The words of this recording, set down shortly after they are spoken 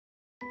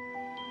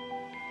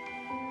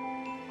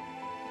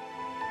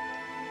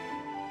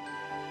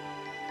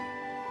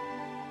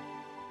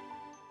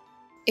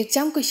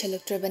Exam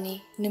kuishalaktrabani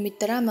numit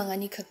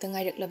 15 khakta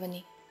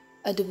ngairaklavani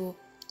adubu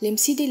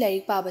lemsidi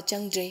lairik paba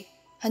changdre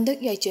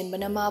handak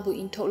yaichenbana mabu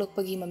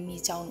inthoklakpagi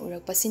mammi chaun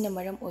urakpasina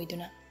maram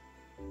oiduna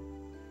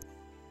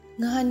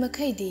ngahan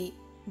makhaidi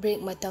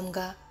break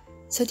matamga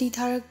sati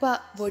tharakpa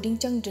boarding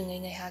changdringai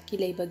ngai haki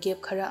leiba gap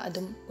khara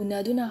adum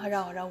unaduna hara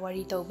hara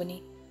wari tawbani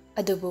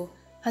adubu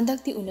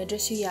handakti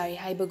unadrasu yari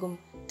haibagum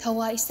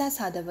thawa isa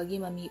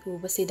sadabagi mammi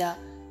ubasida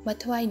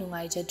mathwai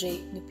nungai jadre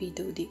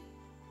nupidudi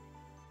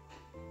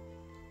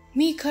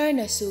Mi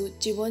kharnasu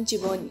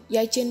jibon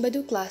yaichen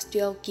badu class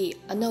 12 ki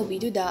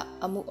anaubiduda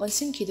amu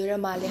onsin khidura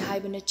male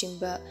haibana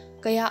chingba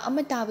kaya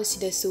amataba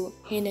sidasu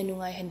hena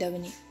nungai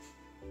handabani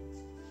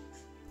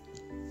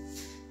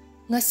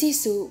ngasi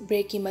su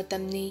break ki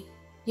matamni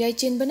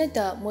yaichen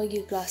banata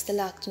moigi class ta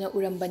laktuna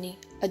urambani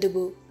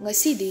adubu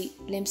ngasi di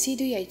lemsi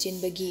du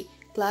yaichen bagi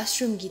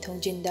classroom gi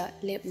thongjinda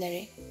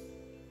leplare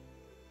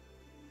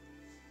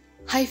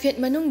haifet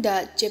manungda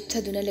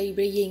chepthaduna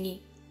leibre yengi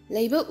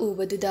Laiba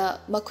ubaduda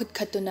makut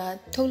khatuna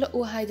thola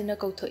u haiduna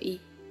kauthoi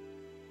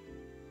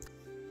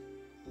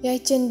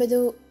Yaichen badu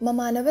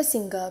mamanaba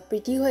singa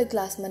pretty hoi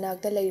class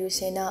manakta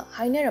lairusena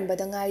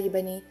hainarambada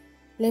ngairibani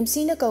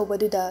lemsi na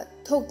kaubaduda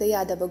thokta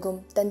yadabagum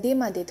tande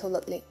made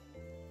tholakle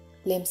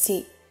lemsi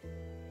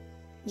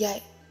yai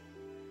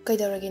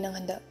kaidawrage nang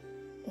handa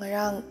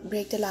ngarang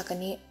break ta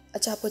lakani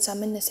achapo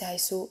chamanna se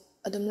haisu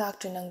adum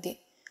laktre nangde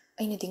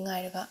aina di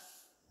ngairaga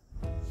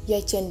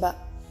Yaichen ba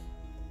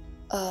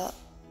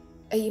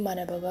ai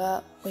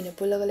manabaga oina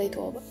pulaga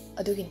leithoba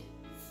adugini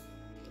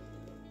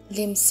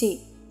lemsi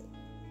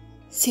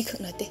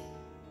sikhaknate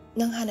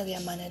nang hanaga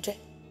yamanadre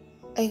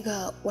aiga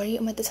wari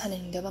amata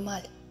sananingdaba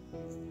male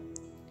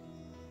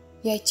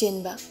Yaichen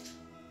ba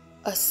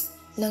as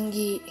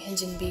nangi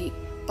henjinbi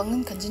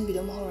pangan kanjinbi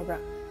do mahorabra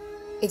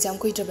exam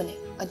koidrabane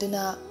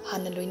aduna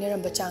hana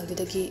loinaramba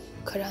changdudagi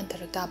khara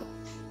hantarak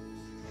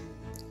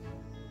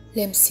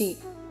lemsi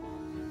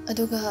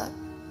aduga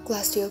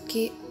class 12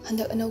 ki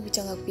handak anaubi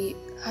changakbi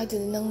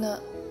haiduna nangna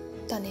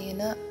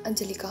tanayana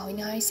Angelika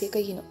hoina haise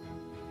kayino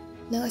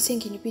nang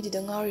asengki nupiduda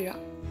ngaurira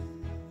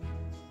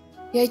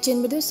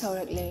Yaichen badu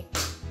saurakle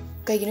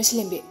kaygino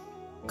Silembi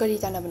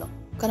kari tanabano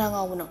kana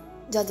ngawuno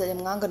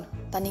jajadem ngangano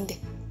taningde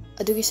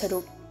adugi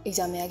saruk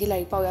exam yagi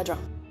lari paw yadra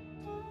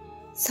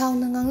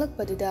sauna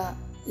nganglakpaduda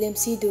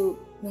lemsi du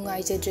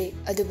nungai jadre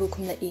adubu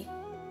khumlai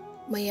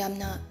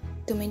mayamna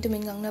tumin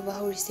ngangna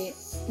bahorise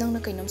nangna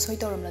kainom soi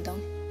tawramla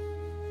dong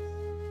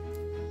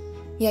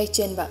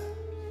Yaichen ba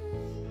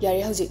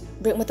Yari hauji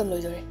break matam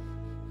loidore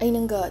ai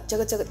nanga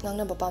jagat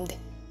ngangna ba pamde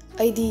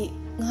ai di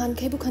ngahan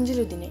khaibu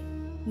khanjiludine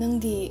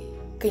nangdi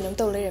kainom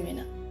taw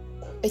leiramena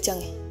ai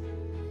change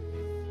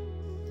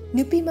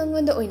nupi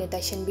mangonda oina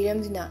taishan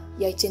biramduna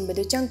Yaichen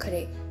badu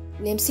changkhare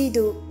lemsi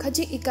du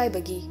khaji ikai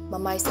bagi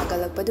mamai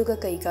sagalak baduga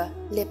kaiga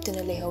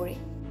leptuna lehore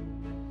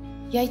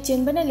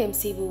Yaichen bana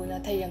lemsi bu na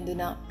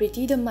thairamduna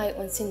pretty da mai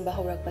onsin ba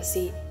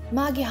horakpasi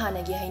magi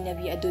hanagi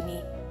hainabi aduni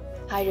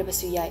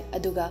hairabasu yai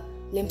aduga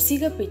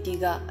lemsiga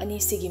pritiga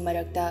anisigi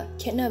marakta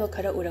khetnaba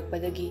khara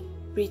urakpadagi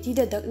priti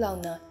da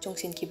daklauna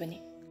chongsin kibani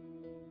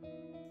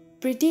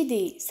priti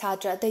di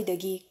satra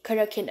taidagi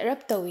khara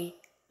khenarap tawi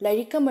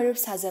lairika marup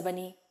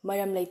sajabani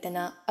maram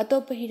leitana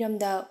atopa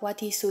hiramda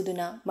wathi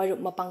suduna marup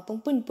mapang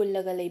pungpun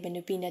pullaga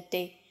leibanu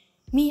pinatte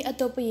mi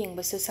atopa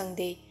yengbasu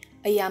sangde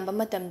ayamba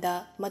matamda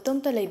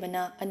matomta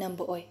leibana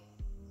anamba oi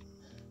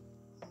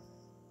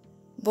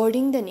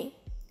boarding dani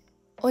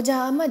Oja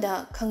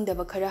amada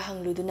khangdaba khara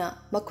hangluduna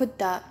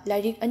makhutta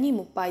lairik ani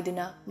muk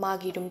paiduna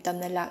magi rum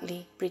tamna lakli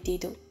priti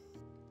du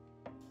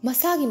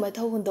masagi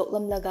mathau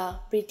hundoklamlaga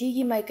priti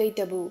gi maikai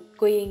tabu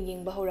koyeng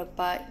yeng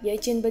bahorakpa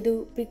Yaichen badu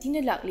priti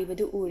na lakli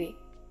badu ure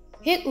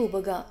hek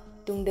ubaga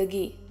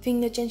tungdagi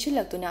fingna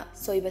chenchulaktuna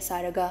soiba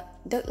saraga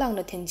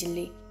daklangna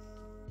thenjilli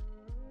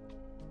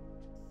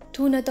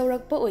thuna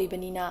tawrakpa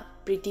oibanina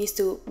priti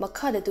su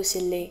makhada tu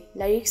sille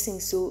lairik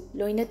singsu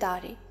loina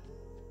tare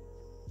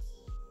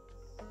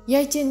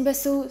Yaichen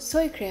basu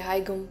soikre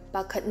haigum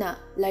pakhatna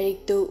lairik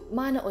tu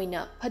mana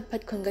oina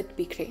phat khungat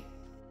bikre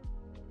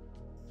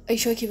ai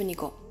shoikibani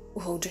ko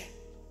uhodre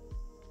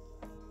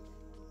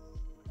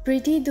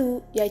Pretty du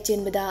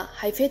Yaichen bada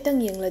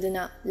haifetang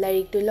yengladuna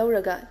lairik tu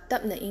lauraga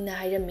tapna ingna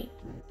hairami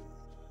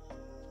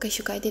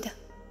kaishu kaideda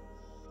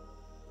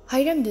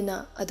hairamduna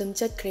adum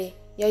chatkre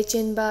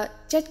Yaichen ba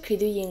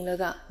chatkridu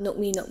yenglaga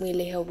nokmi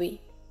lehawi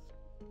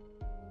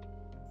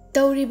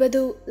Tauri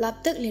badu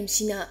laptak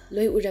lemsina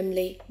loi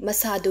uramle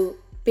masadu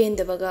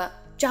pendabaga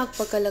chak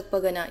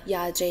pakalakpagana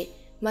yadre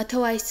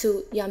mathawai su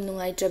yam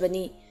nungai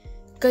drabani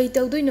kai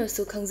tawduino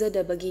su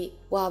khangzadabagi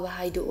waba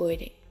haidu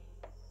oire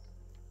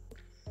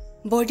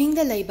boarding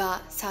da laiba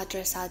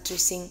satra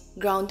sing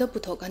ground da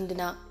puthok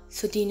handuna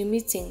suti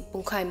numit sing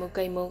pungkhai mu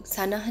kaimuk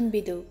sana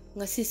hanbidu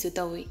ngasi su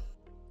tawi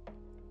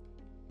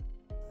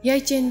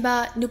Yaichen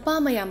ba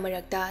nupa mayam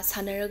marakta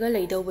sanaraga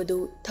leidawbadu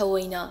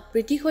thawoina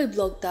priti hoi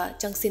blog da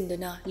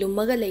changsinduna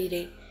lummaga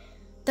leire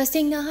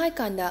tasengna hai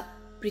kanda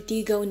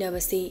priti ga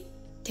unabasi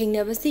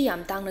thengnabasi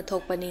yam tangna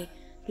thokpani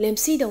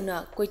lemsi dawna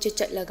koicha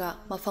chatlaga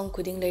mafam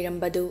khuding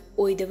leirambadu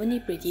oidabani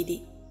priti di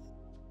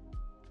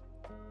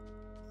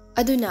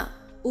Aduna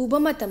uba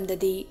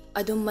matamdadi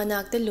adum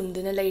manakta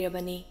lumduna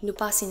lairabani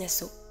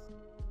nupasinasu.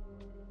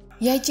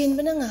 Yaichen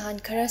ngahan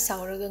khara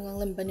sauraga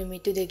nganglamba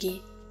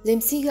numitudagi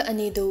lemsiga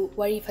anidu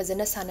wari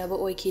fazana sanaba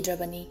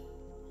oikidrabani.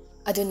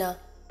 Aduna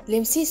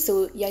lemsi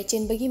su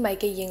yaichen bagi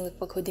maike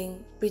yenglakpa khuding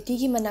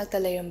Pretty manakta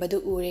lairambadu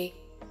ure.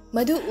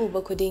 Madu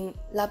uba khuding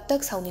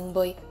laptak sauning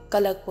boy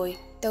kalak boy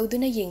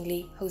tauduna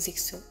yengli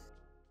hauziksu.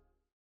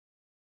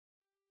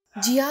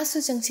 Jia su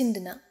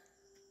changsinduna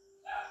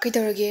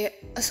Kaitarage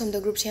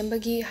asomda group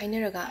sembagi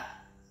hainaraga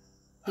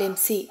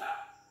lemsi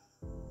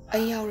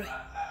ai yaure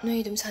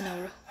noi dum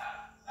sanauro.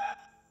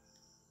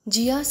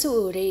 Jia su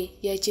ure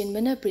yaichen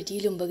bana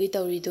Pretty lumbagi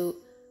tauridu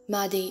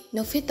made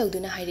nofit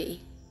tauduna hairei.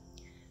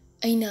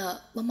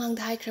 Aina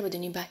mamangda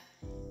haikrabaduni bai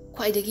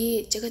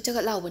khwaidagi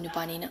jagat lawba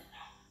nupanina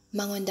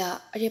mangonda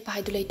arepa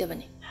haidu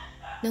leitabani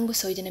nangbu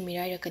soidana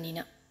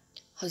mirairakkanina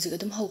hojik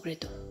adum hogre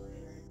to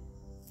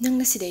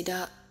nangna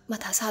sidaida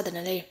matha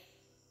sadana leir.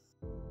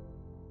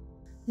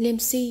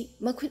 Lemsi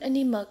makhut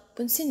animak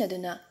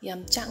punsinaduna yam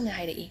chakna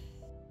hairei.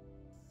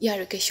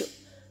 Yaro keshu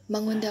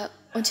mangonda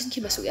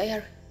onchinki basu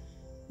yar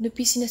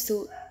nupisinasu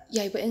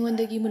yaiba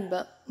engondagi munba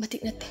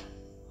matik natte.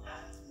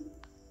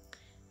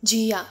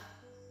 Jia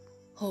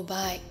ho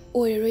bai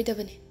oiroi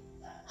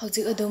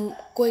hojik adum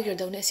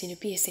koigradawna asi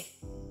nupi ase.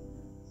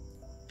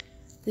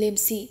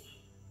 Lemsi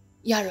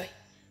yaroi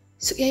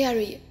sukya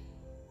yaroi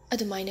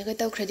adumaina ga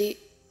tawkhradi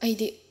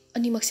aidi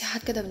animakse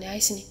hatkadabne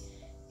haisini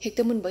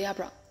hekta munba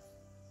yabra.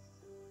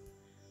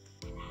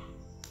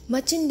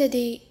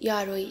 Machindadi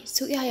yaroi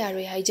sukya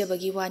yaroi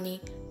haijabagi wani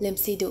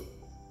lemsi du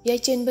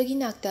yaichen bagi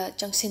nakta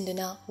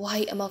changsinduna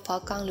wahai ama fa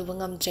kangluba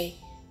ngamdre.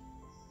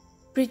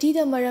 Pretty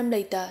da maram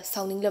leita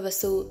sauning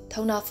labasu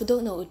thauna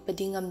fudokna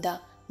utpadi ngamda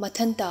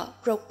mathanta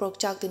prok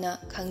chakduna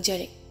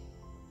khangjare.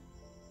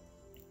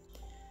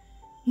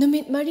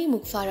 Numit mari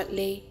muk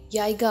farakle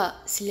yaiga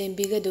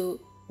Silembi gadu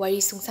wari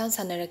sungsan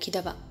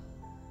sanarakidaba.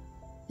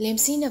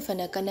 Lemsi na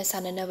fana kana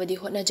sananabadi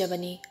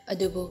hotnajabani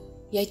adubu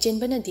yaichen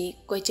banadi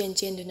koichen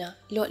chenduna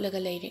lotlaga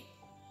leire.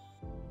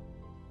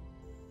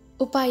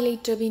 Upai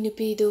leitrabi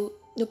nupidu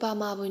nupa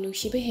mabu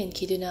nungsiba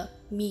henkiduna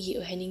migi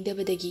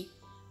oheningdabadagi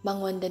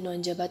mangwanda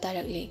nonjaba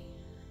tarakle.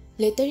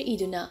 Letter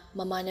iduna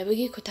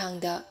mamanabagi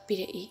kuthangda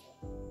pirei.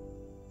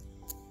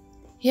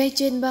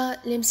 Yaichen ba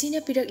lemsi na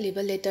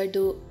pirakliba letter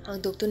du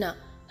hangdoktuna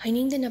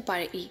hainingdana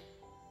parei.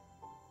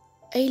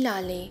 Ai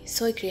lale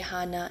soikre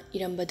hana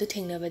irambadu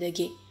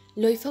thengnabadagi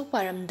loifak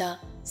paramda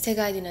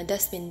segaiduna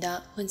dustbinda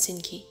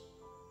hunsinki.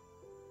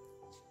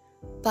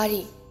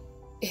 Pari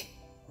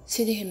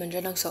sidi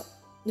hemandra nangso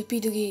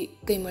nupidugi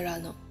kai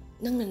maralno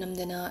nangna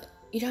namdana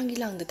irangi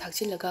langda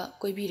thakchilaga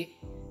koibire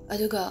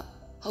aduga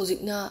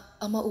haujikna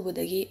ama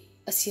ubadagi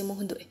asiamu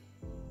hundoe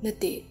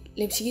nate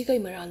lemsigi kai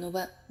maralno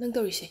ba nang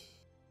torise.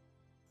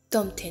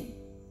 Tomthin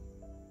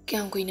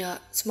kyam kuina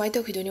smai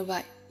tokhidono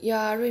bai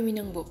yaroi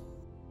minangbo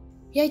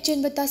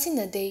yaichen batasin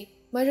de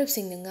marup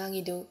singna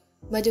ngangidu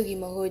madugi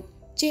mahut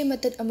che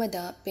matat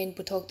amada pen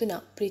puthoktuna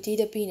Pretty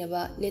da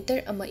pinaba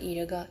letter ama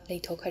iraga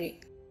leithokhare.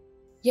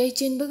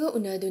 Yaichen baga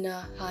unaduna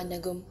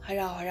hanagum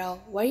harau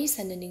wari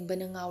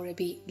sananingbana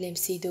ngawrabi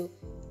lemsi du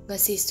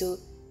ngasisu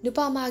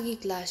nupa magi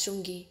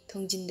classroom gi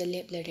thongjinda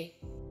leplare.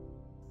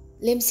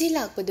 Lemsi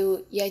lakpadu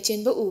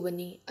yaichen ba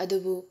ubani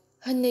adubu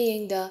hanna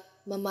yengda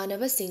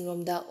mamanaba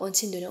singromda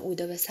onsinduna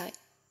udaba sai.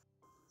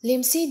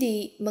 Lemsi di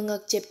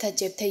mangak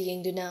cheptha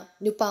yengduna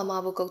nupa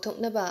mabu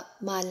kokthoknaba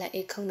mala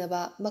e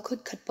khangnaba makhut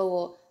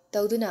khatpawo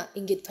tawduna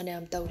ingit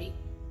phanam tawri.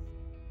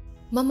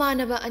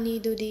 Mamanaba ani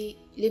dudi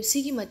lemsi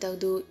gi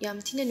matawdu yam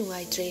thina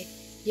nungaitre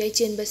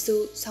yaichen basu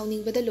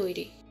sauningbada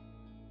loire.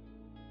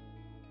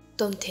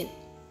 Tomthin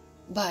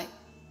bai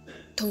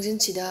thongjin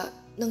sida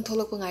nang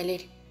tholokpa ngai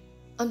leire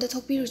amta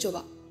thokpiru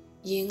joba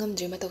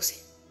yengamdre matawse.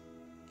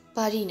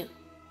 Parina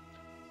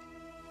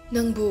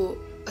nangbu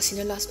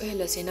asina last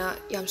ohelasena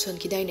yam son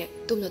kidaine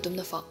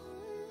tumna fa.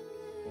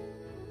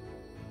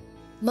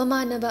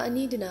 Mamanaba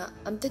ani duna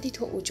amtadi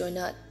thoku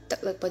joina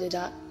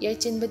taklakpaduda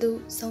yaichen badu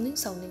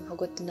sauning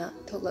hogotuna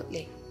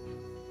thoklakle.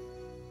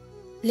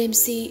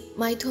 Lemsi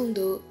mai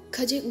thongdu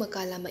khajik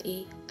makala mai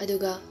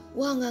aduga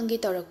wa ngangi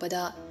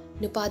tawrakpada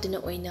nupaduna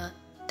oina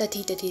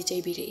tathi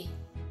chaibirei.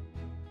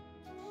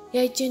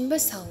 Yaichen ba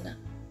sauna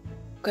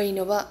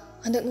karinoba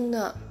handak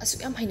nungna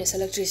asuk yam haina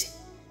salaktrise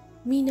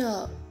mina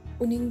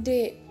uningde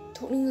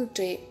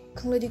thokningtre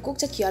khangladi kok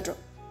chakhiyadro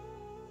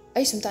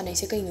ai sumta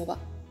naise kainoba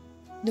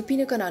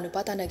nupina kana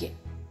nupa tanage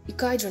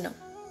ikaidrona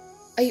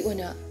ai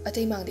ona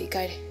atai mangde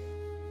ikaire.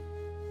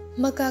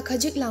 Maka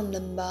khajik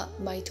lamlamba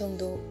mai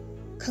thongdu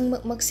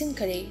khangmak maksin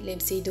khare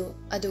lemsi du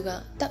aduga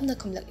tapna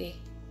khumlakre.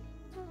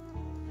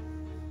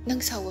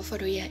 Nang sawa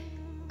faroya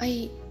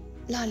ai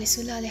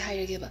lale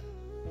hairageba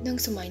nang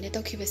sumaina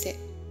tawkhibase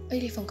ai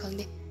rifam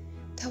khangde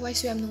thawai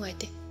su yam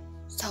nungaite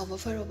sawa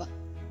faroba.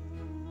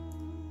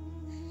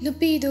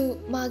 Nupidu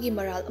magi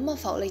maral ama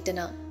faw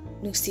leitana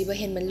nungsiba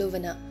henman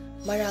luvana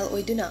maral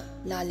oiduna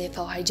lale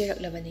faw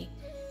haijaraklabani.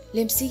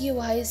 Lemsi gi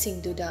wahai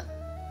singduda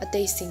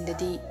atei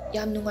singdadi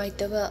yam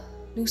nungaitaba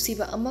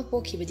nungsiba ama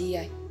pokhibadi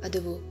yai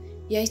adubu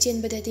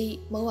ꯌꯥꯏꯆꯦꯟꯕꯗꯗꯤ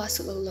ꯃꯋꯥ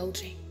ꯁꯨꯛꯂꯧ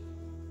ꯂꯧꯗ꯭ꯔꯦ꯫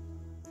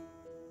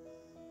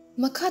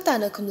 ꯃꯈꯥ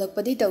ꯇꯥꯅ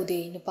ꯈꯨꯝꯂꯛꯄꯗꯤ ꯇꯧꯗꯦ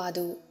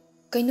ꯅꯨꯄꯥꯗꯨ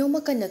ꯀꯩꯅꯣꯝꯃ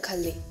ꯀꯟꯅ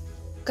ꯈꯜꯂꯤ꯫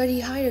 ꯀꯔꯤ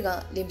ꯍꯥꯏꯔꯒ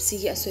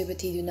ꯂꯦꯝꯁꯤꯒꯤ ꯑꯁꯣꯏꯕ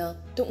ꯊꯤꯗꯨꯅ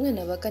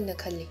ꯇꯣꯛꯅꯅꯕ ꯀꯟꯅ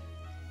ꯈꯜꯂꯤ꯫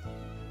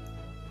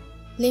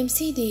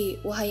 ꯂꯦꯝꯁꯤꯗꯤ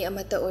ꯋꯥꯍꯩ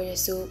ꯑꯃꯠꯇ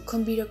ꯑꯣꯏꯔꯁꯨ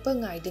ꯈꯨꯝꯕꯤꯔꯛꯄ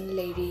ꯉꯥꯏꯗꯨꯅ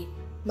ꯂꯩꯔꯤ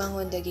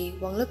ꯃꯉꯣꯟꯗꯒꯤ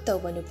ꯋꯥꯡꯂꯞ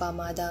ꯇꯧꯕ ꯅꯨꯄꯥ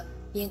ꯃꯥꯗ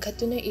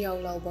ꯌꯦꯡꯈꯠꯇꯨꯅ ꯏꯔꯥꯎ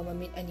ꯂꯥꯎꯕ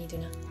ꯃꯃꯤꯠ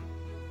ꯑꯅꯤꯗꯨꯅ꯫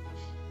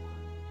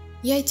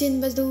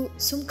 ꯌꯥꯏꯆꯦꯟꯕꯗꯨ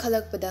ꯁꯨꯝ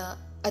ꯈꯜꯂꯛꯄꯗ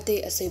ꯑꯇꯩ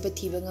ꯑꯁꯣꯏꯕ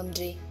ꯊꯤꯕ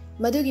ꯉꯝꯗ꯭ꯔꯦ꯫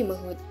 ꯃꯗꯨꯒꯤ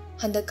ꯃꯍꯨꯠ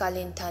ꯍꯟꯗꯛ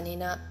ꯀꯥꯂꯦꯟ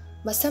ꯊꯥꯅꯦꯅ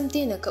ꯃꯁꯝ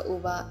ꯇꯦꯟꯅ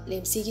ꯀꯛꯎꯕ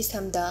ꯂꯦꯝꯁꯤꯒꯤ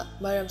ꯁꯝꯗ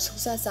ꯃꯔꯝ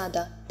ꯁꯨꯡꯆꯥ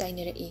ꯆꯥꯗ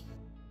ꯇꯥꯏꯅꯔꯛꯏ꯫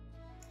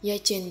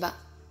 ꯌꯥꯏꯆꯦꯟꯕ,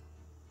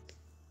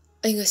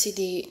 ꯑꯩ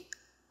ꯉꯁꯤꯗꯤ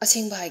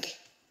ꯑꯁꯦꯡꯕ ꯍꯥꯏꯒꯦ,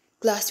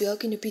 ꯀ꯭ꯂꯥꯁ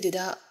 12ꯀꯤ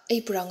ꯅꯨꯄꯤꯗꯨꯗ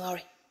ꯑꯩ ꯄꯨꯔꯥ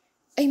ꯉꯥꯎꯔꯦ꯫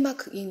 ꯑꯩ ꯃꯥ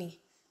ꯈꯛ ꯌꯦꯡꯅꯤꯡꯉꯤ,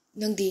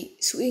 ꯅꯪꯗꯤ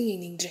ꯁꯨꯛꯌꯦꯡ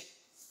ꯌꯦꯡꯅꯤꯡꯗ꯭ꯔꯦ꯫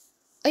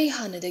 ꯑꯩ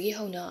ꯍꯥꯟꯅꯗꯒꯤ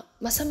ꯍꯧꯅ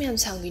ꯃꯁꯝ ꯌꯥꯝ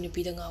ꯁꯥꯡꯕꯤ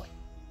ꯅꯨꯄꯤꯗ ꯉꯥꯎꯏ,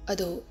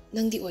 ꯑꯗꯣ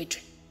ꯅꯪꯗꯤ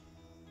ꯑꯣꯏꯗ꯭ꯔꯦ꯫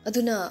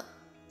 ꯑꯗꯨꯅ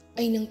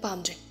ꯑꯩ ꯅꯪ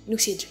ꯄꯥꯝꯗ꯭ꯔꯦ,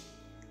 ꯅꯨꯡꯁꯤꯗ꯭ꯔꯦ꯫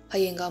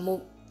 ꯍꯌꯦꯡꯒ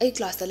ꯑꯃꯨꯛ ꯑꯩ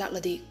ꯀ꯭ꯂꯥꯁꯇ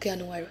ꯂꯥꯛꯂꯗꯤ ꯀꯌꯥ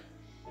ꯅꯨꯡꯉꯥꯏꯔꯣꯏ꯫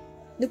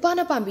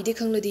 ꯅꯨꯄꯥꯅ ꯄꯥꯝꯕꯤꯗꯦ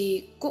ꯈꯪꯂꯗꯤ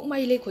ꯀꯣꯛ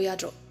ꯃꯥꯏ ꯂꯩꯈꯣ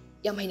ꯌꯥꯗ꯭ꯔꯣ?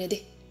 ꯌꯥꯝ ꯍꯩꯅꯗꯦ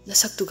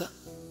ꯅꯁꯛꯇꯨꯒ꯫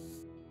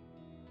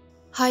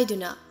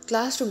 ꯍꯥꯏꯗꯨꯅ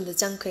ꯀ꯭ꯂꯥꯁꯔꯨꯝꯗ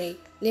ꯆꯪꯈ꯭ꯔꯦ꯫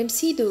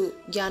 ꯂꯦꯝꯁꯤꯗꯨ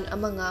ꯒ꯭ꯌꯥꯟ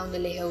ꯑꯃ ꯉꯥꯎꯅ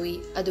ꯂꯩꯍꯧꯏ,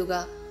 ꯑꯗꯨꯒ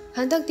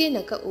ꯍꯟꯗꯛ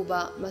ꯇꯦꯟꯅ ꯀꯛꯎꯕ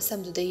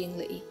ꯃꯁꯝꯗꯨꯗ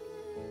ꯌꯦꯡꯂꯛꯏ꯫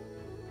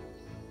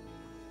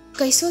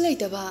 ꯀꯩꯁꯨ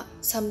ꯂꯩꯇꯕ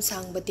ꯁꯝ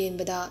ꯁꯥꯡꯕ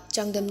ꯇꯦꯟꯕꯗ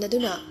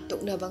ꯆꯥꯡꯗꯝꯅꯗꯨꯅ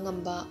ꯇꯣꯛꯅꯕ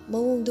ꯉꯝꯕ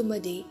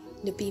ꯃꯑꯣꯡꯗꯨꯃꯗꯤ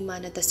ꯅꯨꯄꯤ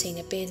ꯃꯥꯅ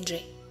ꯇꯁꯦꯡꯅ ꯄꯦꯟꯗ꯭ꯔꯦ꯫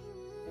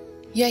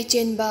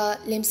 ꯌꯥꯏꯆꯦꯟꯕ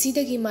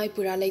ꯂꯦꯝꯁꯤꯗꯒꯤ ꯃꯥꯏ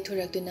ꯄꯨꯔꯥ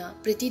ꯂꯩꯊꯣꯔꯛꯇꯨꯅ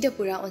ꯄ꯭ꯔꯤꯇꯤꯗ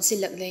ꯄꯨꯔꯥ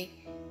ꯑꯣꯟꯁꯤꯜꯂꯛꯂꯦ꯫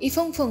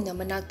 ꯏꯐꯣꯡ ꯐꯣꯡꯅ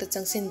ꯃꯅꯥꯛꯇ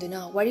ꯆꯪꯁꯤꯟꯗꯨꯅ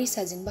ꯋꯥꯔꯤ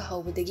ꯁꯥꯖꯤꯟꯕ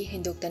ꯍꯧꯕꯗꯒꯤ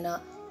ꯍꯦꯟꯗꯣꯛꯇꯅ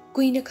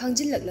ꯀꯨꯏꯅ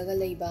ꯈꯥꯡꯖꯤꯜꯂꯛꯂꯒ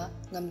ꯂꯩꯕ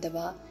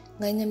ꯉꯝꯗꯕ,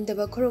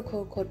 ꯉꯥꯏꯉꯝꯗꯕ ꯈꯣꯔꯣ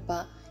ꯈꯣꯔ ꯈꯣꯠꯄ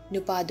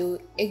ꯅꯨꯄꯥꯗꯨ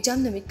ꯑꯦꯛꯖꯥꯝ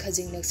ꯅꯨꯃꯤꯠ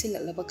ꯈꯖꯤꯡ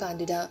ꯅꯛꯁꯤꯜꯂꯛꯂꯕ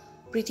ꯀꯥꯟꯗꯨꯗ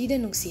ꯄ꯭ꯔꯤꯇꯤꯗ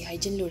ꯅꯨꯡꯁꯤ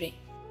ꯍꯥꯏꯖꯤꯜꯂꯨꯔꯦ꯫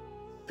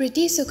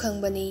 ꯄ꯭ꯔꯤꯇꯤꯁꯨ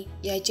ꯈꯪꯕꯅꯤ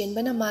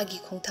ꯌꯥꯏꯆꯦꯟꯕꯅ ꯃꯥꯒꯤ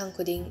ꯈꯣꯡꯊꯥꯡ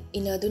ꯈꯨꯗꯤꯡ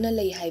ꯏꯟꯅꯗꯨꯅ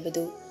ꯂꯩ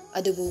ꯍꯥꯏꯕꯗꯨ,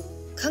 ꯑꯗꯨꯕꯨ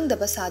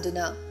ꯈꯪꯗꯕ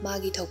ꯁꯥꯗꯨꯅ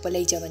ꯃꯥꯒꯤ ꯊꯣꯛꯄ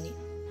ꯂꯩꯖꯕꯅꯤ꯫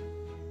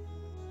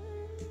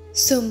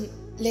 ꯁꯨꯝ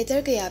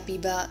ꯂꯦꯇꯔ ꯀꯌꯥ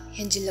ꯄꯤꯕ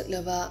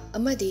ꯍꯦꯟꯖꯤꯜꯂꯛꯂꯕ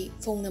ꯑꯃꯗꯤ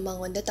ꯐꯣꯡꯅ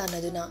ꯃꯉꯣꯟꯗ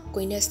ꯇꯥꯟꯅꯗꯨꯅ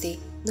ꯀꯣꯏꯅꯁꯦ,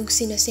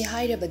 ꯅꯨꯡꯁꯤꯅꯁꯦ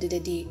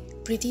ꯍꯥꯏꯔꯕꯗꯨꯗꯗꯤ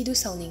ꯄ꯭ꯔꯤꯇꯤꯗꯨ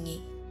ꯁꯥꯎꯅꯤꯡꯉꯤ꯫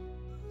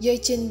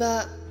 ꯌꯥꯏꯆꯦꯟꯕ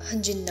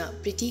ꯍꯟꯖꯤꯟꯅ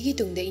ꯄ꯭ꯔꯤꯇꯤꯒꯤ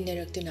ꯇꯨꯡꯗ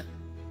ꯏꯟꯅꯔꯛꯇꯨꯅ,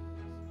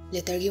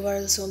 ꯂꯦꯇꯔꯒꯤ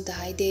ꯋꯥꯔꯣꯜꯁꯨ ꯑꯝꯇ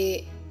ꯍꯥꯏꯗꯦ,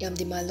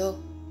 ꯌꯥꯝꯗꯤ ꯃꯥꯜꯂꯣ,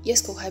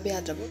 ꯌꯦꯁ ꯀꯣꯛ ꯍꯥꯏꯕ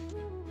ꯌꯥꯗ꯭ꯔꯕꯣ?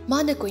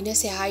 ꯃꯥꯅ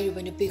ꯀꯣꯏꯅꯁꯦ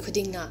ꯍꯥꯏꯔꯤꯕ ꯅꯨꯄꯤ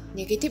ꯈꯨꯗꯤꯡꯅ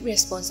ꯅꯦꯒꯦꯇꯤꯚ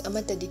ꯔꯦꯁꯄꯣꯟꯁ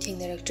ꯑꯃꯠꯇꯗꯤ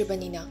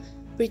ꯊꯦꯡꯅꯔꯛꯇ꯭ꯔꯤꯕꯅꯤꯅ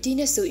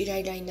ꯄ꯭ꯔꯤꯇꯤꯅꯁꯨ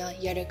ꯏꯔꯥꯏ ꯂꯥꯏꯅ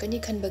ꯌꯥꯔꯛꯀꯅꯤ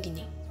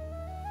ꯈꯟꯕꯒꯤꯅꯤ꯫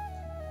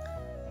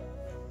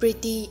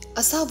 ꯄ꯭ꯔꯤꯇꯤ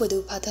ꯑꯁꯥꯎꯕꯗꯨ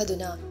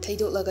ꯐꯥꯊꯗꯨꯅ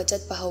ꯊꯩꯗꯣꯛꯂꯒ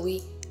ꯆꯠꯄ ꯍꯧꯏ,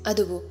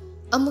 ꯑꯗꯨꯕꯨ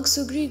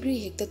ꯑꯃꯨꯛꯁꯨ ꯒ꯭ꯔꯤ ꯒ꯭ꯔꯤ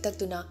ꯍꯦꯛꯇ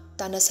ꯇꯛꯇꯨꯅ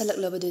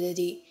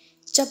ꯇꯥꯟꯅꯁꯜꯂꯛꯂꯕꯗꯨꯗꯗꯤ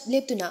ꯆꯞ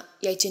ꯂꯦꯞꯇꯨꯅ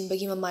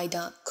ꯌꯥꯏꯆꯦꯟꯕꯒꯤ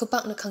ꯃꯃꯥꯏꯗ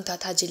ꯈꯨꯄꯥꯛꯅ ꯈꯪꯊꯥ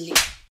ꯊꯥꯖꯤꯜꯂꯤ꯫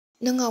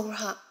 ꯅꯪ ꯉꯥꯎꯕ꯭ꯔꯥ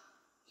ꯍꯥ?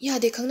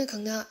 ꯌꯥꯗꯦ ꯈꯪꯅ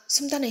ꯈꯪꯅ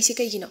ꯁꯨꯝ ꯇꯥꯟꯅꯩꯁꯤ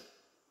ꯀꯩꯒꯤꯅꯣ?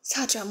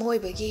 ꯁꯥꯇ꯭ꯔ ꯑꯃ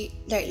ꯑꯣꯏꯕꯒꯤ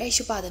ꯂꯥꯏꯔꯤꯛ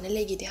ꯂꯥꯏꯁꯨ ꯄꯥꯗꯅ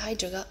ꯂꯩꯒꯤꯗꯦ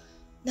ꯍꯥꯏꯗ꯭ꯔꯒ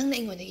ꯅꯪꯅ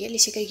ꯑꯩꯉꯣꯟꯗ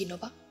ꯌꯦꯠꯂꯤꯁꯤ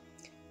ꯀꯩꯒꯤꯅꯣꯕ?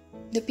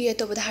 ꯅꯨꯄꯤ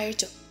ꯑꯇꯣꯞꯄꯗ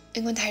ꯍꯥꯏꯔꯛꯆꯣ,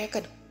 ꯑꯩꯉꯣꯟꯗ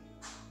ꯍꯥꯏꯔꯛꯀꯅꯨ꯫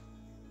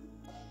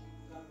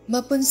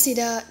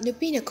 ꯃꯄꯨꯟꯁꯤꯗ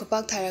ꯅꯨꯄꯤꯅ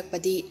ꯈꯨꯄꯥꯛ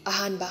ꯊꯥꯔꯛꯄꯗꯤ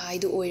ꯑꯍꯥꯟꯕ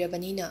ꯍꯥꯏꯗꯨ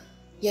ꯑꯣꯏꯔꯕꯅꯤꯅ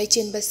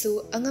ꯌꯥꯏꯆꯦꯟꯕꯁꯨ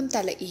ꯑꯉꯝ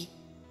ꯇꯥꯜꯂꯛꯏ꯫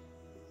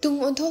 ꯇꯨꯡ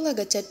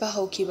ꯑꯣꯟꯊꯣꯛꯂꯒ ꯆꯠꯄ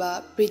ꯍꯧꯈꯤꯕ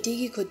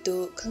ꯄ꯭ꯔꯤꯇꯤꯒꯤ ꯈꯨꯠꯇꯨ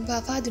ꯈꯪꯐꯥ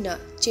ꯐꯥꯗꯨꯅ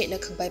ꯆꯦꯠꯅ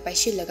ꯈꯪꯄꯥꯏ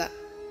ꯄꯥꯏꯁꯤꯜꯂꯒ,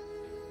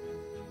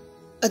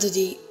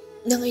 ꯑꯗꯨꯗꯤ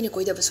ꯅꯪ ꯑꯩꯅ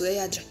ꯀꯣꯏꯗꯕ ꯁꯨꯛꯌꯥ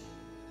ꯌꯥꯗ꯭ꯔꯦ꯫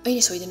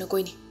 ꯑꯩꯅ ꯁꯣꯏꯗꯅ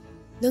ꯀꯣꯏꯅꯤ,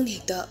 ꯅꯪꯅ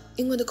ꯍꯦꯛꯇ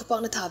ꯑꯩꯉꯣꯟꯗ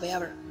ꯈꯨꯄꯥꯛꯅ ꯊꯥꯕ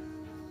ꯌꯥꯕ꯭ꯔꯥ?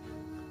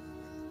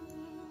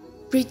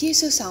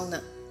 ꯄ꯭ꯔꯤꯇꯤꯁꯨ ꯁꯥꯎꯅ,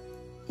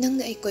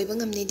 ꯅꯪꯅ ꯑꯩ ꯀꯣꯏꯕ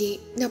ꯉꯝꯅꯤꯗꯤ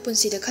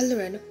ꯅꯄꯨꯟꯁꯤꯗ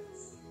ꯈꯜꯂꯨꯔꯅꯨ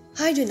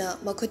ꯍꯥꯏꯗꯨꯅ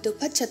ꯃꯈꯨꯠꯇꯨ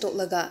ꯐꯠ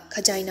ꯁꯠꯇꯣꯛꯂꯒ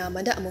ꯈꯖꯥꯏ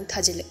ꯅꯥꯝꯃꯗ ꯑꯃꯨꯛ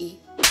ꯊꯥꯖꯤꯜꯂꯛꯏ꯫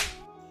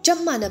 ꯆꯞ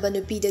ꯃꯥꯟꯅꯕ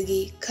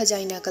ꯅꯨꯄꯤꯗꯒꯤ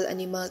ꯈꯖꯥꯏ ꯅꯥꯀꯜ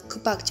ꯑꯅꯤꯃꯛ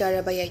ꯈꯨꯄꯥꯛ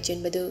ꯆꯥꯔꯕ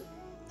ꯌꯥꯏꯆꯦꯟꯕꯗꯨ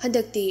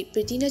ꯍꯟꯗꯛꯇꯤ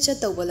ꯄ꯭ꯔꯤꯇꯤꯅ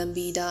ꯆꯠꯇꯧꯕ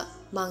ꯂꯝꯕꯤꯗ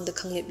ꯃꯥꯡꯗ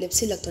ꯈꯪꯂꯦꯞ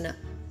ꯂꯦꯞꯁꯤꯜꯂꯛꯇꯨꯅ,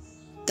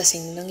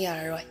 ꯇꯁꯦꯡꯅ ꯅꯪ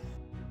ꯌꯥꯔꯔꯣꯏ꯫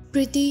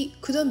 ꯄ꯭ꯔꯤꯇꯤ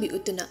ꯈꯨꯗꯣꯝꯕꯤ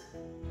ꯎꯠꯇꯨꯅ,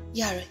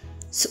 ꯌꯥꯔꯣꯏ,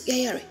 ꯁꯨꯛꯌꯥ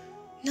ꯌꯥꯔꯣꯏ꯫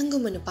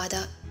 ꯅꯪꯒꯨꯝꯕ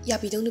ꯅꯨꯄꯥꯗ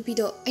ꯌꯥꯕꯤꯗꯧ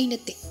ꯅꯨꯄꯤꯗꯣ ꯑꯩ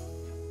ꯅꯠꯇꯦ꯫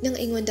 ꯅꯪ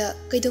ꯑꯩꯉꯣꯟꯗ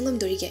ꯀꯩꯗꯧ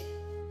ꯉꯝꯗꯣꯔꯤꯒꯦ?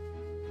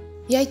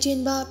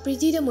 ꯌꯥꯏꯆꯦꯟꯕ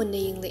ꯄ꯭ꯔꯤꯇꯤꯗ ꯃꯨꯟꯅ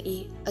ꯌꯦꯡꯂꯛꯏ,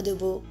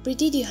 ꯑꯗꯨꯕꯨ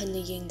ꯄ꯭ꯔꯤꯇꯤꯗꯤ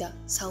ꯍꯟꯅ ꯌꯦꯡꯗ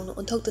ꯁꯥꯎꯅ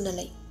ꯑꯣꯟꯊꯣꯛꯇꯨꯅ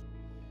ꯂꯩ꯫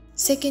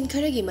 ꯁꯦꯀꯦꯟ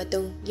ꯈꯔꯒꯤ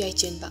ꯃꯇꯨꯡ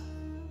ꯌꯥꯏꯆꯦꯟꯕ,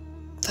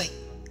 ꯐꯩ,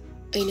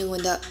 ꯑꯩ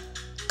ꯅꯉꯣꯟꯗ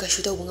ꯀꯩꯁꯨ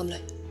ꯇꯧꯕ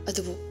ꯉꯝꯂꯣꯏ,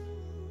 ꯑꯗꯨꯕꯨ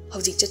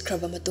ꯍꯧꯖꯤꯛ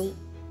ꯆꯠꯈ꯭ꯔꯕ ꯃꯇꯨꯡ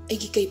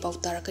ꯑꯩꯒꯤ ꯀꯩ ꯄꯥꯎ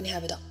ꯇꯥꯔꯛꯀꯅꯤ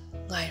ꯍꯥꯏꯕꯗꯣ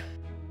ꯉꯥꯏꯔꯣ꯫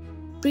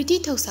 ꯄ꯭ꯔꯤꯇꯤ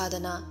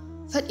ꯊꯧꯁꯥꯗꯅ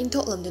ꯐꯠ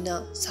ꯏꯟꯊꯣꯛꯂꯝꯗꯨꯅ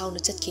ꯁꯥꯎꯅ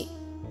ꯆꯠꯈꯤ꯫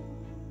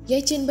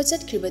 ꯌꯥꯏꯆꯦꯟꯕ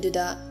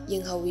ꯆꯠꯈ꯭ꯔꯤꯕꯗꯨꯗ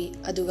ꯌꯦꯡꯍꯧꯏ,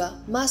 ꯑꯗꯨꯒ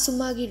ꯃꯥꯁꯨ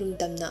ꯃꯥꯒꯤ ꯔꯨꯝ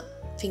ꯇꯝꯅ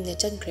ꯐꯤꯡꯅ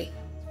ꯆꯟꯈ꯭ꯔꯦ꯫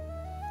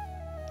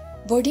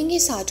 ꯕꯣꯔꯗꯤꯡꯒꯤ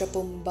ꯁꯥꯇ꯭ꯔ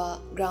ꯄꯨꯝꯕ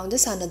ꯒ꯭ꯔꯥꯎꯟꯗ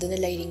ꯁꯥꯟꯅꯗꯨꯅ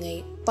ꯂꯩꯔꯤꯉꯩ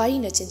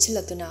ꯄꯥꯔꯤꯅ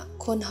ꯆꯦꯟꯁꯤꯜꯂꯛꯇꯨꯅ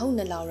ꯈꯣꯟ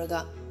ꯍꯧꯅ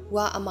ꯂꯥꯎꯔꯒ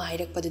ꯋꯥ ꯑꯃ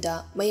ꯍꯥꯏꯔꯛꯄꯗꯨꯗ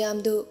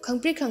ꯃꯌꯥꯝꯗꯨ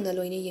ꯈꯪꯄ꯭ꯔꯦꯛ ꯈꯪꯅ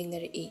ꯂꯣꯏꯅ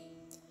ꯌꯦꯡꯅꯔꯛꯏ꯫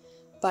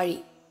 ꯄꯥꯔꯤ,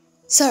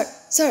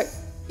 ꯁꯔ,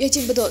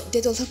 ꯌꯥꯏꯆꯦꯟꯕꯗꯣ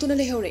ꯗꯦꯇꯣꯜ ꯊꯛꯇꯨꯅ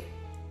ꯂꯩꯍꯧꯔꯦ꯫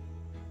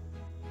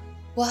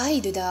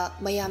 ꯋꯥꯍꯩꯗꯨꯗ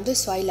ꯃꯌꯥꯝꯗꯨ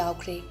ꯁ꯭ꯋꯥꯏ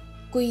ꯂꯥꯎꯈ꯭ꯔꯦ꯫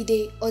 ꯀꯨꯏꯗꯦ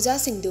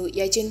ꯑꯣꯖꯥꯁꯤꯡꯗꯨ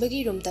ꯌꯥꯏꯆꯦꯟꯕꯒꯤ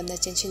ꯔꯨꯝ ꯇꯝꯅ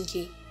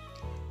ꯆꯦꯟꯁꯤꯟꯈꯤ꯫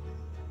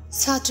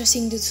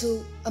 ꯁꯥꯇ꯭ꯔꯁꯤꯡꯗꯨꯁꯨ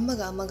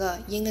ꯑꯃꯒ ꯑꯃꯒ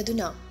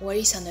ꯌꯦꯡꯅꯗꯨꯅ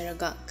ꯋꯥꯔꯤ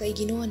ꯁꯥꯟꯅꯔꯒ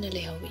ꯀꯩꯒꯤꯅꯣꯅ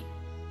ꯂꯩꯍꯧꯏ꯫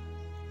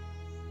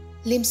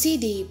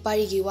 ꯂꯦꯝꯁꯤꯗꯤ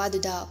ꯄꯥꯔꯤꯒꯤ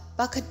ꯋꯥꯗꯨꯗ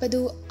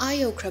ꯄꯥꯈꯠꯄꯗꯨ ꯑꯥ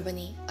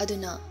ꯌꯧꯈ꯭ꯔꯕꯅꯤ,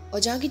 ꯑꯗꯨꯅ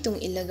ꯑꯣꯖꯥꯒꯤ ꯇꯨꯡ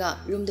ꯏꯜꯂꯒ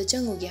ꯔꯨꯝꯗ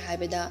ꯆꯪꯉꯨꯒꯦ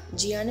ꯍꯥꯏꯕꯗ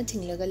ꯖꯤꯌꯥꯅ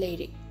ꯊꯤꯡꯂꯒ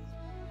ꯂꯩꯔꯤ꯫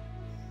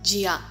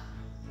 ꯖꯤꯌꯥ,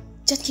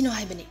 ꯆꯠꯈꯤꯅꯣ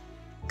ꯍꯥꯏꯕꯅꯤ,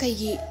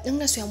 ꯀꯩꯒꯤ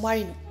ꯅꯪꯅ ꯑꯁꯨꯛ ꯌꯥꯝ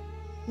ꯋꯥꯔꯤꯅꯣ?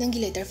 ꯅꯪꯒꯤ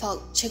ꯂꯦꯇꯔ ꯐꯥꯎ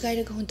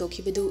ꯁꯦꯒꯥꯏꯔꯒ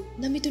ꯍꯨꯟꯇꯣꯛꯈꯤꯕꯗꯨ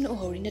ꯅꯃꯤꯠꯇꯨꯅ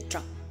ꯎꯍꯧꯔꯤ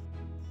ꯅꯠꯇ꯭ꯔꯥ?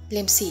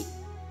 ꯂꯦꯝꯁꯤ,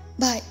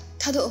 ꯚꯥꯏ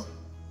ꯊꯥꯗꯣꯛꯑꯣ,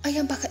 ꯑꯩ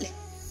ꯌꯥꯝ ꯄꯥꯈꯠꯂꯦ,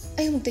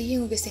 ꯑꯩ ꯑꯃꯨꯛꯇ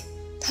ꯌꯦꯡꯉꯨꯒꯦꯁꯦ,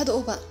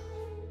 ꯊꯥꯗꯣꯛꯑꯣ ꯕꯥ꯫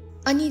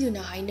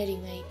 ꯑꯅꯤꯗꯨꯅ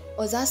ꯍꯥꯏꯅꯔꯤꯉꯩ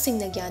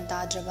ꯑꯣꯖꯥꯁꯤꯡꯅ ꯒ꯭ꯌꯥꯟ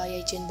ꯇꯥꯗ꯭ꯔꯕ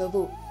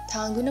ꯌꯥꯏꯆꯦꯟꯕꯕꯨ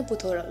ꯊꯥꯡꯗꯨꯅ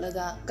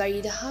ꯄꯨꯊꯣꯔꯛꯂꯒ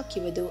ꯒꯥꯔꯤꯗ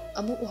ꯍꯥꯞꯈꯤꯕꯗꯨ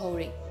ꯑꯃꯨꯛ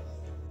ꯎꯍꯧꯔꯦ꯫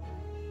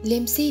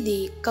 ꯂꯦꯝꯁꯤꯗꯤ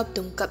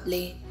ꯀꯞꯇꯨꯝ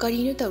ꯀꯞꯂꯦ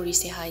ꯀꯔꯤꯅꯣ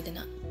ꯇꯧꯔꯤꯁꯦ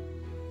ꯍꯥꯏꯗꯅ꯫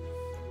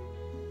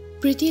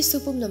 ꯄ꯭ꯔꯤꯇꯤꯁꯨ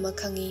ꯄꯨꯝꯅꯃꯛ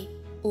ꯈꯪꯏ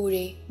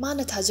ꯎꯔꯦ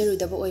ꯃꯥꯅ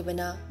ꯊꯥꯖꯔꯨꯗꯕ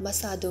ꯑꯣꯏꯕꯅ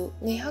ꯃꯁꯥꯗꯨ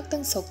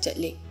ꯉꯥꯏꯍꯥꯛꯇꯪ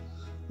ꯁꯣꯛꯆꯠꯂꯦ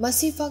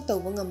ꯃꯁꯤ ꯐꯥꯛ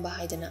ꯇꯧꯕ ꯉꯝꯕ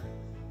ꯍꯥꯏꯗꯅ꯫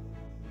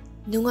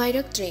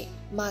 ꯅꯨꯡꯉꯥꯏꯔꯛꯇ꯭ꯔꯦ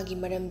ꯃꯥꯒꯤ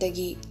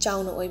ꯃꯔꯝꯗꯒꯤ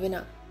ꯆꯥꯎꯅ ꯑꯣꯏꯕꯅ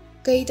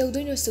ꯀꯩ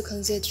ꯇꯧꯗꯣꯏꯅꯣꯁꯨ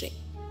ꯈꯪꯖꯗ꯭ꯔꯦ꯫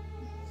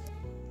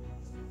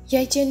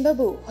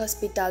 ꯌꯥꯏꯆꯦꯟꯕꯕꯨ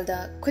ꯍꯣꯁꯄꯤꯇꯥꯜꯗ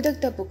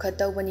ꯈꯨꯗꯛꯇ ꯄꯨꯈꯠ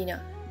ꯇꯧꯕꯅꯤꯅ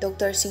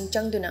ꯗꯣꯛꯇꯔꯁꯤꯡ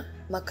ꯆꯪꯗꯨꯅ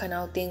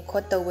ꯃꯈꯅꯥꯎ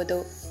ꯇꯦꯡꯈꯣꯠ ꯇꯧꯕꯗꯨ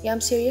ꯌꯥꯝ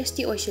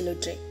ꯁꯤꯔꯤꯌꯁꯇꯤ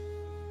ꯑꯣꯏꯁꯤꯜꯂꯨꯗ꯭ꯔꯦ꯫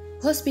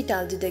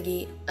 ꯍꯣꯁꯄꯤꯇꯥꯜꯗꯨꯗꯒꯤ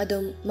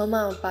ꯑꯗꯨꯝ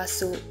ꯃꯃꯥ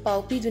ꯃꯄꯥꯁꯨ ꯄꯥꯎ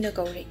ꯄꯤꯗꯨꯅ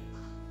ꯀꯧꯔꯦ꯫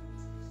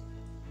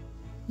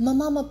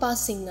 ꯃꯃꯥ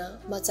ꯃꯄꯥꯁꯤꯡꯅ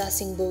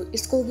ꯃꯆꯥꯁꯤꯡꯕꯨ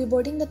ꯁ꯭ꯀꯨꯜꯒꯤ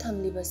ꯕꯣꯔꯗꯤꯡꯗ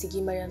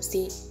ꯊꯝꯂꯤꯕꯁꯤꯒꯤ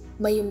ꯃꯔꯝꯁꯤ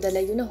ꯃꯌꯨꯝꯗ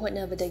ꯂꯩꯗꯨꯅ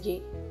ꯍꯣꯠꯅꯕꯗꯒꯤ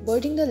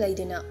ꯕꯣꯔꯗꯤꯡꯗ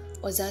ꯂꯩꯗꯨꯅ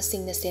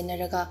ꯑꯣꯖꯥꯁꯤꯡꯅ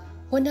ꯁꯦꯟꯅꯔꯒ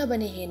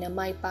ꯍꯣꯠꯅꯕꯅ ꯍꯦꯟꯅ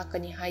ꯃꯥꯏ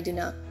ꯄꯥꯛꯀꯅꯤ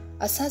ꯍꯥꯏꯗꯨꯅ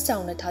ꯑꯁꯥ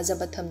ꯆꯥꯎꯅ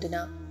ꯊꯥꯖꯕ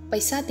ꯊꯝꯗꯨꯅ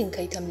ꯄꯩꯁꯥ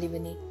ꯇꯤꯡꯈꯩ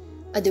ꯊꯝꯂꯤꯕꯅꯤ꯫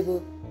 ꯑꯗꯨꯕꯨ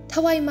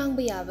ꯊꯋꯥꯏ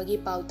ꯃꯥꯡꯕ ꯌꯥꯕꯒꯤ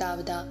ꯄꯥꯎ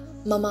ꯇꯥꯕꯗ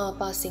ꯃꯃꯥ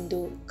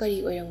ꯃꯄꯥꯁꯤꯡꯗꯨ ꯀꯔꯤ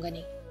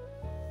ꯑꯣꯏꯔꯝꯒꯅꯤ?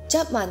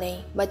 ꯆꯞ ꯃꯥꯟꯅꯩ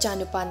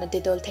ꯃꯆꯥꯅꯨꯄꯥꯅ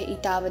ꯗꯦꯇꯣꯜ ꯊꯛꯏ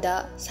ꯇꯥꯕꯗ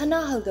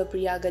ꯁꯅꯥꯍꯜꯒ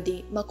ꯄ꯭ꯔꯤꯌꯥꯒꯗꯤ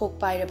ꯃꯀꯣꯛ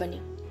ꯄꯥꯏꯔꯕꯅꯤ꯫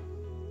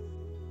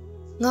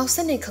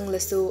 ꯉꯥꯎꯁꯟꯅꯩ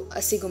ꯈꯪꯂꯁꯨ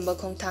ꯑꯁꯤꯒꯨꯝꯕ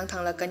ꯈꯣꯡꯊꯥꯡ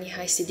ꯊꯥꯡꯂꯛꯀꯅꯤ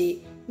ꯍꯥꯏꯁꯤꯗꯤ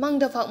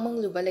ꯃꯪꯗꯐꯥꯎ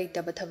ꯃꯪꯂꯨꯕ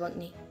ꯂꯩꯇꯕ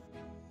ꯊꯕꯛꯅꯤ꯫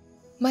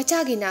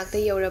 ꯃꯆꯥꯒꯤ ꯅꯥꯛꯇ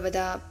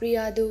ꯌꯧꯔꯕꯗ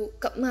ꯄ꯭ꯔꯤꯌꯥꯗꯨ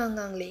ꯀꯞꯉꯥꯡ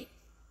ꯉꯥꯡꯂꯦ꯫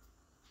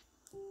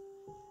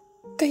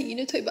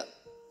 ꯀꯩꯒꯤꯅꯣ ꯊꯣꯏꯕ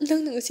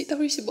ꯅꯪꯅ ꯉꯁꯤ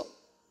ꯇꯧꯔꯤꯁꯤꯕꯣ?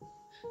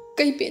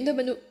 ꯀꯩ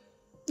ꯄꯦꯟꯗꯕꯅꯣ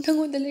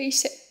ꯅꯪꯉꯣꯟꯗ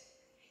ꯂꯩꯔꯤꯁꯦ?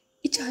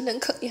 ꯏꯆꯥ ꯅꯪ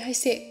ꯈꯛꯅꯤ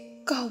ꯍꯥꯏꯁꯦ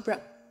ꯀꯥꯎꯕ꯭ꯔꯥ?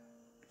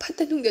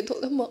 ꯐꯠꯇ ꯅꯨꯡꯗ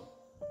ꯊꯣꯛꯂꯝꯃꯣ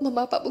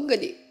ꯃꯃꯥ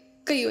ꯄꯥꯕꯨꯡꯒꯗꯤ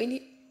ꯀꯩ ꯑꯣꯏꯅꯤ?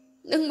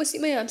 ꯅꯪ ꯃꯁꯤ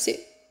ꯃꯌꯥꯝꯁꯦ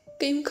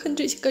ꯀꯩꯝ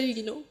ꯈꯟꯗ꯭ꯔꯤꯁꯤ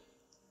ꯀꯔꯤꯒꯤꯅꯣ?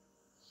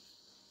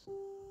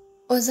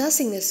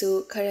 ꯑꯣꯖꯥꯁꯤꯡꯅꯁꯨ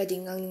ꯈꯔꯗꯤ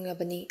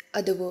ꯉꯥꯡꯅꯤꯡꯂꯕꯅꯤ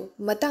ꯑꯗꯨꯕꯨ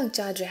ꯃꯇꯥꯡ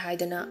ꯆꯥꯗ꯭ꯔꯦ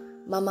ꯍꯥꯏꯗꯅ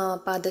ꯃꯃꯥ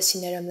ꯃꯄꯥꯗ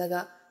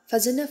ꯁꯤꯟꯅꯔꯝꯂꯒ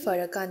ꯐꯖꯅ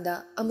ꯐꯔꯀꯥꯟꯗ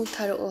ꯑꯃꯨꯛ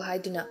ꯊꯥꯔꯛꯑꯣ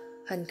ꯍꯥꯏꯗꯨꯅ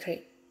ꯍꯟꯈ꯭ꯔꯦ꯫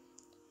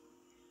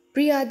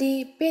 ꯄ꯭ꯔꯤꯌꯥꯗꯤ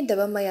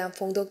ꯄꯦꯟꯗꯕ ꯃꯌꯥꯝ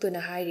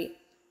ꯐꯣꯡꯗꯣꯛꯇꯨꯅ ꯍꯥꯏꯔꯤ꯫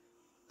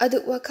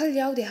 ꯑꯗꯨꯛ ꯋꯥꯈꯜ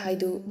ꯌꯥꯎꯗꯦ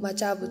ꯍꯥꯏꯗꯨ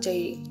ꯃꯆꯥꯕꯨ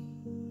ꯆꯩꯔꯤ꯫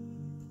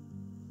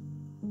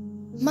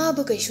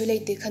 ꯃꯥꯕꯨ ꯀꯩꯁꯨ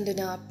ꯂꯩꯇꯦ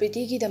ꯈꯟꯗꯨꯅ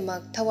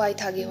ꯄ꯭ꯔꯤꯇꯤꯒꯤꯗꯃꯛ ꯊꯋꯥꯏ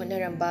ꯊꯥꯒꯤ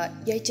ꯍꯣꯠꯅꯔꯝꯕ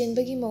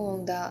ꯌꯥꯏꯆꯦꯟꯕꯒꯤ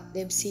ꯃꯑꯣꯡꯗ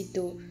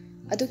ꯂꯦꯝꯁꯤꯗꯨ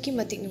ꯑꯗꯨꯛꯀꯤ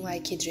ꯃꯇꯤꯛ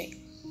ꯅꯨꯡꯉꯥꯏꯈꯤꯗ꯭ꯔꯦ꯫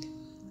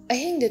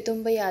 ꯑꯍꯤꯡꯗꯨ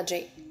ꯇꯨꯝꯕ ꯌꯥꯗ꯭ꯔꯦ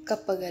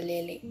ꯀꯞꯄꯒ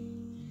ꯂꯦꯜꯂꯤ꯫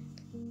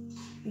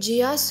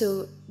 ꯖꯤꯌꯥꯁꯨ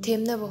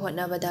ꯊꯦꯝꯅꯕ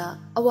ꯍꯣꯠꯅꯕꯗ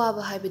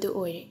ꯑꯋꯥꯕ ꯍꯥꯏꯕꯗꯨ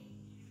ꯑꯣꯏꯔꯦ꯫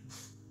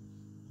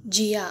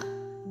 ꯖꯤꯌꯥ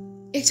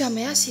ꯑꯦꯛꯖꯥꯝ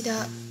ꯃꯌꯥꯁꯤꯗ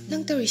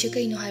ꯅꯪ ꯇꯧꯔꯤꯁꯦ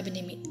ꯀꯩꯅꯣ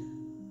ꯍꯥꯏꯕꯅꯦꯃꯤ?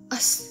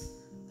 ꯑꯁ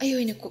ꯑꯩ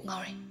ꯑꯣꯏꯅ ꯀꯣꯛ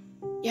ꯉꯥꯎꯔꯦ꯫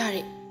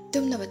 ꯌꯥꯔꯦ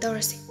ꯇꯨꯝꯅꯕ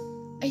ꯇꯧꯔꯁꯤ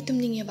ꯑꯩ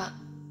ꯇꯨꯝꯅꯤꯡꯉꯦꯕ꯫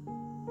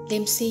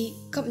 ꯂꯦꯝꯁꯤ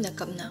ꯀꯞꯅ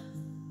ꯀꯞꯅ꯫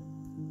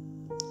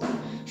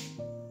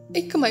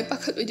 ꯑꯩ ꯀꯃꯥꯏ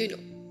ꯄꯥꯈꯠꯂꯣꯏꯗꯣꯏꯅꯣ?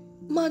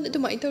 ꯃꯥꯅ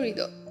ꯑꯗꯨꯃꯥꯏꯅ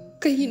ꯇꯧꯔꯤꯗꯣ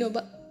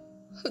ꯀꯩꯒꯤꯅꯣꯕ?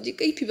 ꯍꯧꯖꯤꯛ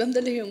ꯀꯩ ꯐꯤꯕꯝꯗ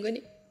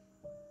ꯂꯩꯔꯝꯒꯅꯤ?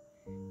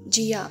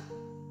 ꯖꯤꯌꯥ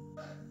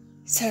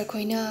ꯁꯔ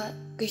ꯈꯣꯏꯅ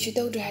ꯀꯩꯁꯨ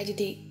ꯇꯧꯗ꯭ꯔꯦ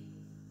ꯍꯥꯏꯗꯨꯗꯤ꯫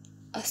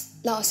 ꯑꯁ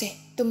ꯂꯥꯛꯑꯣꯁꯦ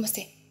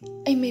ꯇꯨꯝꯃꯁꯦ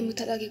ꯑꯩ ꯃꯩ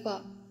ꯃꯨꯊꯠꯂꯒꯦꯀꯣ꯫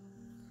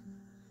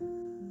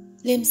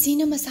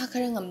 ꯂꯦꯝꯁꯤꯅ ꯃꯁꯥ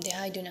ꯈꯔ ꯉꯝꯗꯦ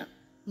ꯍꯥꯏꯗꯨꯅ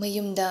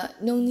ꯃꯌꯨꯝꯗ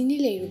ꯅꯣꯡ ꯅꯤꯅꯤ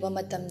ꯂꯩꯔꯨꯕ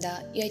ꯃꯇꯝꯗ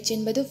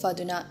ꯌꯥꯏꯆꯦꯟꯕꯗꯨ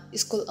ꯐꯗꯨꯅ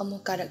ꯁ꯭ꯀꯨꯜ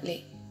ꯑꯃꯨꯛ ꯀꯥꯔꯛꯂꯦ꯫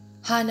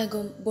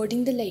 ꯍꯥꯟꯅꯒꯨꯝ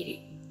ꯕꯣꯔꯗꯤꯡꯗ ꯂꯩꯔꯤ꯫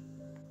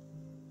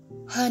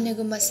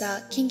 ꯍꯥꯟꯅꯒꯨꯝ ꯃꯁꯥ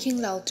ꯈꯤꯡ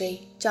ꯂꯥꯎꯗ꯭ꯔꯦ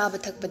ꯆꯥꯕ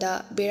ꯊꯛꯄꯗ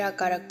ꯕꯦꯔꯥ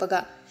ꯀꯥꯔꯛꯄꯒ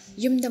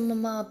ꯌꯨꯝꯗ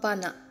ꯃꯃꯥ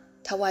ꯃꯄꯥꯅ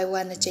ꯊꯋꯥꯏ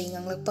ꯋꯥꯅ ꯆꯩ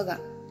ꯉꯥꯡꯂꯛꯄꯒ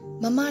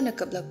ꯃꯃꯥꯅ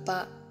ꯀꯞꯂꯛꯄ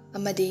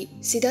ꯑꯃꯗꯤ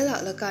ꯁꯤꯗ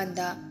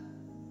ꯂꯥꯛꯂꯀꯥꯟꯗ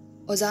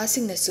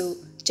ꯑꯣꯖꯥꯁꯤꯡꯅꯁꯨ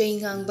ꯆꯩ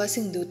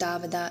ꯉꯥꯡꯕꯁꯤꯡꯗꯨ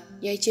ꯇꯥꯕꯗ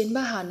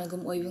ꯌꯥꯏꯆꯦꯟꯕ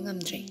ꯍꯥꯟꯅꯒꯨꯝ ꯑꯣꯏꯕ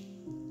ꯉꯝꯗ꯭ꯔꯦ꯫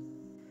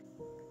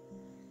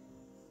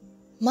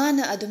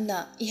 ꯃꯥꯅ ꯑꯗꯨꯝꯅ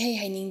ꯏꯍꯩ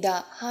ꯍꯩꯅꯤꯡꯗ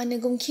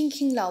ꯍꯥꯟꯅꯒꯨꯝ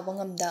ꯈꯤꯡ ꯂꯥꯎꯕ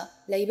ꯉꯝꯗ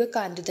ꯂꯩꯕ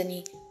ꯀꯥꯟꯗꯨꯗꯅꯤ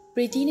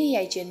ꯄ꯭ꯔꯤꯇꯤꯅ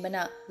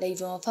ꯌꯥꯏꯆꯦꯟꯕꯅ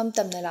ꯂꯩꯕ ꯃꯐꯝ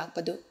ꯇꯝꯅ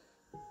ꯂꯥꯛꯄꯗꯨ꯫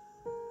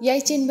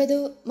 ꯌꯥꯏꯆꯦꯟꯕꯗꯨ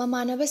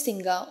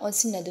ꯃꯃꯥꯟꯅꯕꯁꯤꯡꯒ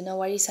ꯑꯣꯟꯁꯤꯟꯅꯗꯨꯅ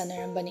ꯋꯥꯔꯤ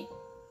ꯁꯥꯟꯅꯔꯝꯕꯅꯤ꯫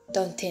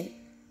 ꯇꯣꯟꯊꯤꯟ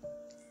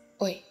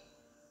ꯑꯣꯏ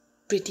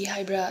ꯄ꯭ꯔꯤꯇꯤ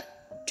ꯍꯥꯏꯕ꯭ꯔꯥ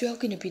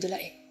 12ꯀꯤ ꯅꯨꯄꯤꯗꯨ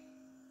ꯂꯥꯛꯑꯦ꯫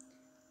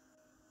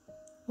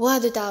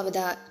 ꯋꯥꯗꯨ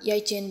ꯇꯥꯕꯗ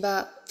ꯌꯥꯏꯆꯦꯟꯕ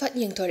ꯐꯠ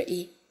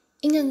ꯌꯦꯡꯊꯣꯔꯛꯏ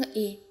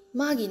ꯏꯉꯛꯉꯛꯏ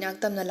ꯃꯥꯒꯤ ꯅꯥꯛ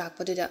ꯇꯝꯅ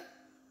ꯂꯥꯛꯄꯗꯨꯗ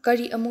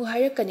ꯀꯔꯤ ꯑꯃꯨꯛ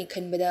ꯍꯥꯏꯔꯛꯀꯅꯤ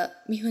ꯈꯟꯕꯗ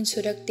ꯃꯤꯍꯨꯟ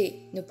ꯁꯨꯔꯛꯇꯦ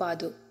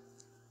ꯅꯨꯄꯥꯗꯨ꯫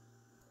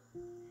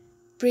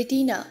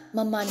 ꯄ꯭ꯔꯤꯇꯤꯅ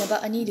ꯃꯃꯥꯟꯅꯕ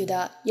ꯑꯅꯤꯗꯨꯗ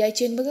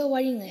ꯌꯥꯏꯆꯦꯟꯕꯒ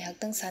ꯋꯥꯔꯤ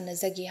ꯉꯥꯏꯍꯥꯛꯇꯪ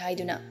ꯁꯥꯟꯅꯖꯒꯦ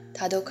ꯍꯥꯏꯗꯨꯅ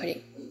ꯊꯥꯗꯣꯛꯈ꯭ꯔꯦ꯫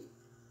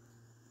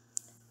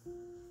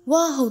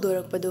 ꯋꯥ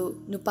ꯍꯧꯗꯣꯔꯛꯄꯗꯨ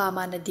ꯅꯨꯄꯥ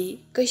ꯃꯥꯅꯗꯤ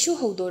ꯀꯩꯁꯨ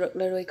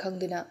ꯍꯧꯗꯣꯔꯛꯂꯔꯣꯏ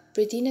ꯈꯪꯗꯨꯅ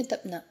ꯄ꯭ꯔꯤꯇꯤꯅ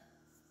ꯇꯞꯅ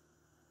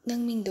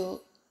ꯅꯪ ꯃꯤꯡꯗꯣ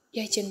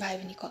ꯌꯥꯏꯆꯦꯟꯕ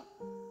ꯍꯥꯏꯕꯅꯤꯀꯣ?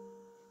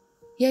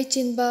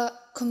 ꯌꯥꯏꯆꯦꯟꯕ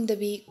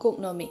ꯈꯨꯝꯗꯕꯤ ꯀꯣꯛ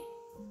ꯅꯣꯝꯃꯤ꯫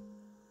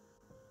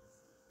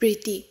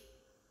 ꯄ꯭ꯔꯤꯇꯤ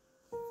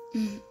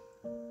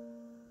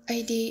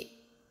ꯑꯩꯗꯤ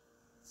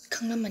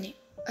ꯈꯪꯂꯝꯃꯅꯤ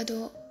ꯑꯗꯣ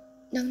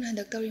ꯅꯪꯅ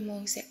ꯍꯟꯗꯛ ꯇꯧꯔꯤ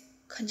ꯃꯑꯣꯡꯁꯦ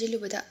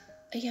ꯈꯟꯖꯤꯜꯂꯨꯕꯗ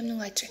ꯑꯩ ꯌꯥꯝ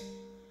ꯅꯨꯡꯉꯥꯏꯇ꯭ꯔꯦ꯫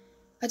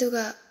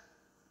 ꯑꯗꯨꯒ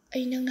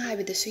ꯑꯩ ꯅꯪꯅ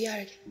ꯍꯥꯏꯕꯗꯁꯨ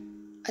ꯌꯥꯔꯒꯦ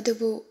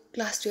ꯑꯗꯨꯕꯨ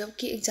ꯀ꯭ꯂꯥꯁ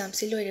 12ꯀꯤ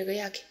ꯑꯦꯛꯖꯥꯝꯁꯤ ꯂꯣꯏꯔꯒ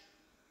ꯌꯥꯒꯦ꯫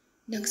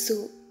 ꯅꯪꯁꯨ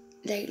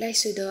ꯂꯥꯏꯔꯤꯛ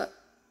ꯂꯥꯏꯁꯨꯗ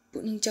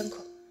ꯄꯨꯛꯅꯤꯡ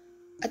ꯆꯪꯈꯣ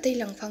ꯑꯇꯩ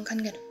ꯂꯪꯐꯥꯡ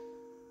ꯈꯟꯒꯅꯨ꯫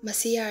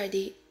 ꯃꯁꯤ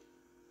ꯌꯥꯔꯗꯤ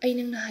ꯑꯩ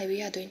ꯅꯪꯅ ꯍꯥꯏꯕ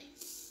ꯌꯥꯗꯣꯏꯅꯤ꯫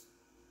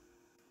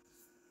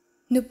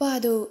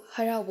 ꯅꯨꯄꯥꯗꯨ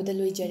ꯍꯔꯥꯎꯕꯗ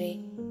ꯂꯣꯏꯖꯔꯦ꯫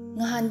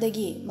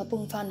 ꯉꯍꯥꯟꯗꯒꯤ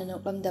ꯃꯄꯨꯡ ꯐꯥꯅ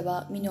ꯅꯣꯛꯂꯝꯗꯕ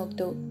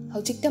ꯃꯤꯅꯣꯛꯇꯨ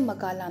ꯍꯧꯖꯤꯛꯇ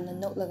ꯃꯀꯥ ꯂꯥꯝꯅ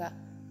ꯅꯣꯛꯂꯒ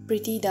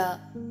ꯄ꯭ꯔꯤꯇꯤꯗ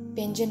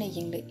ꯄꯦꯟꯖꯅ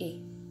ꯌꯦꯡꯂꯛꯏ꯫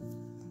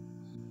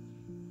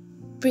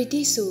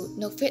 ꯄ꯭ꯔꯤꯇꯤꯁꯨ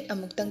ꯅꯣꯛꯐꯦꯠ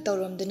ꯑꯃꯨꯛꯇꯪ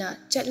ꯇꯧꯔꯝꯗꯨꯅ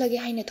ꯆꯠꯂꯒꯦ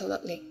ꯍꯥꯏꯅ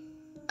ꯊꯣꯛꯂꯛꯂꯦ꯫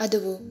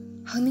 ꯑꯗꯨꯕꯨ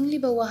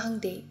ꯍꯪꯅꯤꯡꯂꯤꯕ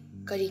ꯋꯥꯍꯪꯗꯤ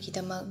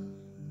ꯀꯔꯤꯒꯤꯗꯃꯛ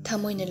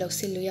ꯊꯃꯣꯏꯅ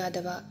ꯂꯧꯁꯤꯜꯂꯨ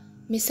ꯌꯥꯗꯕ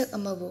misak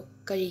amabu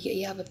karigi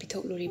ayaba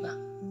pithokluliba.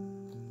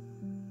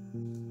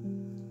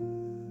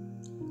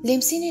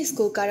 Lemsini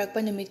school karakpa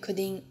namit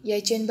khuding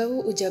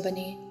yaichenbabu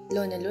ujabani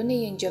lona lona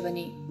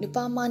yengjabani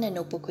nupa mana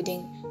nokpu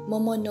khuding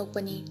momo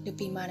nokpani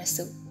nupi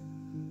manasu.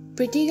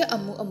 Pritiga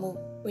amu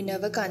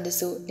unava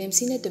kandasu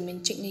lemsina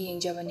tumin chikni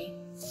yengjabani.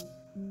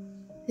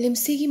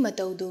 Lemsigi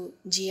mataudu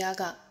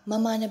jiyaga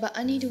mamanaba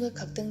aniduga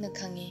khaktang na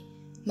khangi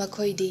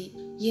makhoidi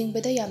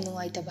yengbada yam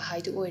nungaitaba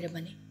haidu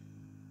oirabani.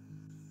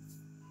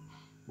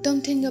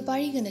 Tomthinga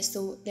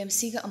pariganasu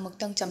lemsiga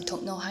amuktang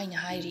chamthokno haina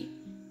hairi.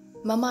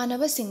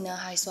 Mamanaba singna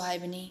haiso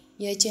haibani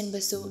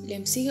yaichenbasu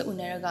lemsiga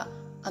unaraga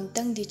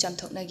amtang di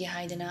chamthoknagi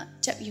haidana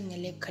chap yungna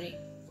lepkhare.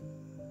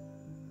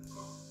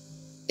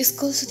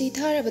 School suti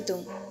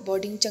tharabatung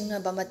boarding changna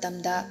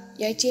bamatamda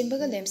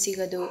yaichenbaga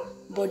lemsiga du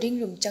boarding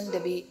room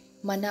changdabi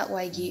manak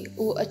waigi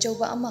u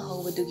achauba ama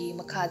haubadugi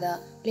makhada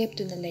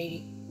leptuna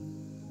leiri.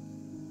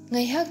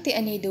 Ngaihakti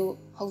anidu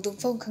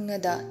hawdungfong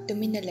khangnada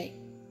tuminna lei.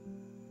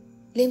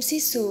 Lemsi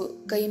su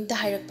kayimta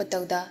hairakpa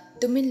tawda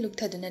tumin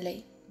lukthaduna lei.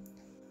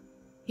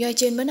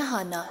 Yaichenbana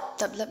hana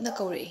taplapna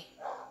kaurei.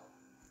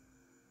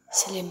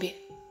 Silembi.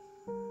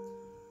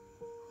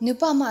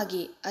 Nupa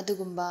magi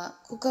adugumba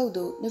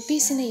kukaudu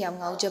nupisina yam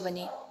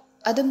ngaujabani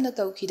adumna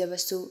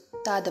kaukidabasu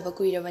tadaba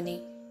kuirabani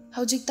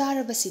haujik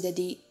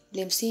tarabasidadi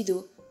lemsidu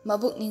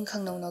mabuk ning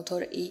khangnau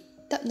nauthorei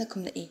tapna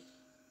khumnai.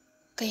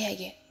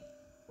 Kayage.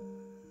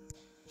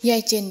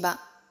 Yaichenba.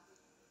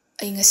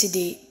 Ai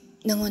ngasidi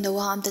nangonda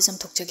wa amta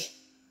chamthokjage.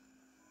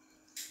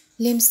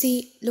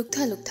 Lemsi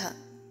lukha.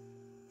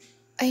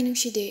 Ai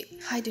nungshide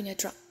haidu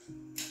natra.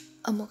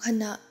 Amuk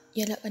hanna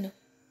yalak anu.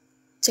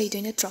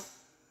 Chaidu natra.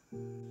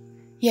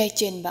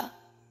 Yaichenba.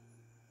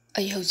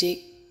 Ai haujik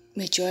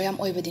mature yam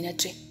oibadi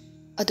natri.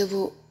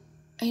 Adubu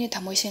aina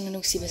thamoi sengna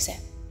nuksibase.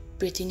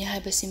 Britini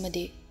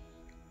haibasimadi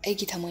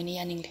aigi thamoini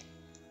yaningle.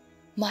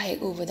 Ma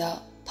hek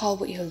ubada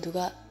phawba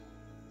ihulduga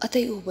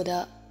atai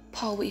ubada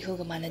phawba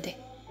ihulga manade.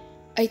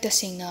 Ai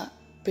tasengna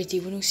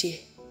Pritibu nungsi.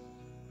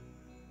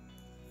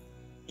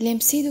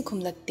 Lemsi du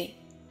khumlakte.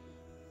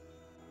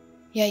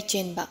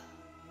 Yaichenba.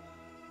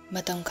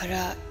 Matam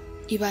khara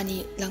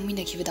ibani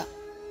langminakibada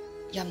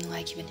yam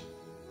nungaikibani.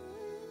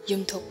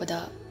 Yum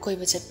thokpada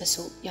koiba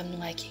chatpasu yam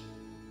nungaiki.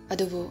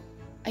 Adubu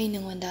ai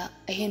nangonda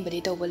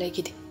ahenbadi tawba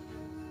laigide.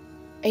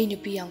 Ai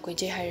nupi yam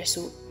koijai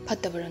hairasu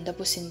phattabaronda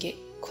pusinge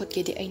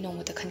khotgedi ai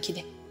nongmata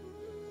khankide.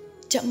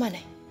 Chap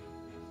manai.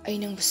 Ai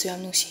nangbusu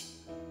yam nungsi.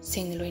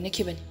 Sengna loina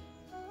kibani.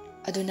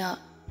 Aduna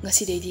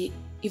ngasidedi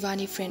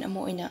ibani friend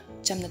amo oina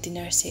chamna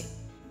tinarse.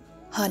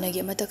 Hanagi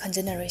amata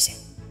khanjanaroise.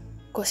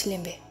 Ko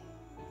Silembi.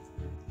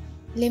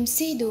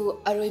 Lemsi du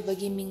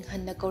aroibagi ming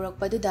hanna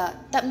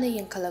kaurakpaduda tapna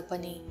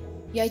yengkhalakpani.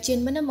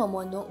 Yaichenbana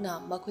mamo nokna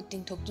makhut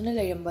tingthoktuna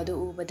leirambadu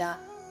ubada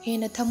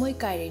hena thamoi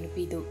kaire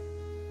nupidu.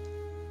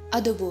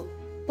 Adubu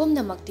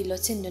pumnamakti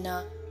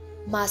lotsinduna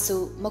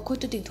masu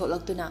makhutu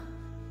tingthoklaktuna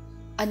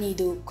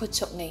anidu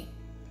khutchoknei.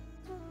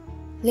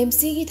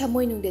 Lemsigi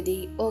thamoi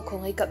nungdadi o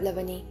khongai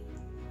kaplabani.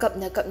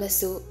 Kapna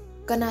su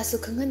kanasu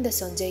khanganda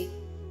sonjai.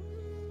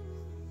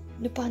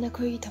 Nupana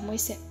khoi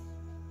thamoise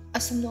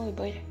asumno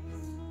oiboire.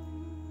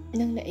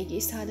 Nangna aigi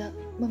isada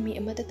mami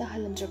amata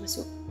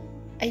tahalandrabasu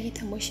aigi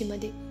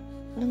thamoisimadi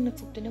nangna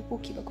fuktuna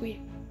pukiba kuire.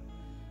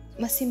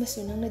 Masi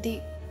masu nangnadi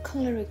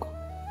khanglaroiko.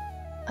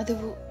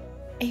 Adubu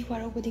ai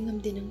warobadi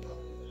ngamde nangbu.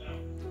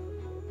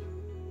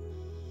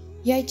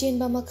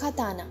 Yaichenba makha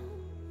tana.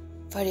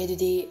 Fare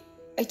dudi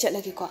ai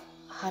chatlagi ko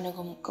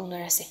hanagum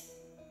kaunarase.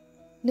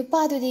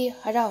 Nupadudi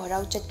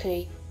harau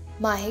chatkhre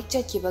ma hek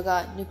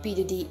chatkibaga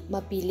nupidudi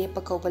mapi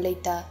lepa kauba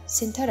leita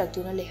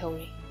sintharakduna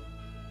lehori.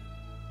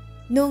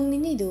 Nong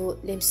ninidu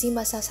lemsi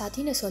masa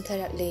sathina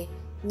sontharakle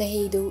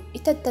nahidu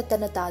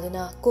itatatana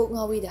taduna kok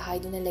ngawi da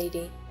haiduna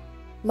leire.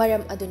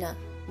 Maram aduna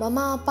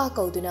mama apa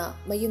kauduna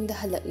mayumda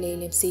halakle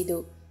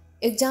lemsidu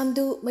exam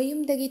du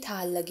mayumdagi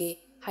thahallage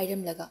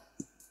hairamlaga.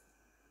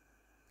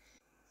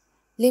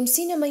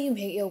 Lemsina mayum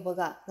hek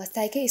yaubaga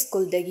ngasai ke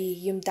school dagi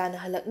yumtana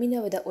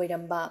halakminabada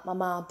oiramba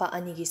mama apa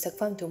anigi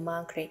sakfam tu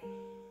mangkhre.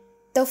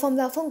 Tawfam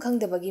lafam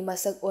khangdabagi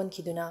masak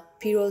onkiduna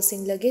pirol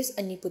sing luggage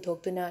ani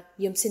puthoktuna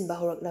yumsinba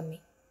horaklami.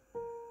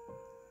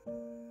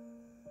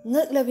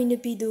 Ngaklabi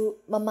nupidu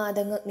mama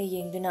da ngakne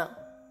yengduna.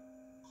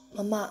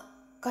 Mama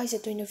kai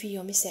chatoino fi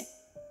yomise.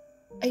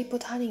 Ai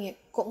pothaninge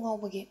kok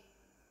ngawbagi.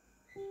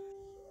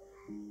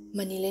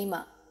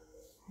 Manileima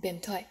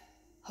bemthoi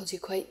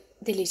haujikhoi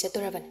Delhi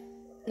chatoraban.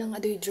 Nang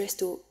adui dress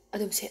tu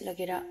adum set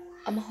lagera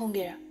ama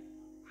hongera.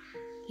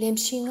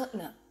 Lemsi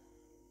ngakna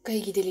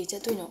kaigi Delhi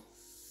chatoino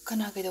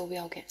kana kaidaw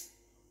yawge.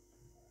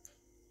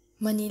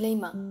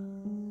 Manileima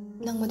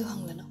nang madu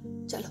hanglano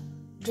chalo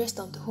dress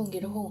tom to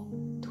hongera hongo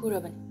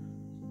thuraban.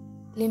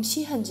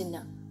 Lemsi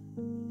hanjinna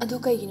adu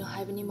kaigino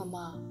haibani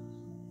mama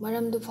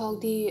maram du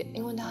faudi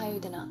engonda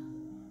hayudana.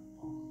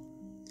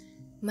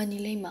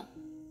 Manileima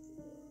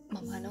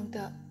mama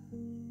nangta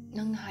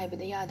nang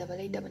haibada yadaba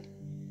leidabani.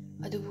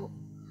 Adubu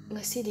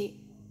ngasidi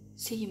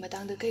sigi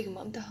matangda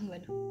kaiguma amta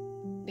hanglano.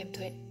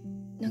 Bemthoi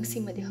nang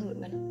simadi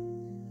hanglano.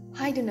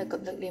 Haiduna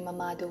kaplakle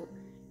mama du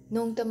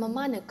Nongta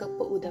mamana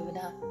kakpa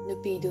udabana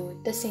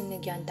nupidu tasengna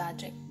gyan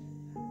tadre.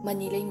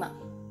 Mani leima,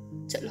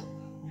 chatlo,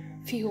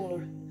 fi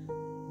honglur.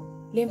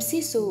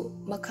 Lemsi su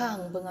makha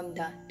hangba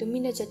ngamda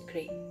tumina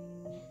chatkre.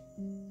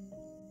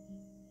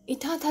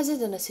 Itha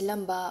thajadana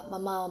silamba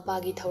mama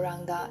mapagi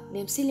thaurangda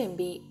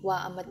Silembi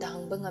wa amata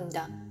hangba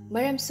ngamda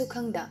maram su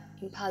khangda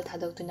Imphal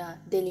thadautuna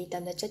Delhi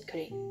tamna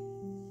chatkre.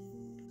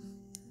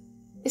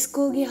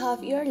 School gi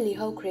half yearly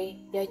hokre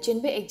ya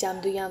chenbe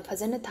exam du yam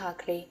phajana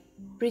thakre.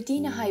 Pretty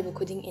na haibu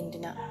khuding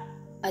induna.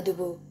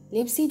 Adubu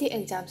Lemsi di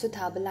exam su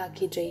thaba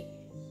lakhidre.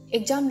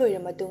 Exam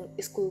loira matung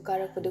school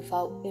karakpadu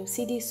fau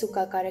Lemsi di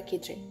suka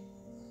karakidre.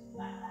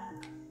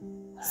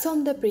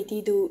 Somda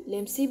Pretty du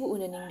Lemsi bu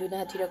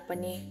unaningduna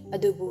thirakpane.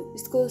 Adubu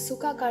school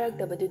suka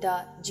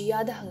karakdabaduda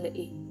Jiyada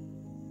hanglai.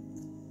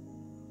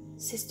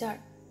 Sister,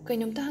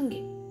 kainamta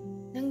hangi.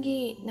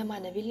 Nangi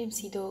namanabi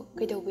Lemsi do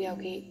kaidawbu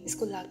yawge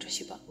school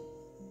laktrashiba.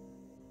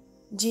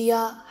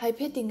 Jiya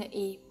haifetinga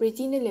I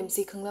Pretty na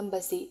Lemsi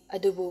khanglambasi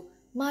adubu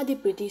madi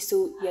Pretty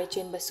su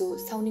yaichen basu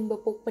sauningba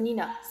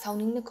pokpanina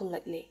sauningna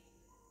khumlakle.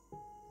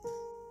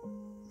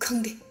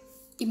 Khangde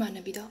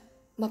imanabi do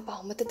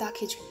mapau mata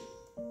takhijre.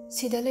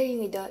 Sida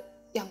laringida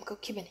yam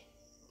kakhibane.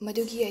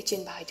 Madugi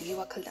yaichen ba haidugi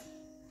wakhalda.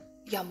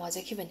 Yam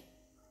wajakhibane.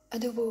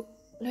 Adubu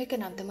noi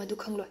kanamta madu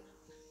khangloi.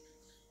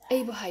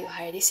 Aibu hayu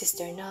hairadi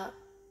sister na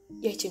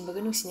yaichen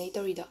baga nungsinai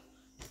tawrida.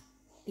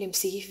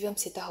 Lemsi gi fivam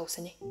seta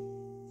hausane.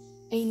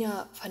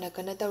 Aina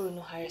fanakana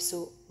tarunu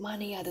harasu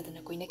mana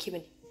yadadana koina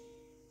khibani.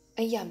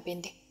 Ai yam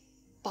pende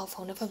pau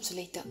fauna famsu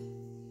leita.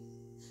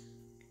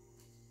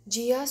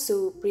 Jiya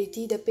su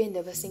Pretty da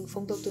penda basing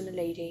phongdoktuna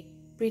leire.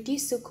 Pretty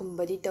su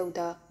khumbadi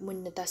tawda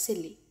munna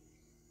tasilli.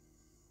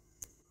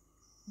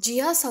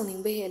 Jiya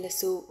sauningba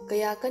helasu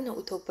kaya kana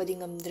uthokpadi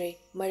ngamdre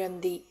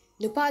maramdi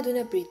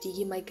nupaduna Pretty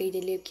gi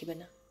maikaida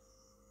lepkhibana.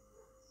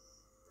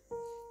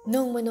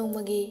 Nongma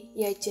nongmagi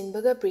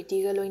yaichenbaga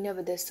Pretty ga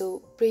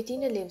loinabadasu Pretty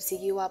na Lemsi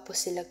gi wa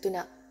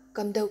posilaktuna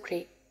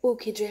kamdaukhre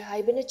ukhidre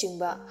haibana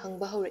chingba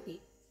hangba haurai.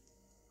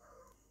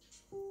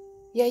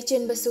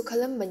 Yaichenbasu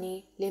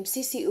khalambani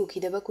Lemsi si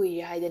ukhidaba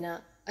kuire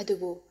haidana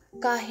adubu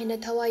ka hena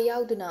thawa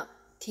yauduna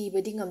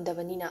thibadi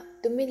ngamdabanina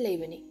tumin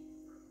leibani.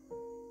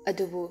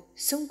 Adubu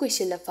sum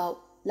kuisila fau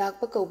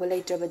lakpa kauba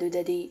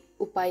leitrabadudadi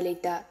upai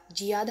leita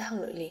Jiyada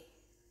hangloi.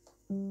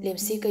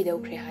 Lemsi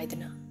kaidaukhre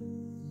haidana.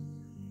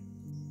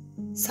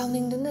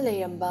 Sauningduna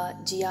leiramba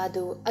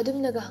Jiyadu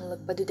adumnaga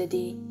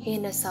hanglakpadudadi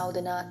hena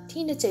saudana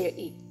thina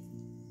chairai.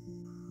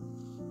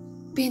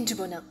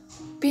 Pendribona,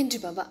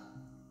 pendribaba.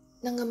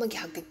 Nangamagi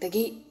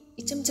haktaktagi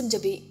icham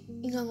chamjabi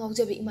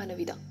ingangawjabi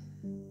imanavida.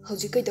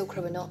 Hauji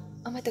kaidaukrabano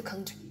amata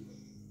khangdre.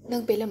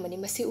 Nang pelamani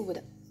masi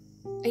ubada.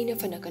 Aina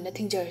fanakana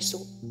thingjarasu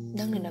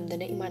nangna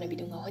namdana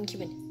imanabidu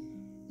ngawhankibani.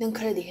 Nang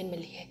kharadi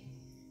henmalihe.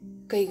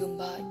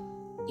 Kaigumba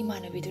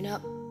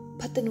imanabiduna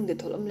phatanungda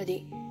tholamladi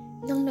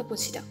nangna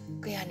punsida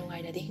kaya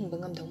nungainadi hingba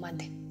ngamdau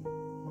mande.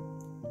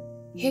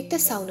 Hekta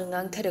sauna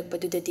ngang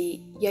tharakpadudadi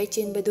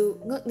yaichenbadu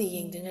ngakna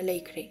yengduna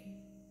leikhre.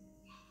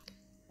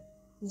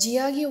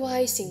 Jiyagi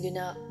wahai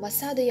singduna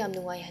masada yam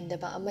nungai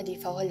handaba amadi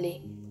fawhalle.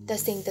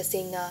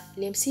 Tasengna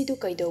Lemsi du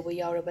kaidawba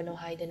yaurabano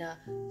haidana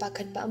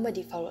pakhatpa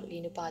amadi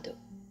fawrakli nupadu.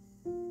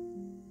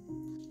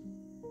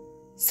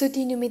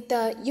 Suti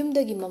numita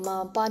yumdagi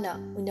mama pana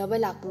unaba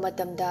lakpa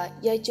matamda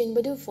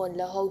yaichenbadu phone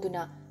la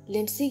hauduna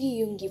Lemsi gi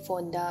yumgi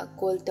phone da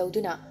call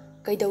tawduna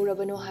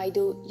kaidawrabano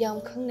haidu yam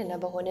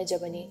khangnanaba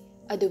honajabani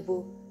adubu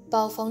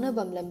paw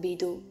fawnabam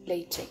lambidu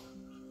leitre.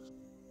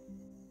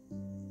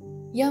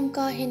 Yam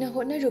ka hena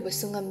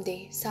hotnarubasu ngamde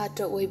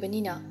satra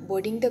oibanina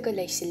boarding daga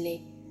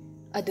laisille.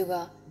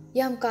 Aduga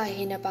yam ka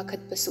hena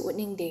pakhatpasu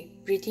utningde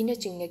Pretty na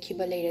chingna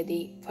khiba leiradi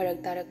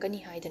farak tarakani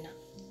haidana.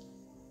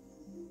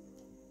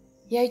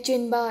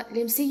 Yaichenba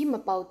Lemsi gi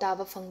mapau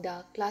taba phangda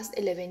class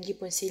 11 gi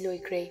punsi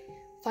loikre.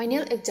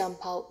 Final exam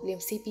phau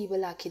Lemsi piba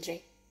lakhidre.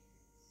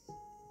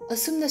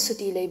 Asumna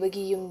suti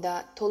leibagi yumda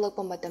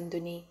tholakpa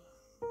matamduni.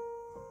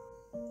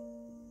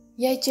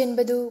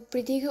 Yaichenbadu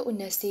Pretty ga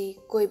unasi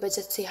koiba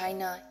chatsi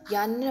haina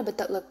yanna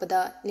bataklakpada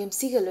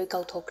Lemsi ga loi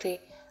kauthokre.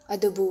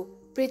 Adubu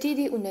Pretty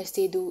di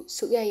unasi du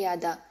sukya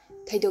yada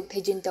thaidok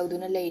thaijin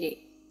tawduna leire.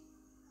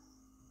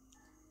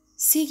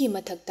 Sigi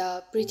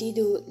mathakta Pretty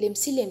du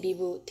Lembi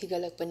bu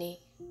thigalakpani.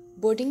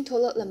 Boarding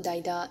tholak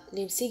lamdaida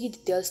Lemsi gi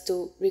details tu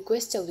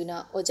request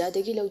tawduna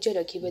ojadagi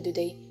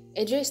lawjarakhibadudai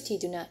address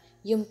thiduna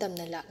yum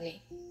tamna lakle.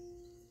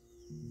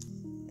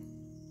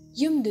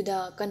 Yum duda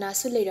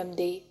kanasu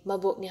leiramde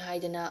mabok ni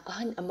haidana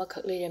ahan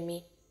amakhak leirami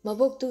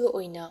mabok tuga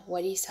oina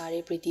wari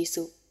sare Pretty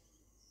su.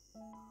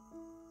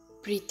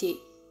 Pretty,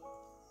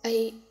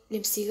 ai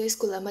Lemsi ga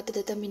school amata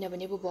da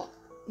taminabane bobo.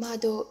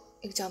 Mado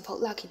exam phau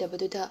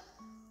lakhidabaduda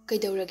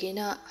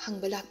kaidawragena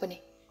hangba lakpane.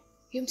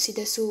 Yum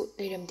sidasu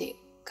leiramde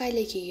kai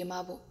leikige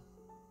mabu.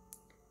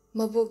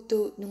 Mabok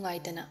tu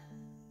nungaitana.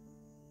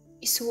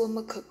 Isu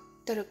amakhak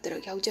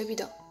tarak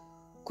yaujabida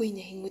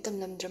kuina hingmutam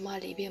lamdrama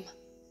leibema.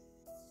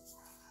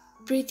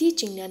 Pretty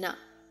chingnana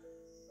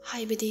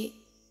haibadi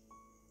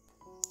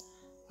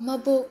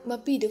mabok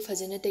mapidu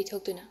fajana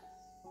taihthoktuna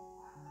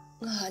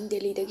ngahan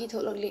Delhi dagi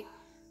tholakle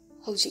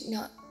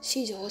Hojikna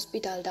sije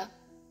hospital da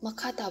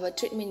makha taba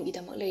treatment gi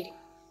damak leiri.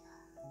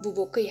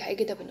 Bubok kai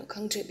haigedabano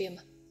khangdre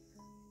bema.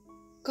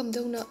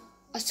 Kamdawna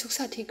asuk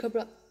sathi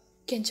khabra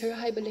cancer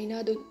haiba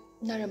laina du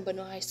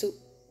narambano haisu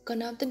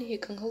kanamtani he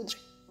khanghodre.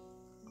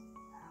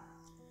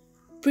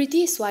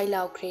 Pretty swai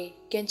laukre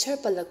cancer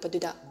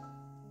palakpaduda.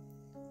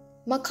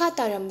 Makha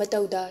taramba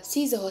tawda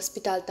sije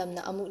hospital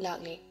tamna amuk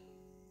lakle.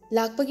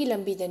 Lakpagi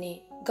lambidani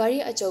gari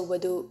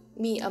achawbadu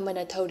mi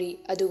amana thauri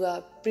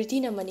aduga Pretty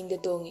na maningda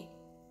tongi.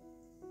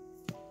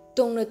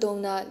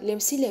 Tongna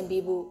Lemsi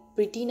bu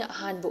Pretty na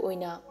ahanba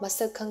oina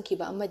masak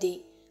khangkiba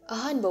amadi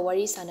ahanba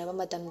wari sanaba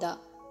matamda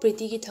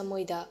Pretty gi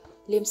thamoida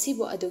Lemsi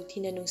bu aduk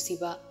thina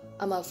nungsiba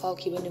ama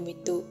fawkiba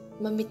numittu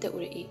mamitta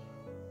urai.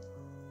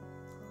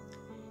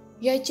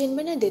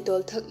 Yaichenbana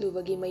detol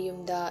thaklubagi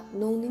mayumda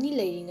nongnini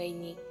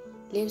leiringaini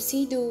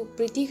Lemsi du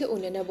Pretty ga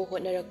unanaba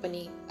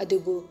hotnarakpani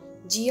adubu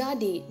Jia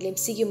di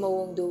Lemsi gi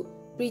mawongdu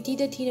Pretty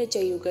da thina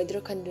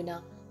chayugadra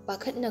khanduna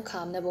pakhatna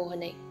khamnaba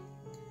honai.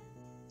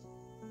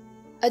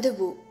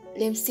 Adubu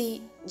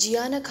Lemsi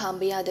Jia na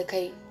khamba yada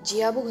kai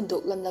Jia bu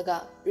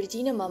hundoklamlaga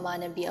Pretty na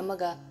mamanabi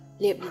amaga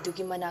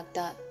leplidugi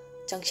manakta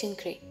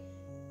changshinkre.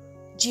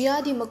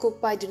 Jia di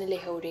makuk paiduna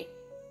lehore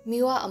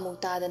miwa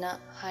amuk tadana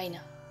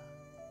haina.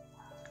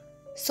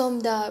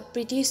 Somda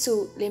Pretty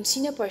su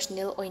Lemsi na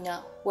personal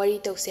oina wari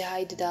tawse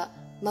haiduda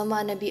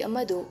mamanabi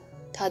amadu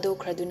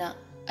thadokraduna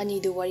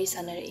anidu wari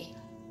sanarai.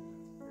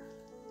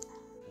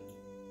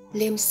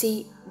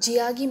 Lemsi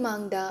Jia gi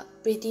mangda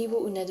Pretty bu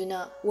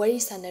unaduna wari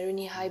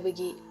sanaruni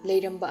haibagi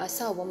leiramba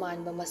asawa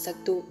manba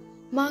masaktu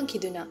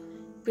mangkhiduna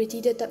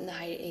Pretty da tapna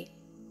hairai.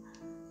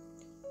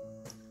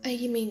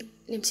 Aigi ming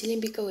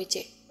Silembi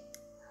kawache.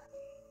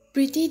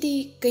 Pretty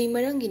di kai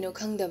marangino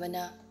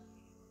khangdabana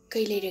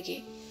kai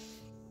leirage.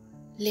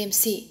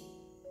 Lemsi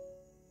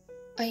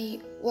ai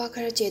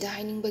wakara cheda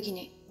haining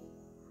bagine.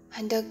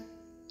 Handak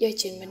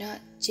yaichenbana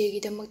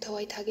chegidamak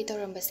thawai thagi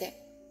tawrambase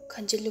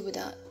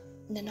khanjilubada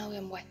nanaw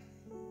yam wai.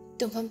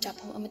 Tumfam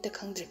chapam amata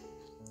khangdre.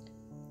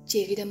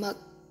 Chegidamak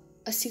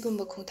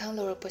asigumba khongthang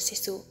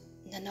lawrakpasisu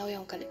nanaw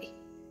yam kalai.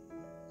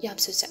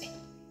 Yamsu chai.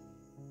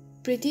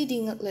 Pretty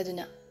di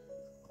ngakladuna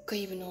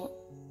kaibano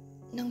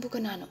nangbu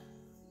kanano.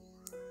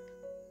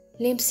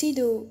 Lemsi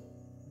du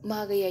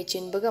maga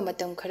yaichenbaga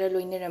matam khara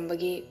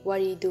loinarambagi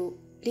wari du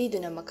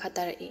liduna makha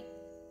tarai.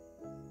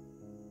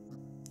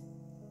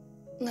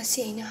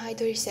 Ngasi aina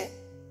haidorise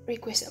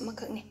request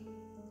amakakni.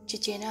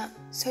 Chichena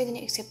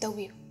soidana accept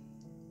tawbiyu.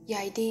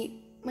 Yaidi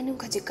manung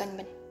khajik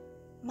kanbane.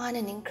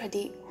 Mana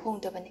ningkhradi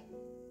hongdabane.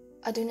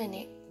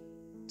 Adunane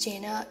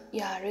chena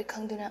yaroi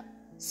khangduna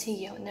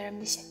sige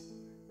hotnaramnise.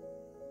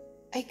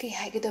 Ai kai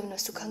haigadabno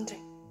su khangdre.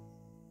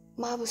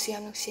 Mabu su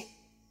yam nungsi.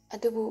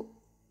 Adubu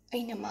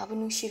aina mabu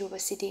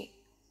nungsirubasidi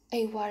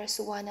ai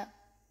warasu wana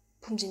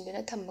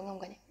phumjinbana thamba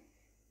ngamgane.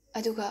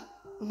 Aduga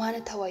mana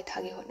thawai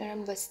thagi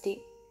hotnarambasidi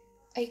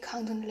ai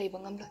khangduna leiba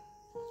ngamloi.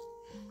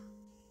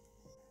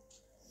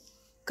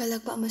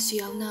 Kalakpa amasu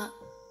yauna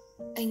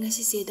ai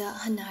ngasi seda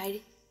hanna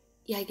hairi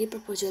yaigi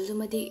proposal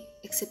dumadi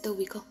accept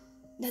tawbiko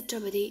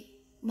natrabadi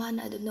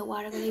mana adumna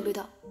waraga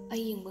leibada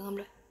ai yingba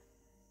ngamloi.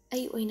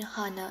 Ai oina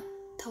hana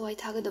thawai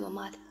thagadaba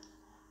male.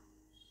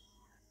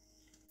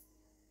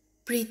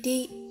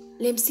 Pretty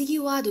Lemsi gi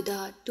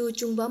waduda tu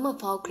chungba ma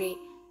phawkre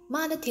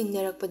mana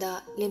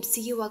thengnarakpada Lemsi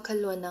gi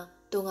wakhallona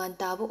tongan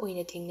taba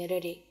oina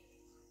thengnarare.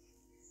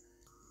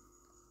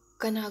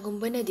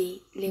 Kanagumbanadi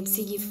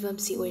Lemsi gi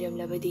fivamsi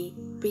oiramlabadi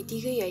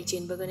Pretty ga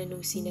yaichenbagana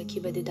nungsina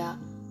khibadida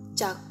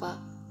chakpa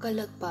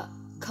kalakpa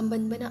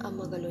khambanbana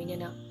amaga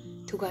loinana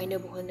thugaina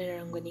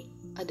buhonarangani.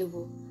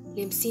 Adubu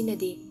Lemsi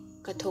nadi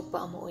kathokpa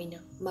ama oina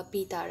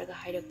mapi taraga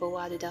hairakpa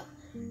waduda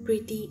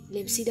Pretty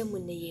Lemsi da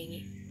munna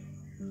yengi.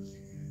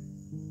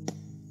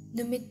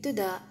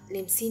 Numittuda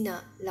Lemsi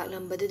na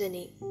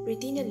laklambadudani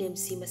Pretty na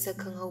Lemsi masak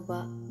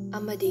khanghauba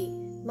amadi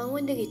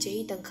mangondagi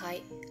chahi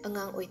tangkhai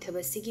angang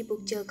oithabasigi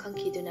pukchel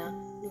khangkhiduna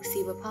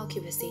nungsiba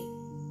phawkhibasi.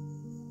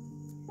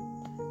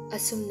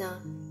 Asumna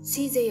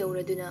sije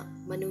yauraduna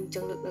manung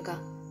changluklaga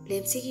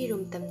Lemsi gi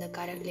room tamna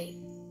karaklei.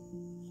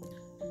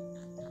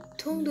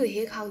 Thongdu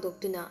hek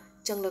hangdoktuna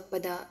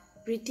changlakpada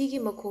Pretty gi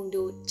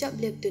makhongdu chap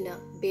leptuna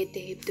bed te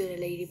hiptuna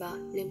leiriba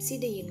Lemsi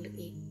da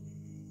yenglaki.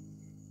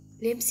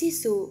 Lemsi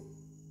su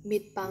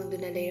mit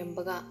pangduna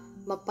leirambaga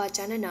mappa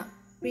chanana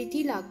Pretty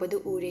lakpadu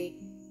ure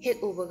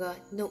hek ubaga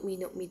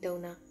nokmi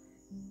tawna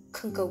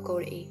khangkau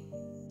kaurai.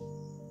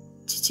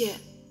 Chiche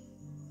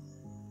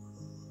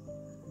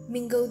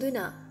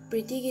mingauduna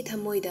Pretty gi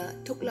thamoida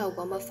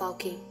thuklauba ma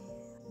fawki.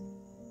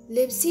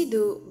 Lemsi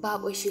du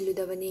bab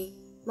oisiludabani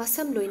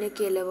masam loina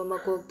kelaba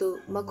makoktu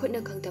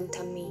makhutna khangtam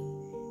thammi.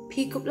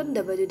 Phi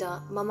kuplamdabaduda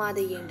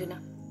mamada yengduna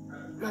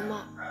mama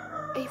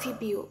ai fi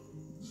biyo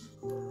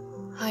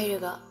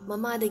hairaga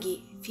mamadagi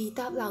fi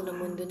tap launa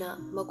munduna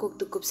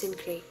makoktu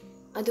kupsinkre.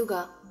 Aduga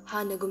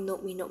hanagum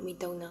nokmi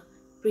tawna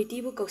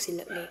Pretty bu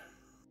kausilakle.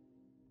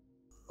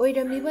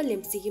 Oiramliba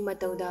Lemsi gi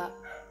matawda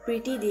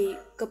Pretty di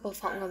kapa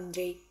faw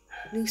ngamdre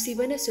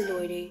nungsibana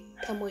suloire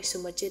thamoi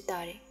sumache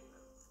tare.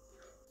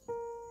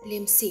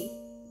 Lemsi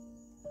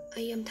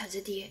ayam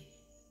thajadiye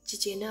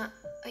Chichena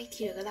ai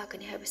thiraga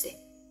lakani habase.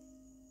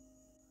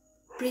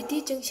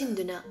 Pretty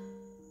jungshinduna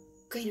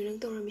kainu nang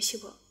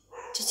tawramisibo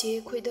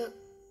chiche khoida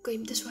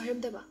kaimta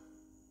swaramdaba.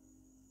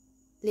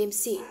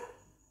 Lemsi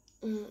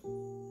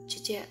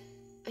chiche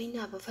ai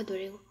naba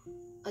fadorengo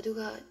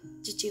aduga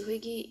chiche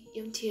hoigi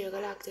yum thiraga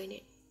laktoine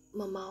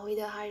mama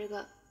hoida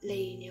hairaga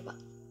leirineba.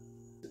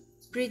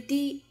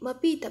 Pretty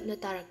mapi tapna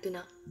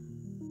taraktuna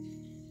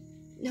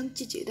nang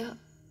chiche da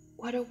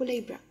warago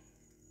leibra.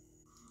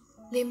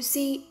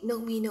 Lemsi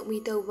nokmi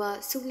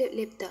tawba suglep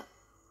lepta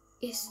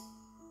is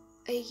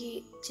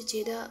aigi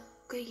chiche da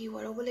kaigi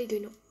warago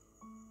leidoino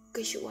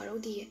kaishu warau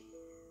diye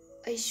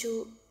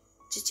aishu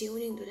chiche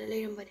uningduna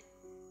leirambane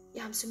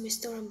yamsu miss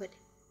tawrambane.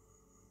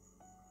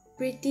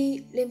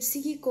 Pretty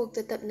Lemsi gi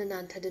kokta tapna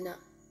nanthaduna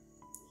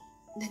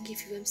nangi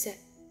fibamse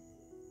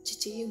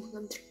chiche yengba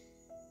ngamdre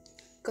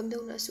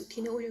kamdawna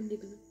suthina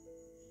oiramlibanu.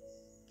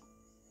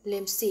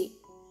 Lemsi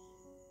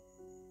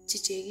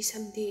chiche gi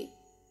samdi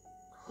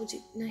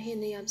hojik na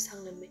hena yam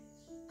sanglame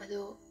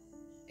ado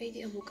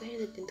aidi amuka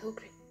hena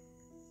tinthokre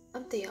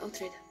amta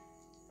yauthreda.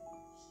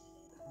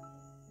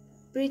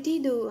 Pretty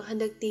du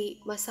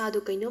handakti masadu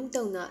kainom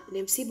tawna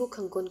Lemsi bu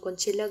khangkon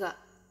konchilaga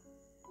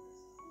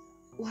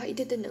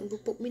waida nangbu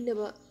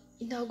pokminaba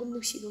inagum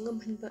nuksiba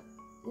ngamhanba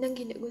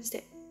nangi nagunse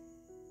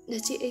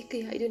nachi ai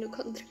kai haiduna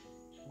khangdre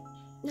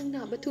nang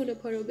naba thuna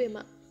pharo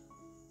bema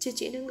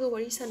chiche nanga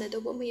wari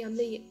sanadaba mayam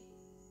leye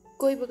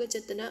koibaga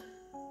chatana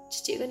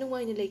chiche ga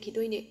nungaina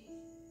leikidoine.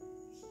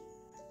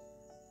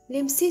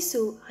 Lemsi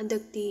su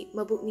handakti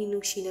mabukni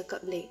nuksina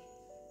kaple.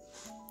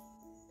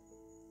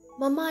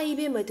 Mama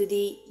ibe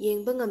madudi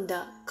yengba ngamda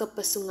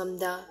kappasu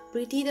ngamda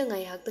Pretty da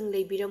ngai haktang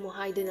leibiramu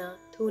haiduna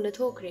thuna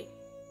thokre.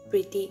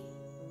 Pretty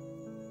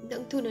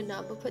nang thuna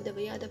naba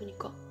fadaba yadabani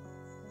ko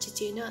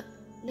chiche na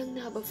nang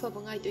naba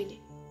faba ngaidoine.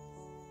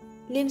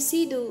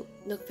 Lemsi du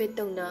nakfet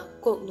tawna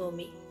kok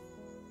nomi.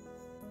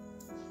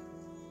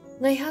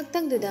 Ngai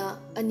haktang duda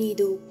ani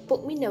du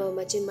pokminaba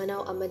machin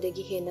manaw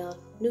amadagi hena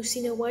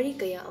nuksina wari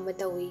kaya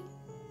amatawi.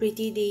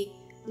 Pretty di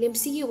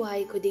Lemsi gi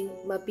wahai khuding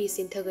mapi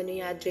sintaganu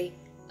yadre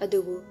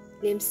adubu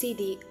Lemsi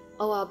di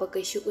awaba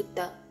kaishu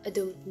utta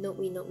adum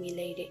nokmi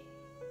leire.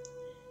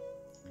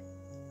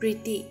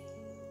 Pretty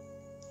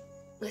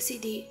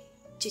ngasidi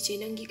chiche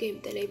nangi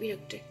kaimta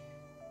leibiraktre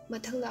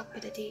mathang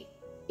lakpadadi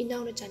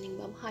inawna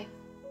chaningba am hayo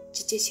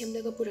chiche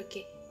semdaga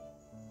purake.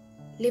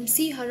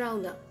 Lemsi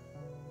harauna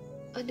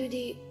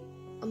adudi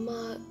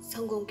ama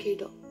sangom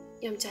khirdo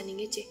yam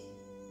chaninge che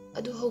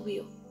adu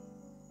hobiyo.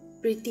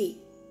 Pretty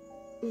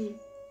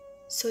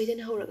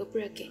soidana hauraga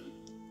purake.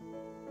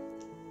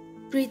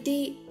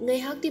 Pretty ngai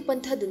hakti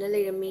panthaduna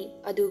leirami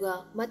aduga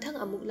mathang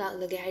amuk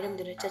laklage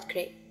hairamduna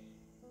chatkre.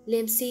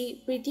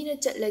 Lemsi Pretty na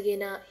chatlage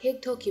na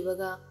hek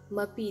thokibaga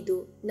mapi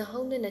du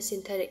nahongna na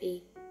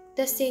sintharai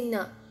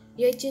tasengna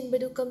yaichin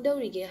badu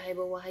kamdawrige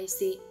haiba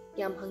wahaisi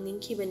yam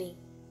hangningkhibani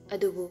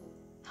adubu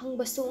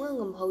hangba sunga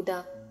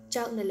ngamhauda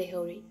chakna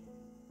lehori.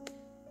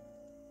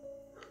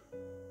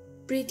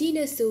 Pretty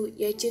na su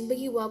yaichin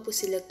bagi wa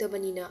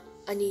pusilaktabani na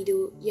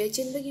anidu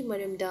yaichin bagi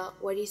maramda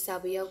wari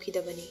sabu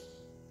yaukidabani.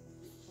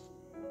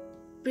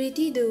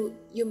 Pretty du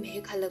yum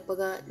hek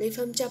halakpaga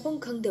leifam chapam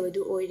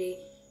khangdabadu oire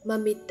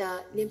mamitta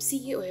Lemsi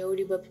gi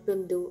oihoriba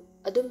pipamdu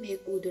adum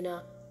hek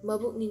uduna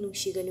mabukni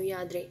nungsiganu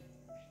yadre.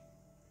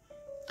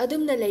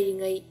 Adumna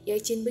leiringai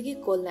yaichinbagi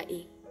call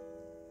lai.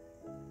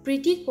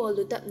 Pretty call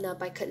du tapna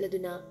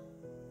paikhatladuna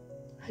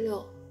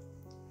hello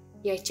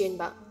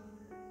yaichenba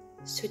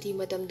suti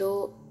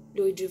matamdo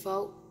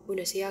loidrifau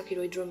unase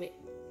yakiroidrome.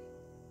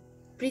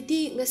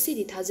 Pretty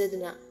ngasidi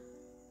thajaduna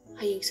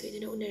hayeng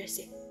soidana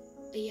unarase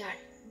ayar.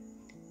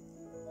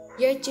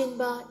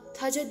 Yaichenba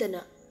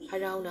thajadana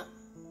harauna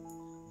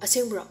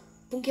asengbro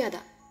pung kya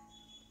da.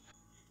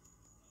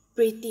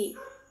 Pretty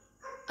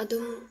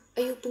adum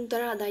ayuk pung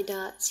 10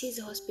 daida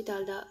sisa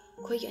hospital da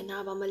khoi gi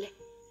anaba male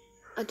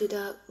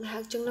aduda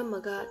ngahak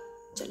changlamaga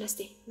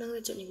chalase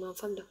nangna chaning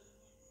mafam do.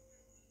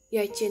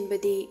 Yaichin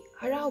badi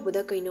harau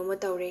bada kaino ma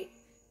tawre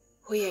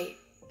hoyai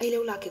ai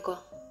lo lake ko.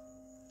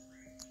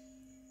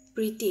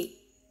 Pretty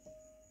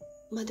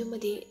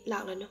madumadi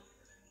laklano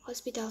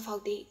hospital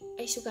faudi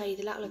ai su gari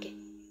da laklage.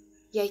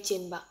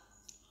 Yaichin ba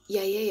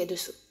yai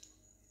adusu.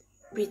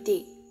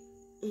 Pretty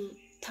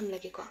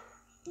thamlage ko.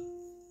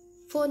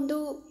 Phone du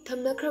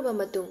thamnakraba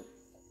matung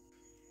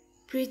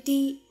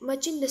Pretty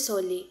machinda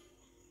soli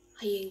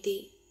hayengdi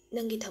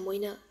nangi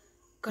thamoina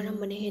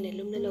karambane hena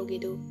lumna loge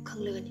du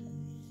khanglagani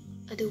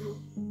adubu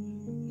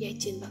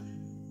yaichinba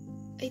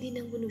aidi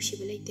nangbu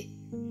nusiba leite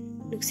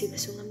nuksiba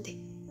sungamde.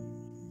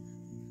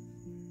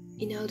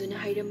 Inauduna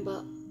hairamba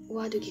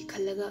wadugi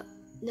khallaga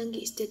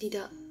nangi study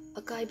da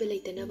akaiba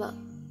leitanaba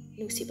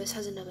nuksiba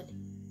sajanabani.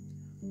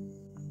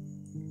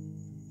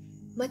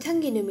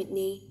 Mathangi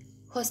numitni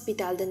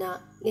hospital dana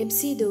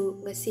Lemsi du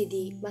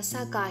ngasidi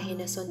masaka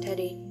hena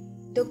sonthare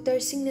doctor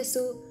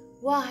singnasu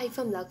wa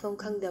haifam lakfam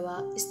khangdaba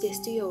stage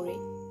tu yore.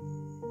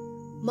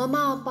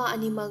 Mama apa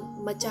animag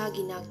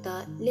machagi nakta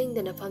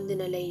lengdana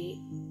famdana leiri.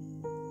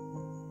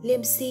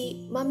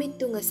 Lemsi mamit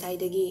tu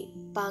ngasaidagi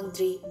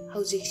pangdri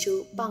haujikshu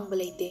pangba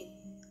leite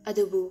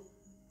ꯑꯗꯨꯕꯨ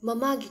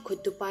ꯃꯃꯥꯒꯤ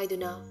ꯈꯨꯠꯇꯨ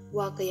ꯄꯥꯏꯗꯨꯅ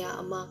ꯋꯥ ꯀꯌꯥ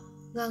ꯑꯃ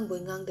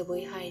ꯉꯥꯡꯕꯣꯏ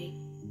ꯉꯥꯡꯗꯕꯣꯏ ꯍꯥꯏꯔꯤ꯫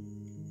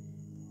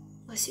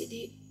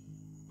 ꯉꯁꯤꯗꯤ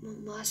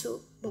ꯃꯃꯥꯁꯨ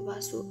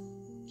ꯕꯕꯥꯁꯨ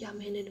ꯌꯥꯝ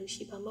ꯍꯦꯟꯅ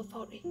ꯅꯨꯡꯁꯤꯕ ꯑꯃ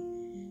ꯐꯥꯎꯔꯛꯏ꯫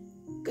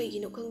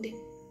 ꯀꯩꯒꯤꯅꯣ ꯈꯪꯗꯦ,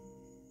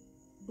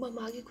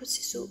 ꯃꯃꯥꯒꯤ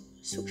ꯈꯨꯠꯁꯤꯁꯨ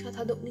ꯁꯨꯛꯊꯥ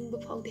ꯊꯥꯗꯣꯛꯅꯤꯡꯕ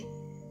ꯐꯥꯎꯗꯦ꯫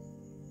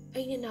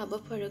 ꯑꯩꯅ ꯅꯥꯕ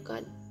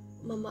ꯐꯔꯀꯥꯟ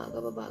ꯃꯃꯥꯒ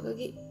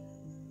ꯕꯕꯥꯒꯒꯤ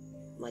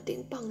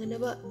ꯃꯇꯦꯡ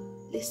ꯄꯥꯡꯅꯅꯕ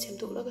ꯂꯤꯁ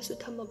ꯁꯦꯝꯗꯣꯛꯂꯒꯁꯨ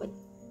ꯊꯝꯃꯕꯅꯤ,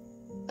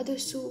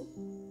 ꯑꯗꯨꯁꯨ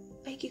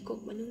ꯑꯩꯒꯤ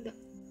ꯀꯣꯛ ꯃꯅꯨꯡꯗ꯫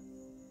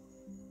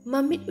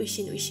 ꯃꯃꯤꯠ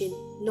ꯎꯏꯁꯤꯟ ꯎꯏꯁꯤꯟ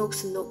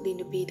ꯅꯣꯛꯁꯨ ꯅꯣꯛꯂꯤ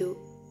ꯅꯨꯄꯤꯗꯨ꯫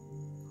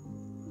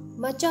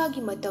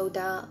 ꯃꯆꯥꯒꯤ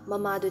ꯃꯇꯧꯗ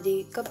ꯃꯃꯥꯗꯨꯗꯤ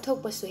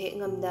ꯀꯞꯊꯣꯛꯄꯁꯨ ꯍꯦꯛ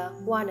ꯉꯝꯗ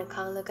ꯋꯥꯅ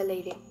ꯈꯥꯡꯂꯒ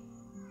ꯂꯩꯔꯦ꯫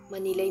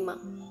 ꯃꯅꯤꯂꯩꯃ: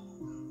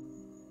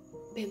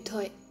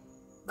 ꯕꯦꯝꯊꯣꯏ,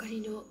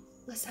 ꯀꯔꯤꯅꯣ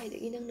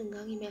ꯉꯁꯥꯏꯗꯒꯤ ꯅꯪꯅ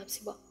ꯉꯥꯡꯉꯤ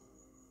ꯃꯌꯥꯝꯁꯤꯕꯣ?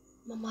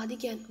 ꯃꯃꯥꯗꯤ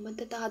ꯒ꯭ꯌꯥꯟ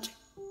ꯑꯃꯠꯇ ꯇꯥꯗ꯭ꯔꯦ꯫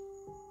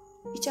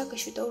 ꯏꯆꯥ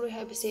ꯀꯩꯁꯨ ꯇꯧꯔꯣꯏ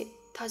ꯍꯥꯏꯕꯁꯦ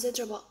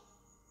ꯊꯥꯖꯗ꯭ꯔꯕꯣ?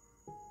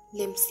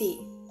 ꯂꯦꯝꯁꯤ: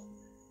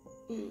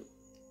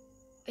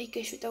 ꯑꯩ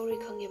ꯀꯩꯁꯨ ꯇꯧꯔꯣꯏ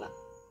ꯈꯪꯉꯦꯕ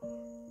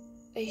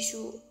ꯑꯩꯁꯨ,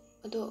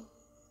 ꯑꯗꯣ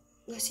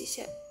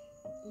ꯉꯁꯤꯁꯦ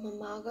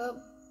ꯃꯃꯥꯒ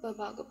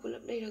ꯕꯕꯥꯒ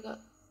ꯄꯨꯂꯞ ꯂꯩꯔꯒ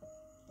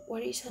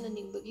ꯋꯥꯔꯤ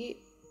ꯁꯥꯟꯅꯅꯤꯡꯕꯒꯤ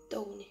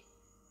ꯇꯧꯕꯅꯤ꯫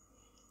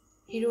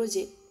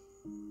 ꯍꯤꯔꯣꯖꯤꯠ: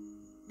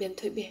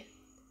 ꯕꯦꯝꯊꯣꯏꯕꯤ,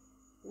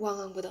 ꯋꯥ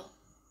ꯉꯥꯡꯕꯗꯣ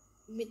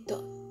ꯃꯤꯠꯇꯣ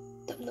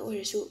ꯇꯞꯅ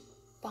ꯑꯣꯏꯔꯁꯨ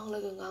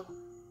ꯄꯥꯡꯂꯒ ꯉꯥꯡꯉꯨ,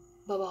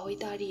 ꯕꯕꯥ ꯍꯣꯏ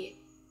ꯇꯥꯔꯤꯌꯦ꯫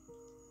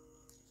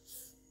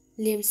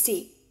 ꯂꯦꯝꯁꯤ: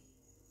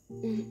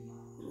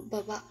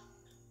 ꯕꯕꯥ,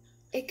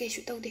 ꯑꯩ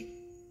ꯀꯩꯁꯨ ꯇꯧꯗꯦ,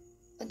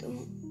 ꯑꯗꯨꯝ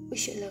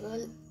ꯎꯏꯁꯤꯜꯂꯒ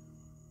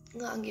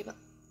ꯉꯥꯡꯒꯦꯕ꯫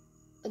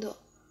 ꯑꯗꯣ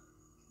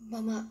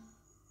ꯃꯃꯥ,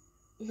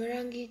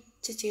 ꯉꯔꯥꯡꯒꯤ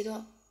ꯆꯦꯆꯦꯗꯣ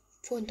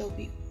ꯐꯣꯟ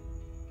ꯇꯧꯕꯤꯌꯨ,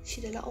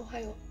 ꯁꯤꯗ ꯂꯥꯛꯑꯣ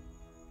ꯍꯥꯏꯌꯣ,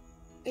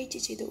 ꯑꯩ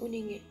ꯆꯦꯆꯦꯗꯣ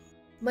ꯎꯅꯤꯡꯉꯦ꯫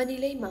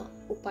 ꯃꯅꯤꯂꯩꯃ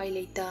ꯎꯄꯥꯏ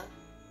ꯂꯩꯇ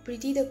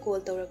ꯄ꯭ꯔꯤꯇꯤꯗ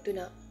ꯀꯣꯜ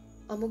ꯇꯧꯔꯛꯇꯨꯅ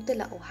ꯑꯃꯨꯛꯇ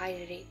ꯂꯥꯛꯑꯣ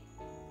ꯍꯥꯏꯔꯔꯦ꯫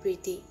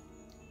 ꯄ꯭ꯔꯤꯇꯤ: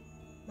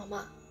 ꯃꯃꯥ,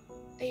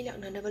 ꯑꯩ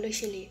ꯂꯥꯛꯅꯅꯕ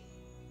ꯂꯣꯏꯁꯤꯜꯂꯤ,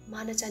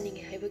 ꯃꯥꯅ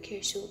ꯆꯥꯅꯤꯡꯉꯦ ꯍꯥꯏꯕ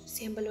ꯈꯤꯔꯁꯨ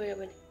ꯁꯦꯝꯕ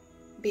ꯂꯣꯏꯔꯕꯅꯤ,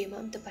 ꯕꯦꯝꯃ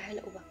ꯑꯝꯇ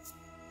ꯄꯥꯏꯍꯜꯂꯛꯎꯕ꯫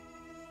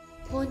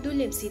 ꯐꯣꯟꯗꯨ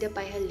ꯂꯦꯝꯁꯤꯗ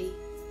ꯄꯥꯏꯍꯜꯂꯤ꯫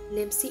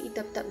 ꯂꯦꯝꯁꯤ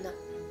ꯏꯇꯞ ꯇꯞꯅ: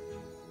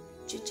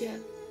 ꯆꯦꯆꯦ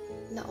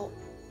ꯂꯥꯛꯑꯣ,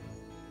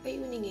 ꯑꯩ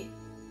ꯎꯅꯤꯡꯉꯦ꯫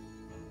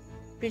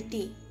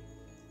 ꯄ꯭ꯔꯤꯇꯤ: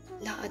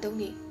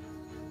 ꯂꯥꯛꯑꯗꯧꯅꯤ,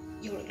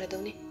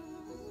 ꯌꯧꯔꯛꯂꯗꯧꯅꯤ,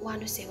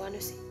 ꯋꯥꯅꯨꯁꯦ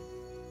ꯋꯥꯅꯨꯁꯦ꯫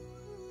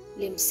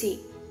 ꯂꯦꯝꯁꯤ: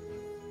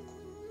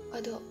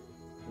 ꯑꯗꯣ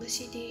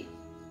ꯉꯁꯤꯗꯤ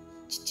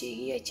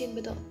ꯆꯦꯆꯦꯒꯤ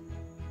ꯌꯥꯏꯆꯦꯟꯕꯗꯣ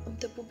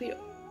ꯑꯝꯇ ꯄꯨꯕꯤꯔꯣ,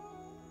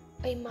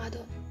 ꯑꯩ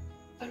ꯃꯥꯗꯣ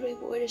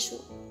ꯑꯔꯣꯏꯕ ꯑꯣꯏꯔꯁꯨ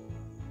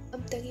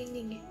ꯑꯝꯇꯪ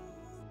ꯌꯦꯡꯅꯤꯡꯉꯦ꯫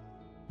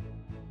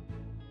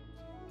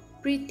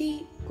 ꯄ꯭ꯔꯤꯇꯤ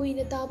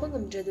ꯀꯨꯏꯅ ꯇꯥꯕ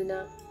ꯉꯝꯗ꯭ꯔꯗꯨꯅ: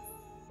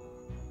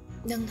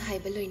 ꯅꯪ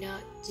ꯍꯥꯏꯕ ꯂꯣꯏꯅ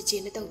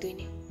ꯆꯦꯆꯦꯅ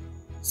ꯇꯧꯗꯣꯏꯅꯦ꯫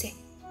 ꯁꯦ,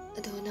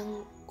 ꯑꯗꯣ ꯅꯪ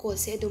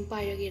ꯀꯣꯜꯁꯦ ꯑꯗꯨꯝ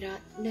ꯄꯥꯏꯔꯒꯦꯔꯥ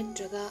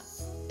ꯅꯠꯇ꯭ꯔꯒ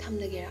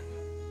ꯊꯝꯂꯒꯦꯔꯥ?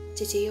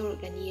 ꯆꯦꯆꯦ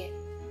ꯌꯧꯔꯛꯂꯅꯤꯌꯦ꯫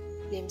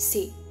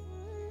 ꯂꯦꯝꯁꯤ: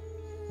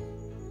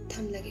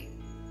 ꯊꯝꯂꯒꯦ,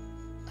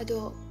 ꯑꯗꯣ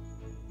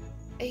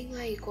ꯑꯩ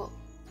ꯉꯥꯏꯀꯣ꯫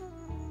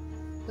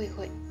 ꯍꯣꯏ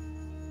ꯍꯣꯏ꯫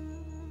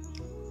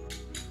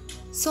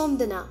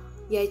 ꯁꯣꯝꯗꯅ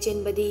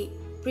ꯌꯥꯏꯆꯦꯟꯕꯗꯤ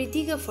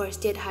ꯄ꯭ꯔꯤꯇꯤꯒ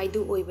ꯐꯥꯔꯁ ꯗꯦꯠ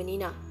ꯍꯥꯏꯗꯨ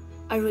ꯑꯣꯏꯕꯅꯤꯅ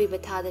ꯑꯔꯣꯏꯕ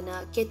ꯊꯥꯗꯅ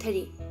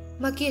ꯀꯦꯊꯔꯤ,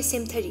 ꯃꯀꯦ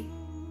ꯁꯦꯝꯊꯔꯤ꯫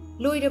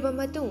 ꯂꯣꯏꯔꯕ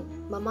ꯃꯇꯨꯡ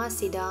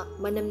ꯃꯃꯥꯁꯤꯗ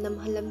ꯃꯅꯝ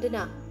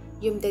ꯅꯝꯍꯜꯂꯝꯗꯨꯅ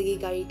ꯌꯨꯝꯗꯒꯤ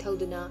ꯒꯥꯔꯤ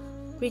ꯊꯧꯗꯨꯅ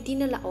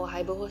ꯄ꯭ꯔꯤꯇꯤꯅ ꯂꯥꯛꯑꯣ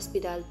ꯍꯥꯏꯕ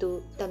ꯍꯣꯁꯄꯤꯇꯥꯜꯗꯨ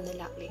ꯇꯝꯅ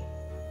ꯂꯥꯛꯂꯦ꯫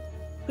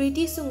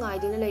 ꯄ꯭ꯔꯤꯇꯤꯁꯨ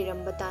ꯉꯥꯏꯗꯨꯅ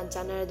ꯂꯩꯔꯝꯕ ꯇꯥꯟ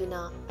ꯆꯥꯅꯔꯗꯨꯅ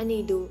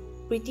ꯑꯅꯤꯗꯨ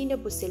ꯄ꯭ꯔꯤꯇꯤꯅ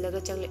ꯄꯨꯁꯤꯜꯂꯒ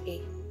ꯆꯪꯂꯛꯏ꯫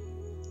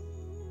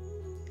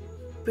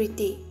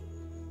 ꯄ꯭ꯔꯤꯇꯤ: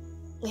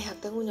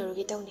 ꯉꯥꯏꯍꯥꯛꯇꯪ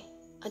ꯎꯅꯔꯨꯒꯦ ꯇꯧꯅꯤ,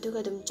 ꯑꯗꯨꯒ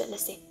ꯑꯗꯨꯝ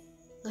ꯆꯠꯂꯁꯦ꯫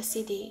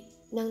 ꯉꯁꯤꯗꯤ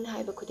ꯅꯪꯅ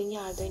ꯍꯥꯏꯕ ꯈꯨꯗꯤꯡ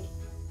ꯌꯥꯔꯗꯣꯏꯅꯤ,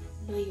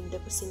 ꯅꯣꯏ ꯌꯨꯝꯗ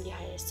ꯄꯨꯁꯤꯟꯒꯦ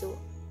ꯍꯥꯏꯔꯁꯨ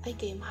ꯑꯩ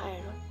ꯀꯩꯝ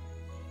ꯍꯥꯏꯔꯔꯣꯏ꯫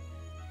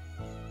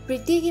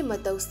 ꯄ꯭ꯔꯤꯇꯤꯒꯤ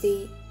ꯃꯇꯧꯁꯤ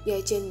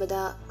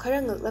ꯌꯥꯏꯆꯦꯟꯕꯗ ꯈꯔ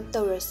ꯉꯛꯂꯞ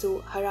ꯇꯧꯔꯁꯨ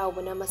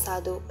ꯍꯔꯥꯎꯕꯅ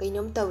ꯃꯁꯥꯗꯣ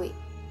ꯀꯩꯅꯣꯝ ꯇꯧꯏ꯫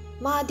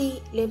 ꯃꯥꯗꯤ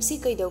ꯂꯦꯝꯁꯤ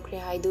ꯀꯩꯗꯧꯈ꯭ꯔꯦ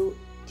ꯍꯥꯏꯗꯨ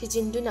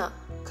ꯊꯤꯖꯤꯟꯗꯨꯅ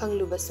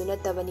ꯈꯪꯂꯨꯕꯁꯨ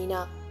ꯅꯠꯇꯕꯅꯤನ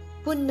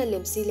ꯄꯨꯟꯅ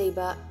ꯂꯦꯝꯁꯤ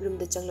ꯂꯩꯕ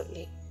ꯔꯨꯝꯗ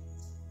ꯆꯪꯂꯛꯂꯦ꯫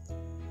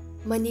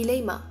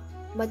 ꯃꯅꯤꯂꯩꯃ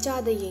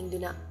ꯃꯆꯥꯗ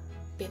ꯌꯦꯡꯗꯨꯅ: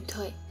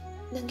 ꯕꯦꯝꯊꯣꯏ,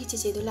 ꯅꯪꯒꯤ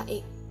ꯆꯦꯆꯦꯗꯣ ꯂꯥꯛꯏ꯫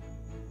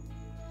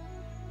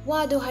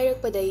 ꯋꯥꯗꯨ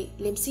ꯍꯥꯏꯔꯛꯄꯗꯩ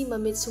ꯂꯦꯝꯁꯤ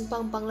ꯃꯃꯤꯠ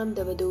ꯁꯨꯡꯄꯥꯡ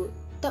ꯄꯥꯡꯂꯝꯗꯕꯗꯨ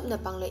ꯇꯞꯅ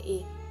ꯄꯥꯡꯂꯛꯏ꯫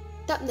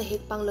 ꯇꯞꯅ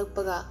ꯍꯦꯛ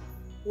ꯄꯥꯡꯂꯛꯄꯒ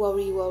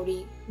ꯋꯥꯎꯔꯤ ꯋꯥꯎꯔꯤ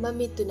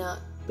ꯃꯃꯤꯠꯇꯨꯅ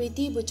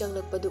ꯄ꯭ꯔꯤꯇꯤꯕꯨ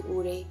ꯆꯪꯂꯛꯄꯗꯨ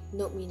ꯎꯔꯦ,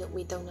 ꯅꯣꯛꯃꯤ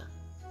ꯅꯣꯛꯃꯤ ꯇꯧꯅ꯫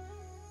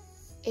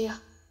 ꯑꯌꯥ,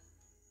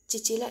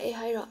 ꯆꯦꯆꯦ ꯂꯥꯛꯑꯦ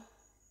ꯍꯥꯏꯔꯣ?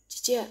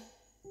 ꯆꯦꯆꯦ!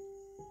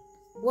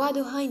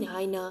 ꯋꯥꯗꯨ ꯍꯥꯏꯅ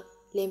ꯍꯥꯏꯅ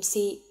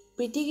ꯂꯦꯝꯁꯤ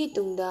ꯄ꯭ꯔꯤꯇꯤꯒꯤ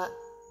ꯇꯨꯡꯗ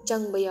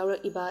ꯆꯪꯕ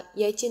ꯌꯥꯎꯔꯛꯏꯕ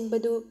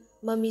ꯌꯥꯏꯆꯦꯟꯕꯗꯨ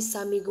ꯃꯃꯤ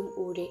ꯁꯥꯃꯤꯒꯨꯝ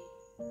ꯎꯔꯦ꯫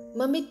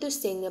 ꯃꯃꯤꯠꯇꯨ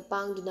ꯁꯦꯡꯅ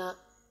ꯄꯥꯡꯗꯨꯅ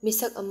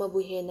ꯃꯤꯁꯛ ꯑꯃꯕꯨ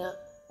ꯍꯦꯟꯅ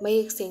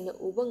ꯃꯌꯦꯛ ꯁꯦꯡꯅ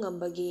ꯎꯕ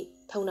ꯉꯝꯕꯒꯤ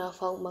ꯊꯧꯅꯥ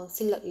ꯐꯥꯎ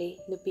ꯃꯥꯡꯁꯤꯜꯂꯛꯂꯦ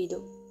ꯅꯨꯄꯤꯗꯨ꯫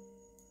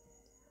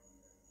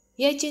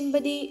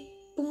 ꯌꯥꯏꯆꯦꯟꯕꯗꯤ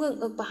ꯄꯨꯡꯉꯛ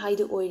ꯉꯛꯄ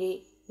ꯍꯥꯏꯗꯨ ꯑꯣꯏꯔꯦ꯫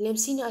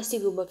 ꯂꯦꯝꯁꯤꯅ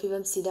ꯑꯁꯤꯒꯨꯝꯕ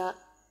ꯐꯤꯕꯝꯁꯤꯗ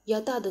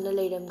ꯌꯥꯇꯥꯗꯨꯅ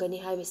ꯂꯩꯔꯝꯒꯅꯤ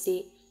ꯍꯥꯏꯕꯁꯤ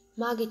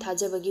ꯃꯥꯒꯤ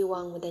ꯊꯥꯖꯕꯒꯤ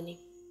ꯋꯥꯡꯃꯗꯅꯤ꯫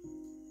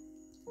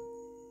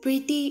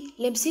 ꯄ꯭ꯔꯤꯇꯤ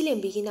ꯂꯦꯝꯁꯤ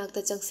ꯂꯦꯝꯕꯤꯒꯤ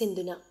ꯅꯥꯛꯇ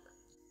ꯆꯪꯁꯤꯟꯗꯨꯅ: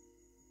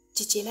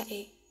 ꯆꯦꯆꯦ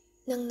ꯂꯥꯛꯑꯦ,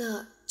 ꯅꯪꯅ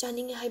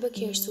ꯆꯥꯅꯤꯡꯉꯦ ꯍꯥꯏꯕ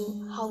ꯈꯦꯔꯁꯨ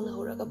ꯍꯥꯎꯅ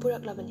ꯍꯧꯔꯒ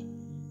ꯄꯨꯔꯛꯂꯕꯅꯤ,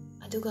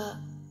 ꯑꯗꯨꯒ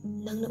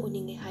ꯅꯪꯅ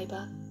ꯎꯅꯤꯡꯉꯦ ꯍꯥꯏꯕ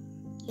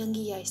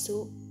ꯅꯪꯒꯤ ꯌꯥꯏꯁꯨ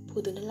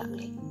ꯄꯨꯗꯨꯅ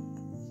ꯂꯥꯛꯂꯦ꯫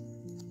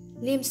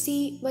 ꯂꯦꯝꯁꯤ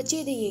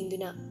ꯃꯆꯦꯗ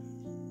ꯌꯦꯡꯗꯨꯅ: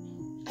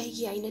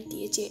 ꯑꯩꯒꯤ ꯌꯥꯏ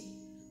ꯅꯠꯇꯤꯌꯦ ꯆꯦ,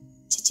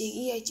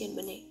 ꯆꯦꯆꯦꯒꯤ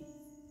ꯌꯥꯏꯆꯦꯟꯕꯅꯦ꯫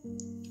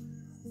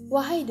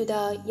 ꯋꯥꯍꯩꯗꯨꯗ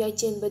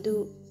ꯌꯥꯏꯆꯦꯟꯕꯗꯨ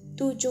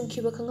ꯇꯨ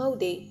ꯆꯨꯡꯈꯤꯕ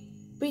ꯈꯪꯍꯧꯗꯦ꯫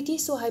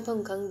 ꯄ꯭ꯔꯤꯇꯤꯁꯨ ꯍꯥꯏꯐꯝ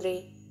ꯈꯪꯗ꯭ꯔꯦ꯫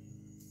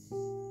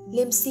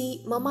 ꯂꯦꯝꯁꯤ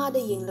ꯃꯃꯥꯗ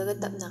ꯌꯦꯡꯂꯒ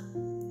ꯇꯞꯅ: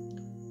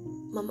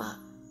 ꯃꯃꯥ,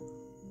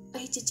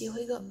 ꯑꯩ ꯆꯦꯆꯦ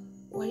ꯍꯣꯏꯒ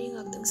ꯋꯥꯔꯤ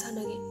ꯉꯥꯛꯇꯪ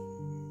ꯁꯥꯟꯅꯒꯦ,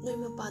 ꯅꯣꯏ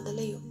ꯃꯄꯥꯟꯗ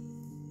ꯂꯩꯌꯨ꯫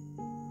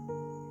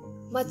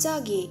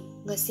 Machagi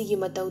ngasigi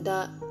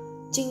matauda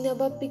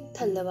chingnaba pik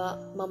thallaba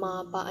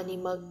mama apa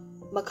animak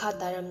makha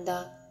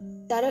taramda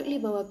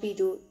tarakliba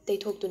mapidu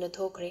teithoktuna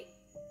thokre.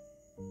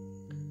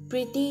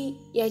 Priti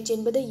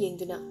yaichenbada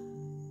yengduna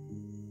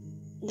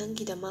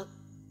nanggidamak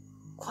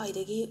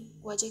khwaidagi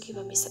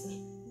wajakiba misakni.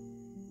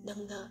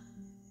 Nangna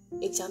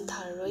exam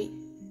thararoi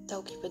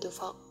tawkibadu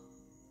faw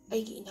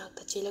aigi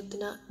inakta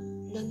chelaktuna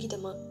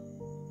nanggidamak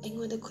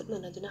aingoda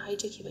khutmanaduna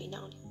haijakiba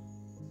inauni.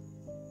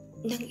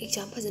 Nang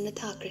exam fazana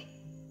thakre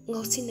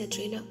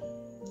ngausinadrena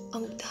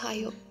amukta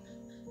hayo.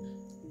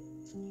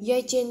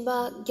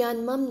 Yaichenba gyan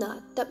mamna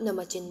tapna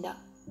machinda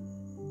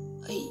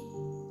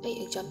ai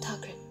exam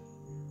thakre.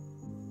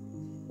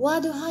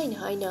 Wadu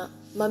haina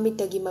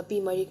mamitagi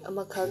mapi marik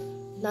amakhak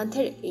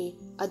nanthari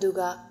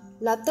aduga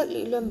laptak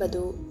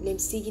liklambadu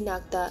lemsigi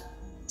nakta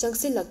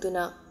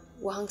changsilaktuna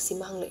wahangsi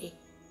mahanglai.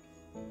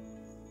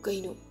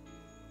 Kaino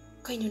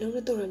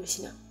nangna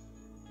tawramnisina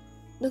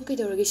nang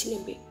kaidawrage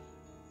Silembi.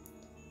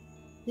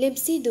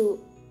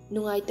 Lemsidu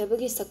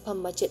nungaitabagi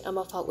sakpham machet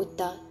ama faw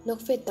utta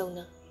nokfet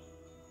tawna.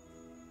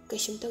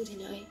 Kaisum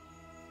tawdina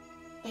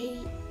ai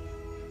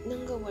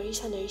nangga wari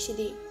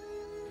sanarisidi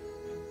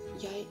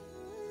yai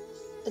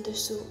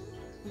adusu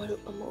marup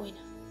ama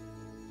oina.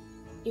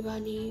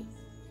 Ibani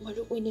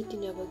marup oina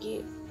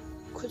tinabagi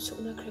khut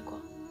suknakhre ko.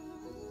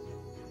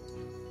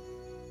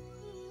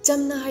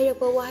 Chamna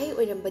hairapwa wahai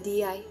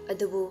oirambadi yai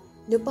adubu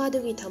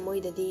nupadugi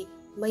thamoidadi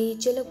mai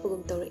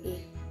chelakpugum tawrai.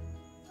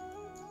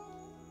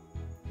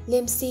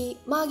 Lemsi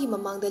magi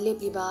mamangda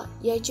lepliba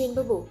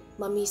yaichenbabu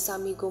mami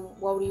samigum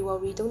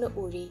wauri tawna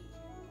uri.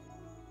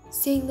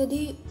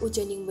 Sengnadi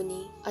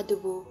ujaningbani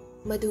adubu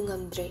madu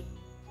ngamdre.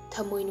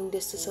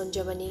 Thamoinungdasu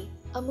sonjabani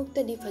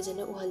amuktadi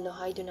fajana uhallo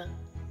haiduna.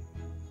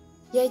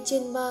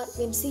 Yaichenba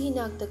lemsigi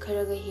nakta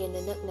kharaga hena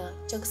nakna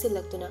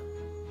changsilaktuna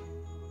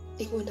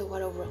ikonda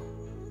warawra.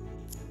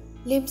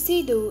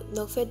 Lemsidu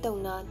nokfet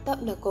tawna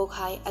tapna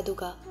kokhai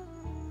aduga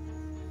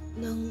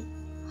nang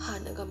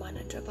hanaga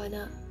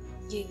manadrabana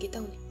yengi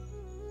tawni.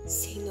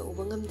 Sengna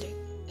uba ngamdre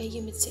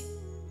aigi mitse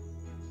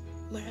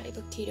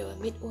maraibak thiraba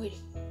mit oiri.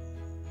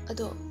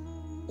 Ado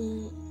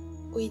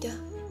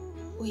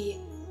uye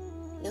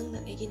nangna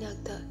aigi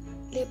nakta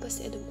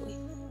lepase adum oi.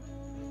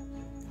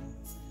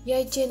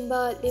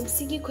 Yaichenba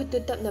lemsigi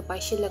khuttu tapna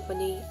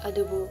paishilakpani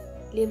adubu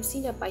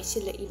lemsina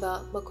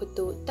paishilaiba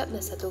makhuttu tapna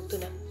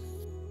satoktuna.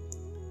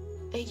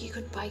 Aigi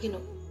khut paigino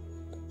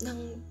nang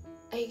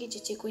aigi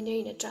chiche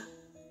koinari natra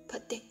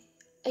phatte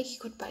aigi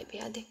khut paibe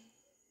yade.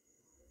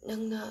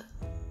 Nangna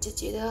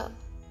chicheda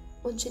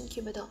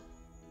onchinkibado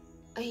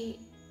ai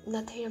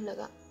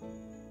nathairamnaga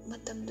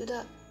matamduda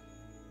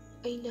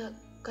aina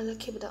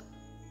kalakhibada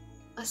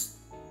as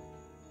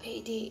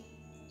aidi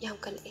yam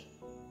kalai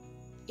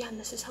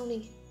yamna sa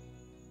sauningi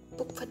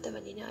puk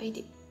fattabanina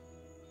aidi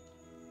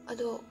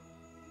ado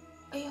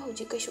ai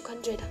hojik kaisu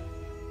khandreda.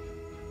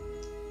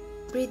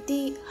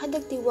 Priti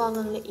hadakti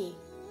wangang lai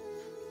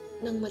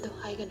nang mado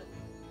haigano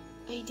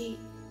aidi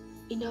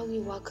inawgi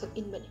wakhak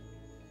inbani.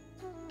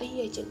 Ai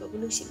yaichenbabu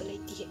nungsiba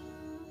laitiye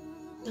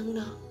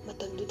nangna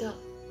matamduda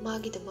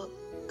magidamak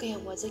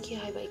kayam wajaki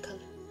haiba ai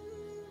khang.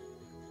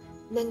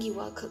 Nangi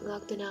wakhak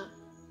ngaktuna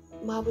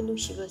mabu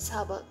nungsiba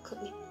saba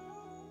khakni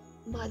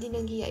madi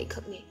nangi yai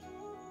khakni.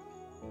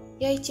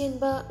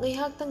 Yaichenba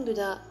ngaihak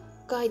tangduda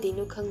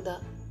kaidainu khangda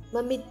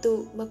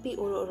mamittu mapi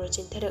oro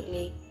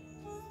chintharakle.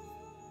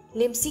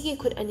 Lemsigi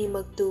khut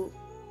animaktu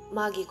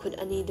magi khut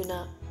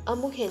aniduna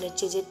amuk hena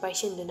chejet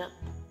paishenduna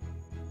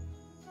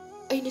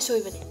aina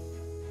soibane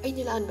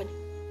aina laanbane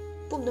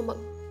pumnamak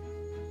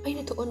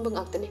aina thokon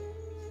bangaktane.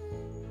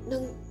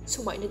 Nang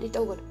sumaina di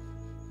tawgano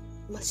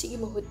masigi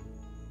mahut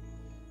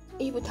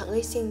ibu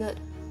thangai sengna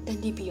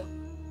dandi piyo.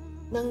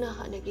 Nangna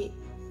hanagi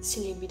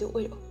Silembido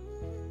oiro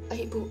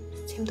aibu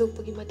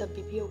semdokpagi matam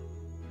pipiyo.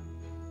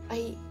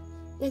 Ai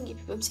nangi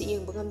pipamsi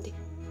yengba ngamde.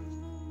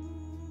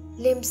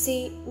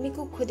 Lemsi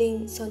miku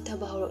khuding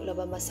sonthaba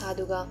horoklaba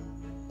masaduga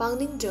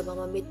pangningdraba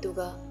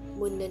mamittuga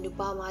munna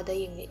nupa mada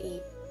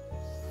yenglei.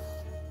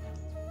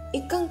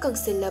 Ikang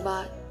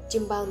kangsilaba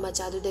jimbal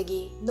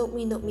machadudagi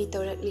nokmi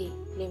tawrakli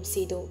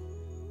lemsidu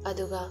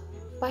aduga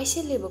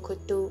paishilliba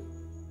khuttu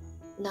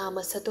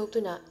nama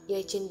satoktuna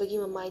yaichenbagi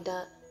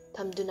mamaida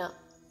thamduna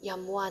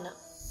yam wana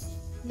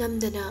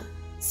namdana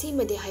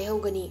simade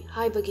haihogani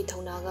haibagi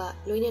thaunaga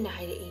loinana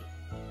hairei.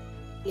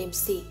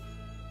 Lemsi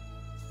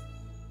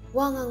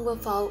wangangba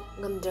faw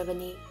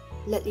ngamdrabani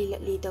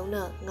latli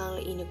tawna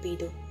nganglai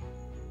nupidu.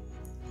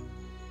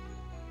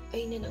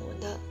 Aina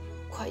nangonda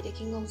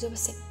khwaidagi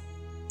ngaujabase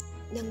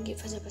nanggi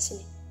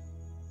fajabasini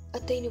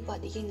atai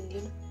nupadi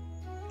yenglinu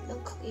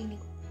nang khak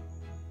yengningo.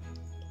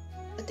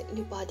 Atai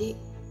nupadi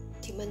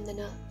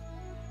thimandana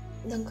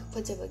nang khak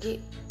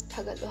fajabagi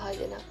thagatlo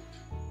haidana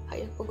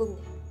hairakpagumni.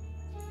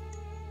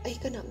 Ai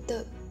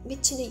kanamta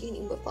mitchina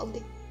yengningba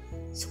fawde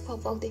sukfaw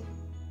fawde.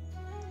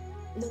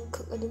 Nang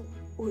khak adum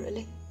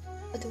urale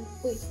adum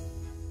ui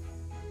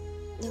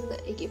nangna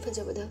aigi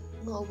fajabada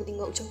ngaubudi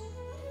ngaujo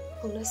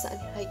hongna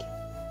sani haige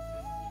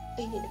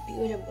aini nupi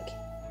oirambagi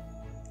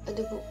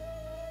adubu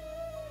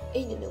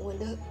ꯑꯩꯅ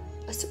ꯅꯉꯣꯟꯗ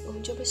ꯑꯁꯨꯛ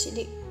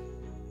ꯉꯝꯖꯕꯁꯤꯗꯤ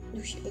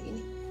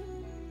ꯅꯨꯡꯁꯤꯕꯒꯤꯅꯤ.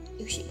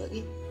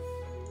 ꯅꯨꯡꯁꯤꯕꯒꯤ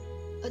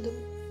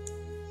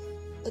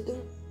ꯑꯗꯨꯝ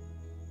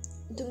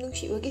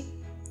ꯅꯨꯡꯁꯤꯕꯒꯤ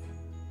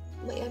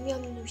ꯃꯌꯥꯝ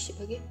ꯌꯥꯝꯅ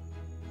ꯅꯨꯡꯁꯤꯕꯒꯤ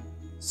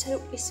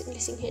ꯁꯔꯨꯛ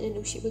ꯂꯤꯁꯤꯡ ꯍꯦꯟꯅ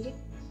ꯅꯨꯡꯁꯤꯕꯒꯤ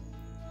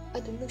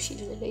ꯑꯗꯨꯝ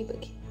ꯅꯨꯡꯁꯤꯗꯨꯅ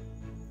ꯂꯩꯕꯒꯤ.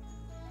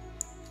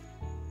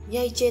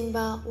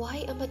 ꯌꯥꯏꯆꯦꯟꯕ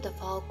ꯋꯥꯍꯩ ꯑꯃꯠꯇ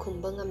ꯐꯥꯎ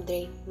ꯈꯨꯝꯕ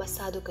ꯉꯝꯗ꯭ꯔꯦ.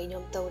 ꯃꯁꯥꯗꯨ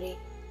ꯀꯩꯅꯣꯝ ꯇꯧꯔꯦ.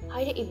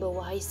 ꯍꯥꯏꯔꯛꯏꯕ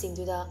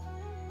ꯋꯥꯍꯩꯁꯤꯡꯗꯨꯗ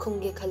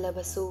ꯈꯨꯝꯒꯦ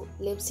ꯈꯜꯂꯕꯁꯨ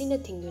ꯂꯦꯝꯁꯤꯅ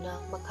ꯊꯤꯡꯗꯨꯅ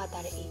ꯃꯈꯥ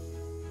ꯇꯥꯔꯛꯏ.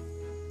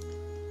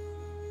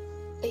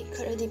 ꯑꯩ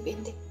ꯈꯔꯗꯤ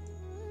ꯄꯦꯟꯗꯦ.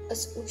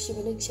 ꯑꯁꯨꯛ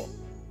ꯅꯨꯡꯁꯤꯕ ꯅꯪꯁꯦ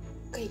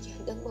ꯀꯩꯒꯤ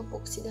ꯍꯟꯗꯛ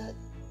ꯃꯄꯣꯛꯁꯤꯗ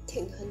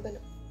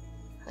ꯊꯦꯡꯅꯍꯟꯕꯅꯣ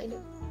ꯍꯥꯏꯅ.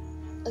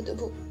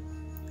 ꯑꯗꯨꯕꯨ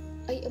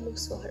ꯑꯩ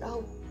ꯑꯃꯨꯛꯁꯨ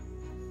ꯍꯔꯥꯎ.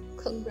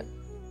 ꯈꯪꯕ꯭ꯔꯥ,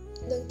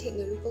 ꯅꯪ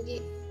ꯊꯦꯡꯅꯔꯨꯕꯒꯤ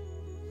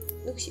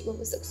ꯅꯨꯡꯁꯤꯕ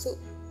ꯃꯁꯛꯁꯨ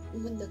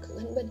ꯃꯨꯟꯅ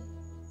ꯈꯪꯍꯟꯕꯅꯤ.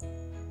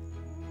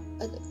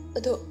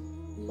 ꯑꯗꯣ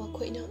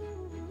ꯃꯈꯣꯏꯅ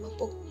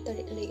ꯃꯄꯣꯛ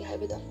 8 ꯂꯩ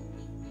ꯍꯥꯏꯕꯗꯣ,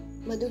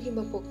 ꯃꯗꯨꯒꯤ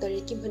ꯃꯄꯣꯛ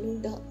 8ꯀꯤ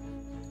ꯃꯅꯨꯡꯗ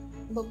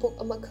ꯃꯄꯣꯛ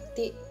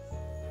ꯑꯃꯈꯛꯇꯤ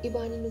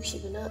이반이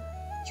누시구나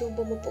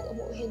요번 ꯃꯄꯣꯛ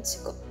ꯑꯃ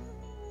ꯑꯣꯏꯍꯟꯁꯤꯀꯣ.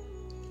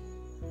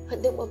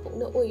 ꯍꯟꯗꯛ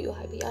ꯃꯄꯣꯛꯅ ꯑꯣꯏꯌꯨ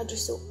ꯍꯥꯏꯕ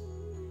ꯌꯥꯗ꯭ꯔꯁꯨ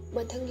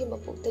ꯃꯊꯪꯒꯤ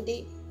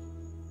ꯃꯄꯣꯛꯇꯗꯤ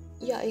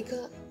ꯌꯥꯏꯒ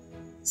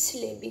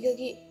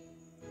ꯁꯤꯂꯦꯝꯕꯤꯒꯒꯤ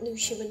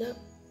ꯅꯨꯡꯁꯤꯕꯅ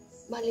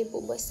ꯃꯥꯂꯦꯝ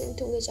ꯄꯨꯝꯕ ꯁꯤꯟ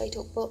ꯊꯨꯡꯅ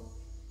ꯆꯥꯏꯊꯣꯛꯄ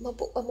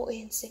ꯃꯄꯣꯛ ꯑꯃ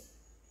ꯑꯣꯏꯍꯟꯁꯦ.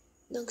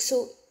 ꯅꯪꯁꯨ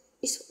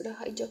ꯏꯁꯣꯔꯗ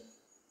ꯍꯥꯏꯖꯧ,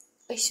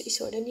 ꯑꯩꯁꯨ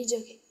ꯏꯁꯣꯔꯗ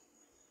ꯅꯤꯖꯒꯦ.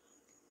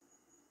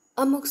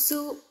 ꯑꯃꯨꯛꯁꯨ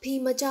ꯐꯤ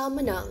ꯃꯆꯥ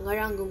ꯑꯃꯅ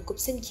ꯉꯔꯥꯡꯒꯨꯝ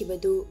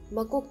ꯀꯨꯞꯁꯤꯟꯈꯤꯕꯗꯨ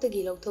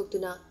ꯃꯀꯣꯛꯇꯒꯤ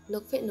ꯂꯧꯊꯣꯛꯇꯨꯅ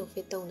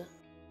ꯅꯣꯛꯐꯦꯠ ꯇꯧꯅ.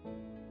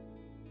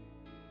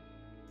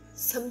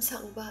 ꯁꯝ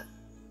ꯁꯥꯡꯕ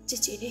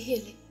ꯆꯤꯆꯦꯅ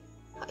ꯍꯦꯜꯂꯦ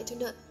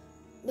ꯍꯥꯏꯗꯨꯅ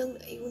ꯅꯪꯅ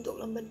ꯑꯩ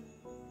ꯍꯨꯟꯗꯣꯛꯂꯝꯕꯅꯤ.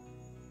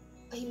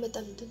 ꯑꯩ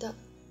ꯃꯇꯝꯗꯨꯗ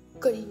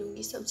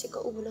ꯀꯔꯤꯅꯨꯡꯒꯤ ꯁꯝꯁꯦ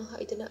ꯀꯛꯎꯕꯅꯣ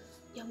ꯍꯥꯏꯗꯨꯅ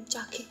ꯌꯥꯝ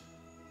ꯆꯥꯛꯈꯤ.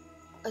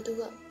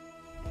 ꯑꯗꯨꯒ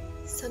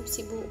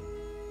ꯁꯝꯁꯤꯕꯨ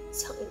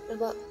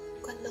ꯁꯥꯡꯂꯛꯅꯕ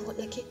ꯀꯟꯅ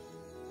ꯍꯣꯠꯅꯈꯤ.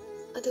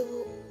 ꯑꯗꯨꯕꯨ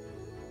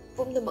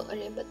ꯄꯨꯝꯅꯃꯛ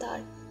ꯑꯔꯦꯝꯕ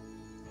ꯇꯥꯔꯦ.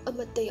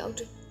 ꯑꯃꯠꯇ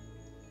ꯌꯥꯎꯗ꯭ꯔꯦ.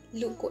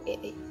 ꯂꯨ ꯀꯣꯛꯑꯦ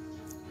ꯑꯩ.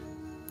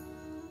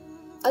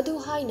 ꯑꯗꯨ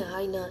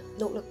ꯍꯥꯏꯅ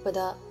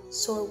ꯅꯣꯛꯂꯛꯄꯗ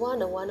ꯁꯣꯔ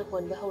ꯋꯥꯅ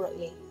ꯍꯣꯟꯕ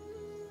ꯍꯧꯔꯛꯂꯦ.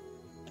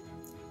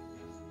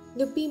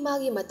 ꯅꯨꯄꯤ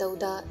ꯃꯥꯒꯤ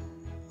ꯃꯇꯧꯗ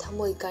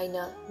ꯊꯃꯣꯏ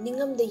ꯀꯥꯏꯅ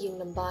ꯅꯤꯡꯉꯝꯗ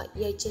ꯌꯦꯡꯂꯝꯕ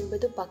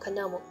ꯌꯥꯏꯆꯦꯟꯕꯗꯨ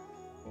ꯄꯥꯈꯠꯅ ꯑꯃꯨꯛ,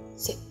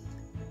 ꯁꯦ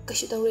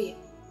ꯀꯩꯁꯨ ꯇꯧꯔꯣꯏꯌꯦ,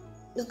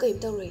 ꯅꯪ ꯀꯔꯤꯝ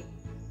ꯇꯧꯔꯣꯏꯌꯦ.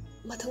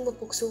 ꯃꯊꯪ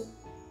ꯃꯄꯣꯛꯁꯨ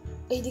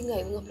ꯑꯩꯗꯤ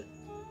ꯉꯥꯏꯕ ꯉꯝꯂꯣꯏ.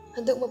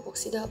 ꯍꯟꯗꯛ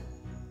ꯃꯄꯣꯛꯁꯤꯗ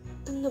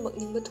ꯄꯨꯝꯅꯃꯛ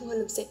ꯅꯤꯡꯕ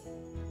ꯊꯨꯡꯍꯜꯂꯝꯁꯦ.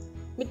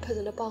 ꯃꯤꯠ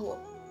ꯐꯖꯅ ꯄꯥꯡꯉꯣ.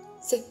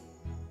 ꯁꯦ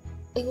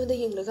ꯑꯩꯉꯣꯟꯗ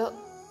ꯌꯦꯡꯂꯒ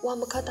ꯋꯥ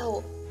ꯃꯈꯥ ꯇꯥꯋꯣ,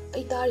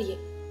 ꯑꯩ ꯇꯥꯔꯤꯌꯦ.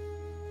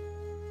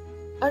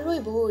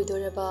 ꯑꯔꯣꯏꯕ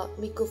ꯑꯣꯏꯗꯣꯔꯕ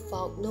ꯃꯤꯀꯨꯞ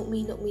ꯐꯥꯎ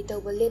ꯅꯣꯛꯃꯤ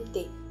ꯇꯧꯕ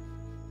ꯂꯦꯞꯇꯦ.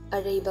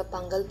 ꯑꯔꯩꯕ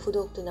ꯄꯥꯡꯒꯜ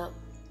ꯐꯨꯗꯣꯛꯇꯨꯅ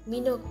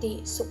ꯃꯤꯅꯣꯛꯇꯤ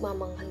ꯁꯨꯛꯃꯥ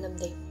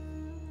ꯃꯥꯡꯍꯜꯂꯝꯗꯦ.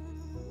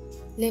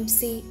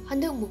 ꯂꯦꯝꯁꯤ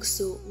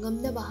ꯍꯟꯗꯛꯃꯨꯛꯁꯨ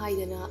ꯉꯝꯅꯕ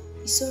ꯍꯥꯏꯗꯨꯅ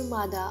ꯏꯁꯣꯔ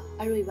ꯃꯥꯗ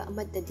ꯑꯔꯣꯏꯕ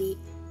ꯑꯃꯠꯇꯗꯤ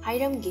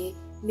ꯍꯥꯏꯔꯝꯒꯦ,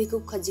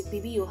 ꯃꯤꯀꯨꯞ ꯈꯖꯤꯛ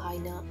ꯄꯤꯕꯤꯌꯨ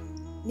ꯍꯥꯏꯅ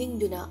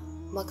ꯅꯤꯡꯗꯨꯅ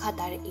ꯃꯈꯥ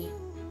ꯇꯥꯔꯛꯏ.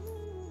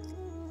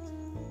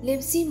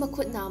 ꯂꯦꯝꯁꯤ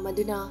ꯃꯈꯨꯠ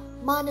ꯅꯥꯝꯃꯗꯨꯅ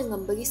ꯃꯥꯅ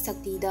ꯉꯝꯕꯒꯤ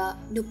ꯁꯛꯇꯤꯗ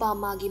ꯅꯨꯄꯥ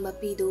ꯃꯥꯒꯤ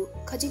ꯃꯄꯤꯗꯨ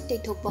ꯈꯖꯤꯛ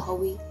ꯇꯩꯊꯣꯛꯄ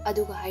ꯍꯧꯋꯤ.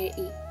 ꯑꯗꯨꯒ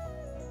ꯍꯥꯏꯔꯛꯏ.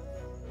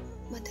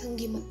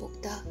 ꯃꯊꯪꯒꯤ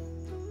ꯃꯄꯣꯛꯇ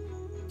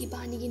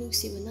이반이ꯒꯤ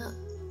ꯅꯨꯡꯁꯤꯕꯅ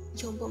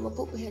ꯌꯣꯝꯕ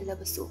ꯃꯄꯣꯛ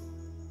ꯑꯣꯏꯍꯜꯂꯕꯁꯨ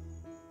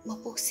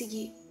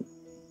ꯃꯄꯣꯛꯁꯤꯒꯤ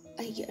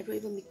ꯑꯩꯒꯤ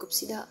ꯑꯔꯣꯏꯕ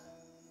ꯃꯤꯀꯨꯞꯁꯤꯗ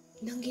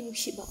ꯅꯪꯒꯤ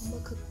ꯅꯨꯡꯁꯤꯕ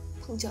ꯑꯃꯈꯛ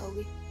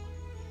ꯐꯪꯖꯍꯧꯏ.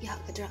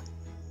 ꯌꯥꯒꯗ꯭ꯔꯥ?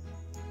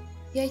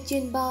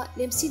 ꯌꯥꯏꯆꯦꯟꯕ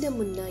ꯂꯦꯝꯁꯤꯗ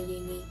ꯃꯨꯟꯅ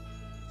ꯌꯦꯡꯉꯤ.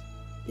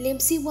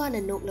 ꯂꯦꯝꯁꯤ ꯋꯥꯅ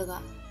ꯅꯣꯛꯂꯒ,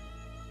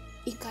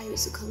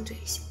 ꯏꯀꯥꯏꯕꯁꯨ ꯈꯪꯗ꯭ꯔꯦ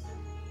ꯑꯩꯁꯦ.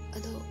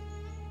 ꯑꯗꯣ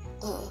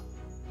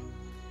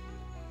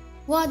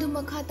ꯋꯥꯗꯨ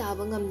ꯃꯈꯥ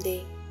ꯇꯥꯕ ꯉꯝꯗꯦ.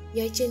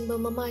 ꯌꯥꯏꯆꯦꯟꯕ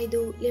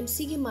ꯃꯃꯥꯏꯗꯨ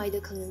ꯂꯦꯝꯁꯤꯒꯤ ꯃꯥꯏꯗ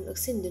ꯈꯪꯅꯪ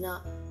ꯂꯛꯁꯤꯟꯗꯨꯅ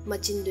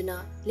ꯃꯆꯤꯟꯗꯨꯅ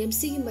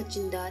ꯂꯦꯝꯁꯤꯒꯤ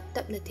ꯃꯆꯤꯟꯗ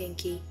ꯇꯞꯅ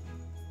ꯊꯦꯡꯈꯤ.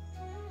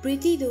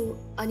 ꯄ꯭ꯔꯤꯇꯤꯗꯨ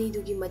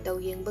ꯑꯅꯤꯗꯨꯒꯤ ꯃꯇꯧ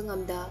ꯌꯦꯡꯕ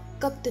ꯉꯝꯗ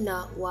ꯀꯞꯇꯨꯅ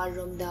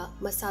ꯋꯥꯜꯔꯣꯝꯗ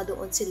ꯃꯁꯥꯗꯨ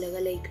ꯑꯣꯟꯁꯤꯜꯂꯒ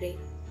ꯂꯩꯈ꯭ꯔꯦ.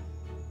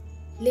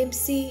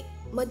 ꯂꯦꯝꯁꯤ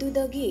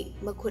ꯃꯗꯨꯗꯒꯤ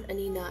ꯃꯈꯨꯠ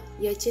ꯑꯅꯤꯅ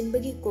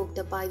ꯌꯥꯏꯆꯦꯟꯕꯒꯤ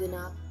ꯀꯣꯛꯇ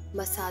ꯄꯥꯏꯗꯨꯅ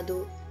ꯃꯁꯥꯗꯨ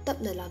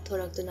ꯇꯞꯅ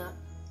ꯂꯥꯞꯊꯣꯔꯛꯇꯨꯅ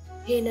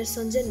ꯍꯦꯟꯅ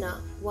ꯁꯣꯟꯖꯟꯅ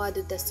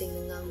ꯋꯥꯗꯨ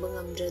ꯇꯁꯦꯡꯅ ꯉꯥꯡꯕ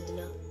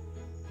ꯉꯝꯗ꯭ꯔꯗꯨꯅ,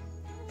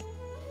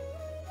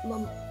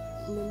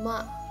 ꯃꯃꯥ,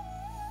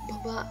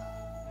 ꯕꯕꯥ.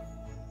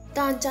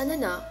 ꯇꯥꯟ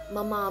ꯆꯥꯅꯅ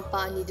ꯃꯃꯥ ꯃꯄꯥ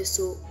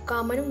ꯑꯅꯤꯗꯨꯁꯨ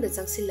ꯀꯥ ꯃꯅꯨꯡꯗ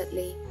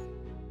ꯆꯪꯁꯤꯜꯂꯛꯂꯦ.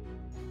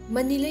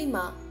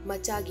 ꯃꯅꯤꯂꯩꯃ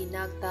ꯃꯆꯥꯒꯤ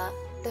ꯅꯥꯛꯇ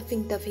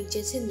ꯇꯐꯤꯡ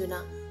ꯆꯦꯟꯁꯤꯟꯗꯨꯅ,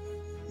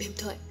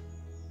 ꯕꯦꯝꯊꯣꯏ,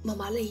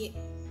 ꯃꯃꯥ ꯂꯩꯌꯦ,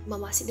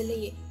 ꯃꯃꯥꯁꯤꯗ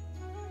ꯂꯩꯌꯦ.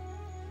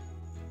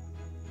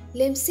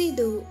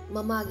 ꯂꯦꯝꯁꯤꯗꯨ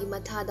ꯃꯃꯥꯒꯤ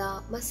ꯃꯊꯥꯗ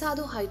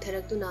ꯃꯁꯥꯗꯨ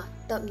ꯍꯥꯏꯊꯔꯛꯇꯨꯅ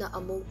ꯇꯞꯅ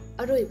ꯑꯃꯨꯛ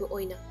ꯑꯔꯣꯏꯕ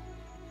ꯑꯣꯏꯅ,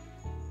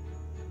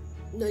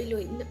 ꯅꯣꯏ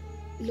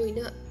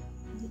ꯂꯣꯏꯅ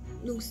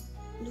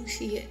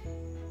ꯅꯨꯡꯁꯤꯌꯦ.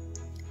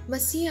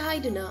 ꯃꯁꯤ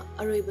ꯍꯥꯏꯗꯨꯅ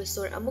ꯑꯔꯣꯏꯕ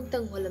ꯁꯣꯔ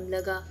ꯑꯃꯨꯛꯇꯪ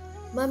ꯍꯣꯜꯂꯝꯂꯒ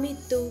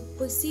ꯃꯃꯤꯠꯇꯨ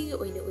ꯄꯨꯟꯁꯤꯒꯤ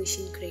ꯑꯣꯏꯅ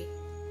ꯎꯏꯁꯤꯟꯈ꯭ꯔꯦ.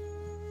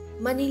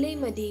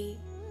 ꯃꯅꯤꯂꯩꯃꯗꯤ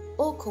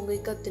ꯑꯣ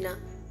ꯈꯣꯡꯒꯩ ꯀꯞꯇꯨꯅ,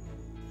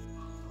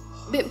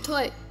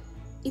 ꯕꯦꯝꯊꯣꯏ,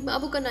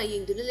 ꯏꯃꯥꯕꯨ ꯀꯅꯥ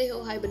ꯌꯦꯡꯗꯨꯅ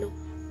ꯂꯩꯍꯧ ꯍꯥꯏꯕꯅꯣ?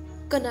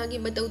 ꯀꯅꯥꯒꯤ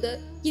ꯃꯇꯧꯗ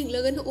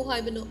ꯌꯦꯡꯂꯒ ꯅꯣꯛꯎ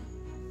ꯍꯥꯏꯕꯅꯣ?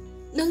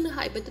 ꯅꯪꯅ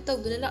ꯍꯥꯏꯕꯗ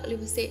ꯇꯧꯗꯨꯅ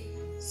ꯂꯥꯛꯂꯤꯕꯁꯦ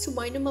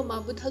ꯁꯨꯃꯥꯏꯅ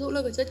ꯃꯃꯥꯕꯨ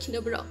ꯊꯥꯗꯣꯛꯂꯒ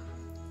ꯆꯠꯈꯤꯅꯕ꯭ꯔꯣ?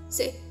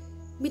 ꯁꯦ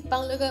ꯃꯤꯠ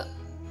ꯄꯥꯡꯂꯒ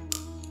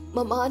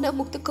ꯃꯃꯥꯅ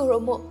ꯑꯃꯨꯛꯇ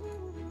ꯀꯧꯔꯝꯃꯣ.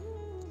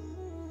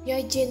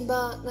 ꯌꯥꯏꯆꯦꯟꯕ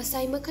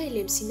ꯉꯁꯥꯏ ꯃꯈꯩ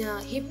ꯂꯦꯝꯁꯤꯅ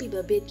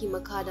ꯍꯤꯞꯄꯤꯕ ꯕꯦꯠꯀꯤ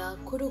ꯃꯈꯥꯗ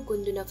ꯈꯨꯔꯨ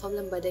ꯀꯨꯟꯗꯨꯅ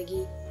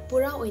ꯐꯝꯂꯝꯕꯗꯒꯤ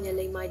ꯄꯨꯔꯥ ꯑꯣꯏꯅ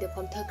ꯂꯩꯃꯥꯏꯗ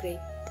ꯐꯝꯊꯈ꯭ꯔꯦ.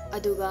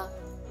 ꯑꯗꯨꯒ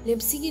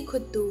ꯂꯦꯝꯁꯤꯒꯤ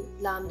ꯈꯨꯠꯇꯨ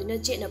ꯂꯥꯝꯗꯨꯅ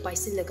ꯆꯦꯠꯅ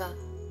ꯄꯥꯏꯁꯤꯜꯂꯒ,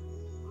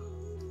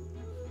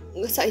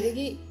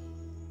 ꯉꯁꯥꯏꯗꯒꯤ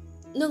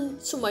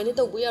Nang sumaina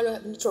tawbu yaroi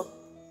haib natro.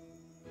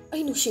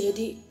 Ai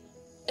nuksiradi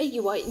aigi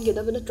wa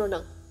ingadaba natro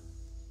nang.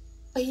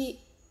 Ai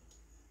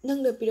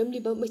nangna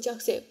piramliba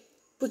maichakse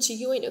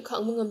puchigi oina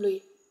khangma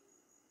ngamloi.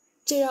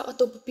 Chera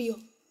atopa piyo.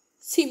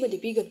 Simadi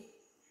pigan.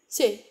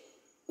 Se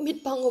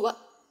mit pangoba.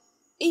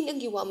 Ai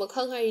nangi wa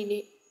makhang harini.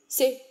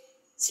 Se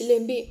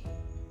Silembi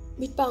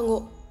mit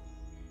pango.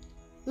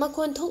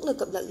 Makon thokna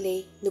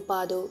kaplakle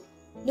nupado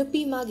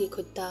nupi magi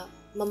khutta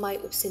mamai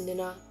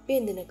upsinduna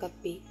pendana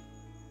kappi.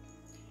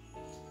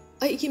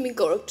 Ai ki min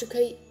kaurak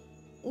trikai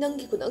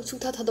nangi kunang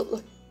sukta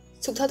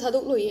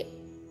thadok loi ye.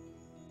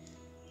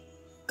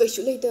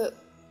 Kaisu leita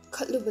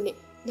khatlubane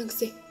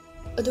nangse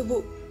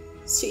adubu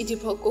sidi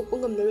phau kokpa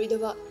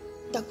ngamnaroidaba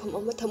takpham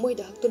ama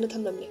thamoida haktuna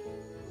thamlamle.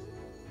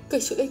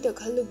 Kaisu leita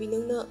khalubi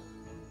nangna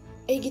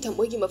aigi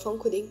thamoigi mafam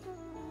khuding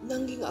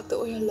nangi ngakta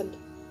oihalamne.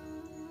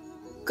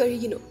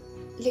 Karigino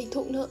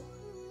leithokna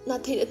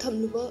nathaina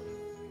thamluba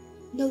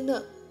nangna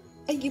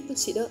aigi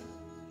punsida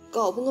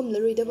kawba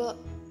ngamnaroidaba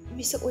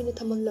misak oina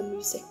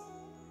thamamlamrise.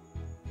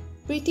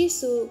 Pretty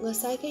su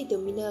ngasai kai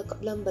domina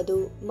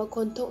kaplambadu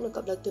makhon thokna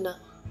kaplaktuna.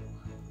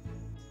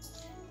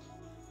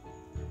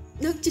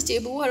 Nak chiche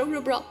bu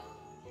warograbra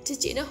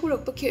chiche na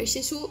hurakpa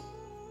khersisu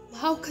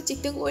hau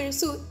khachitang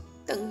oirasu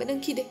tangba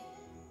nang khide.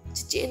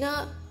 Chiche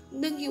na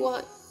nangi wa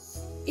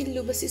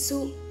illubasisu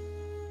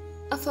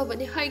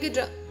afabane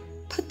haigadra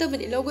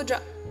phattabane logadra.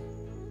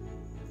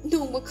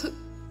 Nongma khak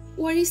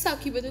wari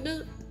sakibaduna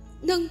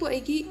nangbu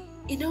aigi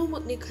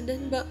inawmakne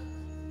khananba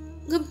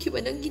ngamkhiba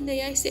nangi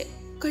nayaise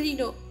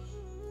karino.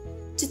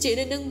 Chiche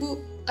na nangbu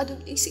adum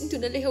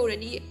ingsingtuna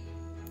lehorani.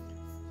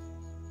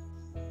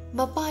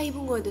 Mapa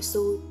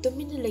ibungodasu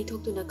tumina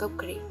leithoktuna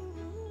kapkhre.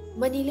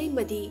 Manilai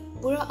madi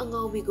pura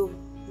angawbigum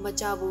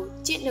machabu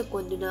chetna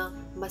konduna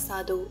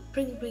masado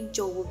pring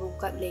chowbum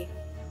katle.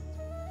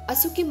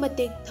 Asuki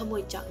matek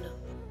thamoi chakna.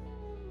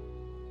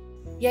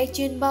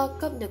 Yaichenba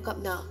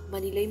kapna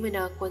manilai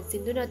mana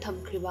konsinduna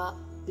thamkhriba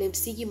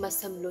lemsigi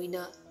masam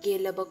loina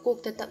gelaba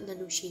kokta tapna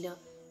nushina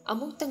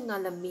amuk tang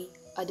nalammi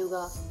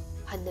aduga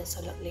hanna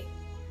solakle.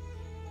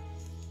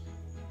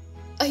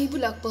 Ai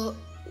bulakpa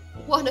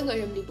wana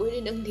ngaramli boyne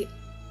nangdi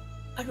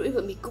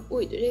aroiba mikup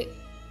oidre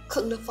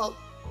khangna faw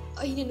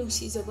aina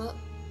nungsijaba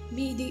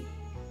midi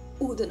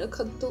udana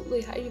khangtok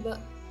loi hariba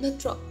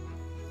natra.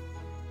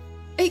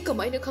 Ai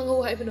kamaina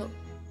khangau haibano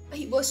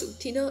ai bosu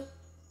thina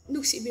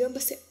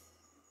nuksibirambase.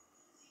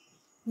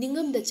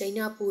 Ningamda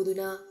chaina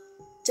puduna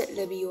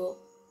chatlabiyo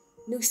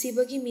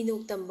nuksibagi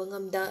minok tamba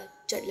ngamda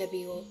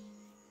chatlabiyo.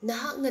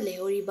 Nahakna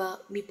lehoriba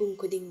mipum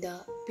khudingda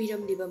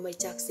piramliba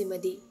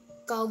maichaksimadi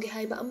kauge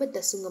haiba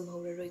amata sungam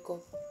hauraroiko.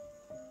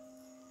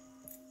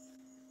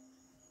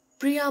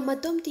 Priya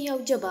matom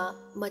tiyaujaba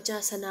macha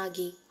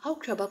sanagi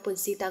haukraba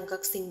punsi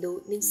tangkak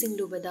singdu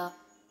ningsinglubada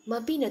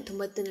mapina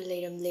thumatuna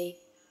leiramle.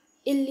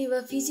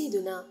 Illiwa fiji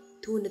duna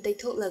thuna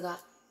taithoklaga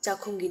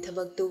chakhumgi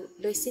thabaktu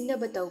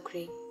loisinaba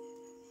tawkhre.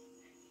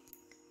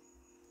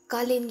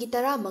 Kalengi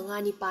tara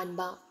mangani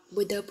panba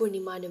Buddha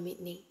Purnima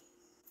numitni.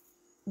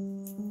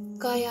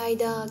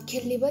 Kayaida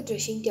khilliba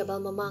dressing table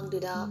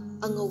mamangduda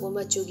angauba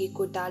machugi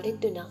kurta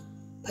letuna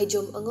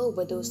phaijom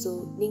angaubadosu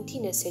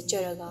ningthina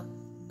secharaga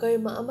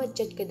karma ama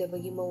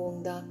chatkadabagi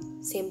mawongda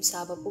sem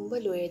saba pumba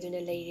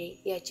loyeduna leire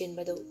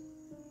yachenbadu.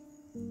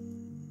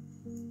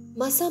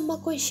 Masa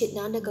makoi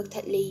shitnana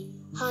kakthatli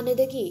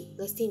hanadagi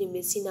ngasti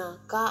nimisina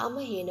ka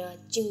ama hena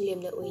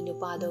chinglemna uinu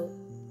pado.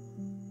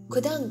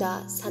 Khudangda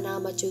sana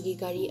machugi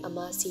gari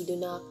ama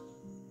siduna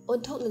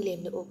onthokna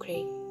lemna ukre.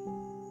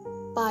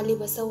 Pali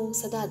basawong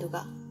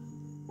sadaduga.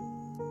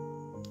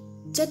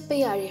 Chatpa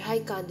yare hai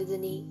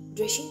kandudani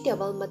dressing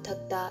table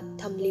mathakta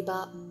thamliba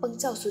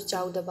pangchawsu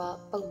chawdaba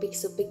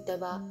pangpiksu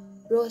pikdaba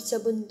rose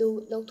sabundu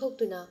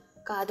lawthoktuna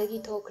kadagi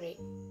thokre.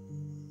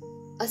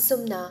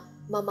 Asumna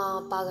mama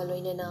paga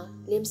loinana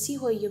lemsi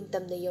hoi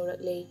yumtamna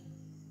yorakle.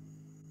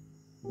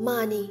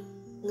 Mani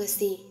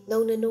ngasi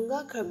nauna nunga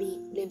khrabi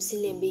lemsi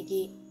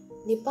lembigi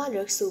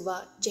nipanak suba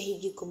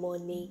chahigi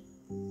kumoni.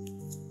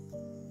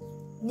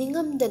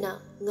 Ningamdana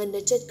nganda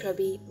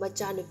chatkhrabi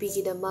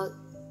machanupigidamak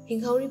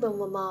hinghauriba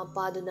mama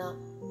paduna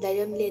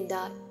dairam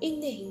lenda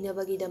ingna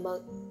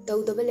hingnabagidamag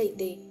tawdaba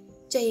leite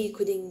chahi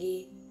khudingi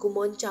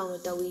kumon chawna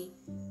tawi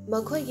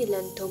makhoigi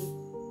lanthum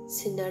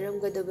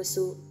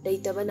sinnaramgadabasu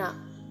leitabana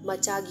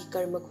machagi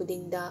karma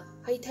khudingda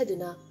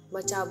haithaduna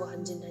machabu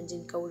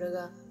hanjin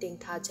kauraga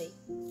tengthajai.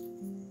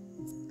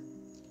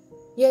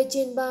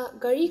 Yaichenba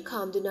gari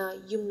khamduna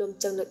yumlom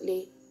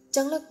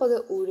changlakpaga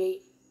ure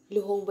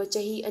luhongba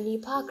chahi ani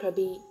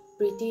phakhrabi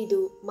Pretty du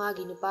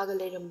magi nupaga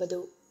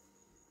leirambadu.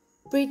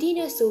 Pretty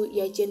na su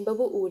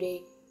yaichenbabu ure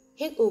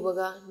hek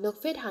ubaga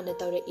nokfet hana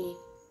tawrai.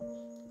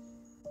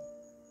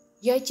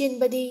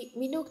 Yaichenbadi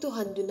minoktu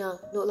handuna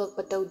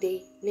nolokpa tawde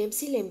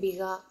lemsi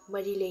lembiga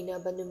mari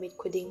leinaba numit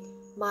khuding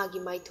magi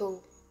maithong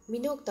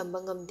minok tamba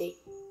ngamde.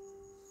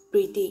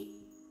 Pretty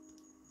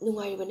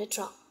nungairiba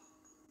natra?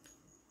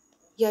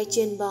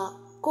 Yaichenba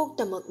kok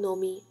tamak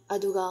nomi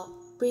aduga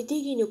Pretty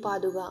gi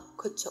nupaduga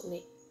khutchokne.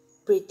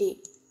 Pretty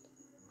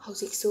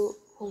Haujiksu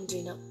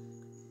hongdrina.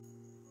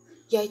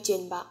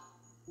 Yaichenba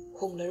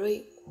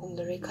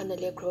ꯍꯣꯡꯂꯔꯣꯏ ꯈꯟꯅ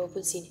ꯂꯦꯞꯈ꯭ꯔꯕ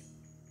ꯄꯨꯟꯁꯤꯅꯤ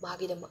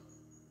ꯃꯥꯒꯤꯗꯃꯛ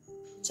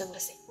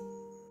ꯆꯪꯂꯁꯦ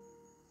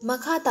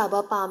ꯃꯈꯥ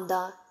ꯇꯥꯕ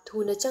ꯄꯥꯝꯗ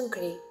ꯊꯨꯅ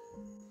ꯆꯪꯈ꯭ꯔꯦ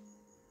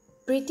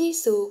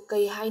ꯄ꯭ꯔꯤꯇꯤꯁꯨ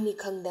ꯀꯩ ꯍꯥꯏꯅꯤ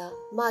ꯈꯪꯗ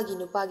ꯃꯥꯒꯤ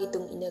ꯅꯨꯄꯥꯒꯤ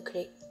ꯇꯨꯡ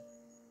ꯏꯟꯅꯈ꯭ꯔꯦ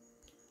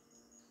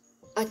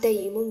ꯑꯇꯩ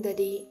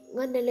ꯏꯃꯨꯡꯗꯗꯤ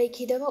ꯉꯟꯅ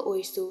ꯂꯩꯈꯤꯗꯕ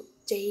ꯑꯣꯏꯁꯨ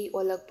ꯆꯍꯤ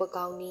ꯑꯣꯜꯂꯛꯄ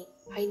ꯀꯥꯎꯅꯤ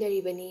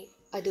ꯍꯥꯏꯅꯔꯤꯕꯅꯤ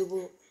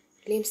ꯑꯗꯨꯕꯨ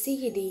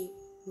ꯂꯦꯝꯁꯤꯒꯤꯗꯤ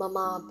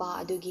ꯃꯃꯥ ꯃꯄꯥ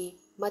ꯑꯗꯨꯒꯤ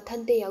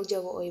ꯃꯊꯟꯇ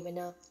ꯌꯥꯎꯖꯕ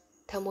ꯑꯣꯏꯕꯅ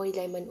ꯊꯃꯣꯏ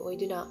ꯂꯥꯏꯃꯟ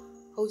ꯑꯣꯏꯗꯨꯅ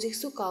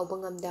ꯍꯧꯖꯤꯛꯁꯨ ꯀꯥꯎꯕ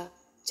ꯉꯝꯗ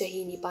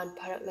ꯆꯍꯤ 9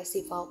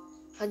 ꯐꯥꯔꯛꯂꯁꯤꯐꯥꯎ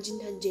ꯍꯟꯖꯤꯟ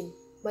ꯍꯟꯖꯤꯟ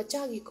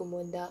ꯃꯆꯥꯒꯤ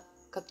ꯀꯨꯃꯣꯟꯗ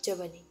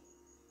ꯀꯞꯆꯕꯅꯤ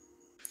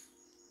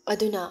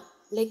ꯑꯗꯨꯅ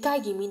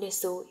ꯂꯩꯀꯥꯏꯒꯤ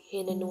ꯃꯤꯅꯁꯨ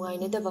ꯍꯦꯟꯅ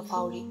ꯅꯨꯡꯉꯥꯏꯅꯗꯕ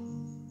ꯐꯥꯎꯔꯤ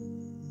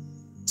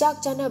ꯆꯥꯛ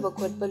ꯆꯥꯅꯕ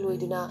ꯈꯣꯠꯄ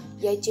ꯂꯣꯏꯗꯨꯅ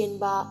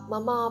ꯌꯥꯏꯆꯦꯟꯕ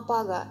ꯃꯃꯥ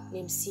ꯃꯄꯥꯒ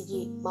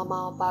ꯂꯦꯝꯁꯤꯒꯤ ꯃꯃꯥ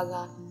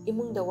ꯃꯄꯥꯒ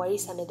ꯏꯃꯨꯡꯗ ꯋꯥꯔꯤ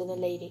ꯁꯥꯟꯅꯗꯨꯅ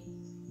ꯂꯩꯔꯤ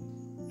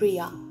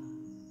ꯄ꯭ꯔꯤꯌꯥ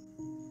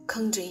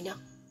ꯈꯪꯗ꯭ꯔꯦ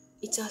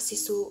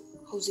ꯏꯆꯥꯁꯤꯁꯨ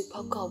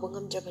ꯍꯧꯖꯤꯛꯐꯥꯎ ꯀꯥꯎꯕ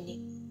ꯉꯝꯗ꯭ꯔꯕꯅꯤ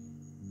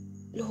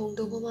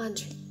ꯂꯨꯍꯣꯡꯗꯧꯕ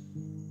ꯃꯥꯟꯗ꯭ꯔꯦ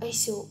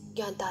ꯑꯩꯁꯨ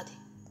ꯒ꯭ꯌꯥꯟ ꯇꯥꯗꯦ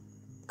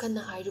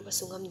ꯀꯟꯅ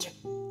ꯍꯥꯏꯔꯨꯕꯁꯨ ꯉꯝꯗ꯭ꯔꯦ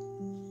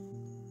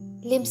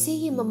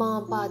ꯂꯦꯝꯁꯤꯒꯤ ꯃꯃꯥ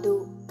ꯃꯄꯥꯗꯨ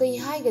ꯀꯩ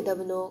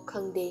ꯍꯥꯏꯒꯗꯕꯅꯣ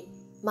ꯈꯪꯗꯦ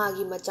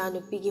ꯃꯥꯒꯤ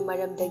ꯃꯆꯥꯅꯨꯄꯤꯒꯤ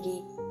ꯃꯔꯝꯗꯒꯤ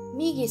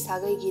ꯃꯤꯒꯤ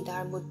ꯁꯥꯒꯩꯒꯤ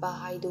ꯙꯥꯔ ꯃꯨꯠꯄ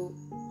ꯍꯥꯏꯗꯨ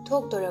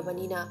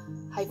ꯊꯣꯛꯇꯣꯔꯕꯅꯤꯅ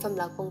ꯍꯥꯏꯐꯝ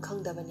ꯂꯥꯛꯐꯝ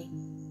ꯈꯪꯗꯕꯅꯤ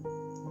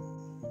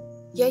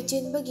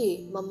ꯌꯥꯏꯆꯦꯟꯕꯒꯤ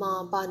ꯃꯃꯥ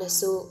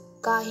ꯃꯄꯥꯅꯁꯨ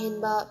ꯀꯥ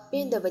ꯍꯦꯟꯕ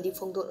ꯄꯦꯟꯗꯕꯗꯤ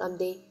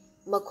ꯐꯣꯡꯗꯣꯛꯂꯝꯗꯦ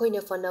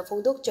ꯃꯈꯣꯏꯅ ꯐꯅ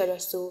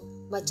ꯐꯣꯡꯗꯣꯛꯆꯔꯁꯨ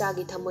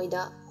ꯃꯆꯥꯒꯤ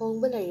ꯊꯃꯣꯏꯗ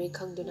ꯍꯣꯡꯕ ꯂꯩꯔꯣꯏ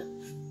ꯈꯪꯗꯨꯅ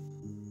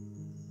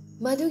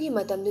ꯃꯗꯨꯒꯤ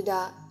ꯃꯇꯝꯗꯨꯗ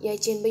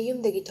ꯌꯥꯏꯆꯦꯟꯕ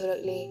ꯌꯨꯝꯗꯒꯤ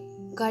ꯊꯣꯔꯛꯂꯦ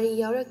ꯒꯥꯔꯤ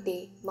ꯌꯥꯎꯔꯛꯇꯦ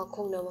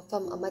ꯃꯈꯣꯡꯅ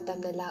ꯃꯐꯝ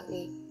ꯑꯃꯇꯝꯅ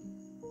ꯂꯥꯛꯂꯦ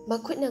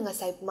ꯃꯈꯨꯠꯅ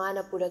ꯉꯁꯥꯏ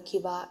ꯃꯥꯅ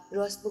ꯄꯨꯔꯛꯈꯤꯕ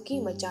ꯔꯣꯁꯕꯨꯛꯀꯤ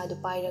ꯃꯆꯥꯗꯨ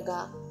ꯄꯥꯏꯔꯒ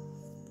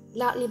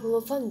ꯂꯥꯛꯂꯤꯕ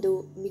ꯃꯐꯝꯗꯨ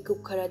ꯃꯤꯀꯨꯞ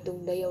ꯈꯔ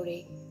ꯇꯨꯡꯗ ꯌꯧꯔꯦ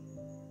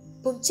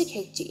ꯄꯨꯝꯆꯤꯛ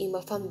ꯍꯦꯛ ꯆꯤꯛꯏ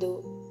ꯃꯐꯝꯗꯨ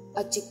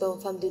ꯑꯆꯤꯛꯄ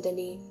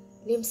ꯃꯐꯝꯗꯨꯗꯅꯤ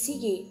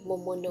ꯂꯦꯝꯁꯤꯒꯤ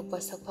ꯃꯣꯃꯣꯟ ꯅꯣꯛꯄ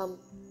ꯁꯛꯐꯝ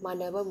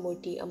ꯃꯥꯟꯅꯕ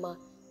ꯃꯨꯔꯇꯤ ꯑꯃ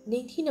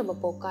ꯅꯤꯡꯊꯤꯅ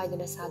ꯃꯄꯣꯛ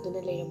ꯀꯥꯏꯗꯅ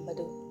ꯁꯥꯗꯨꯅ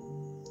ꯂꯩꯔꯝꯕꯗꯨ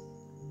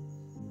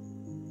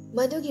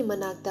ꯃꯗꯨꯒꯤ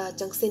ꯃꯅꯥꯛꯇ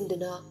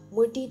ꯆꯪꯁꯤꯟꯗꯨꯅ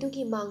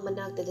ꯃꯨꯔꯇꯤꯗꯨꯒꯤ ꯃꯥꯡ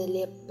ꯃꯅꯥꯛꯇꯗ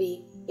ꯂꯦꯞꯄꯤ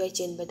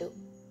ꯌꯥꯏꯆꯦꯟꯕꯗꯨ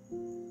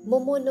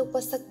ꯃꯣꯃꯣꯟ ꯅꯣꯛꯄ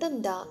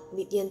ꯁꯛꯇꯝꯗ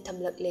ꯃꯤꯠꯌꯦꯡ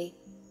ꯊꯝꯂꯛꯂꯦ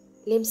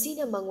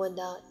ꯂꯦꯝꯁꯤꯅ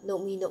ꯃꯉꯣꯟꯗ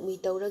ꯅꯣꯛꯃꯤ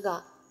ꯇꯧꯔꯒ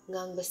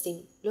ꯉꯥꯡꯕꯁꯤꯡ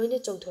ꯂꯣꯏꯅ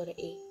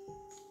ꯆꯣꯡꯊꯣꯔꯛꯏ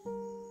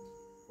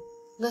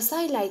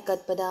ꯉꯁꯥꯏ ꯂꯥꯏ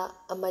ꯀꯠꯄꯗ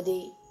ꯑꯃꯗꯤ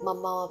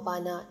ꯃꯃꯥ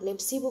ꯃꯄꯥꯅ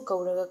ꯂꯦꯝꯁꯤꯕꯨ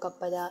ꯀꯧꯔꯒ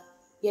ꯀꯞꯄꯗ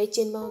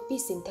ꯌꯥꯏꯆꯦꯟꯕ ꯃꯄꯤ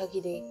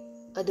ꯁꯤꯡꯊꯈꯤꯗꯦ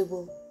ꯑꯗꯨꯕꯨ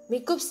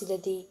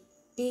ꯃꯤꯀꯨꯞꯁꯤꯗꯗꯤ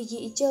ꯄꯤꯒꯤ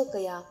ꯏꯆꯦꯜ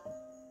ꯀꯌꯥ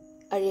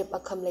ꯑꯔꯦꯞ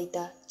ꯑꯈꯝ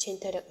ꯂꯩꯇ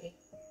ꯆꯦꯟꯊꯔꯛꯂꯦ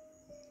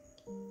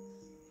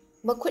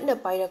ꯃꯈꯨꯠꯅ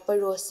ꯄꯥꯏꯔꯛꯄ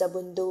ꯔꯣꯁ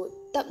ꯆꯕꯨꯟꯗꯨ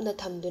ꯇꯞꯅ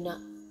ꯊꯝꯗꯨꯅ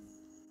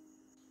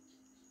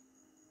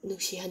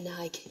ꯅꯨꯡꯁꯤꯍꯟꯅ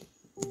ꯍꯥꯏꯒꯦ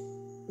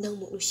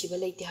ꯅꯪꯃꯨꯛ ꯅꯨꯡꯁꯤꯕ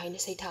ꯂꯩꯇꯦ ꯍꯥꯏꯅ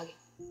ꯁꯩꯊꯥꯒꯦ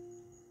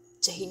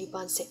ꯆꯍꯤ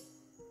 9ꯁꯦ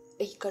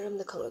ꯑꯩ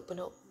ꯀꯔꯝꯅ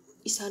ꯈꯪꯂꯛꯄꯅꯣ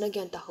ꯏꯁꯥꯅ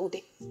ꯒ꯭ꯌꯥꯟ ꯇꯥꯍꯧꯗꯦ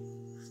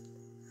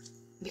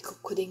ꯃꯤꯀꯨꯞ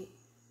ꯈꯨꯗꯤꯡ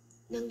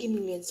ꯅꯪꯒꯤ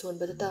ꯃꯤꯡꯂꯦꯟ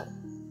ꯁꯣꯟꯕꯗꯇ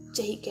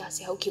ꯆꯍꯤ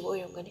ꯀꯌꯥꯁꯦ ꯍꯧꯈꯤꯕ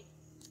ꯑꯣꯏꯔꯝꯒꯅꯤ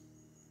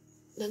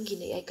ꯅꯪꯒꯤ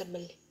ꯅꯌꯥꯏ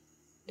ꯀꯟꯃꯜꯂꯦ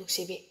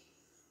ꯅꯨꯡꯁꯤꯕꯤ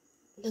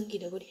ꯅꯪꯒꯤ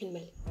ꯅꯒꯨꯟ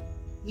ꯍꯦꯟꯃꯜꯂꯦ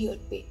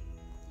ꯃꯤꯑꯣꯠꯄꯤ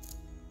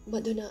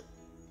ꯃꯗꯨꯅ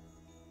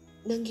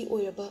ꯅꯪꯒꯤ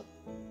ꯑꯣꯏꯔꯕ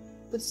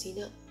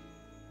ꯄꯨꯟꯁꯤꯅ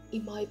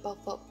ꯏꯃꯥ ꯏꯄꯥ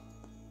ꯐꯥꯎ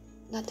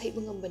ꯅꯥꯊꯩꯕ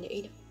ꯉꯝꯕꯅꯤ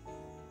ꯑꯩꯅ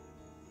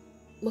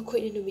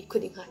ꯃꯈꯣꯏꯅ ꯅꯨꯃꯤꯠ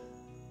ꯈꯨꯗꯤꯡ ꯍꯥꯏ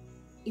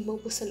ꯏꯃꯧ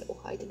ꯄꯨꯁꯜꯂꯛꯑꯣ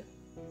ꯍꯥꯏꯗꯨꯅ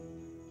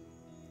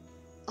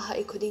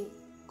ꯑꯍꯥꯏ ꯈꯨꯗꯤꯡ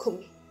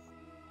ꯈꯨꯝꯃꯤ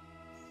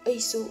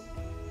ꯑꯩꯁꯨ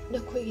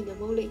ꯅꯈꯣꯏꯒꯤ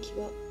ꯅꯃꯧ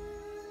ꯂꯩꯈꯤꯕ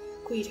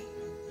ꯀꯨꯏꯔꯦ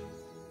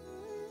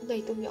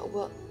ꯅꯥꯏꯇꯣꯝ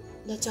ꯌꯥꯎꯕ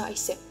ꯅꯆꯥ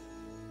ꯑꯩꯁꯦ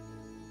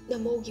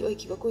ꯅꯃꯧꯒꯤ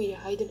ꯑꯣꯏꯈꯤꯕ ꯀꯨꯏꯔꯦ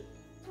ꯍꯥꯏꯗꯨꯅ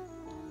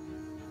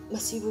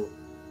ꯃꯁꯤꯕꯨ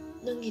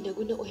ꯅꯪꯒꯤ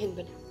ꯅꯒꯨꯟꯅ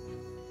ꯑꯣꯏꯍꯟꯕꯅꯤ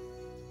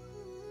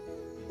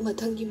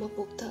ꯃꯊꯪꯒꯤ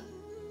ꯃꯄꯣꯛꯇ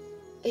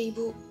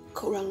ꯑꯩꯕꯨ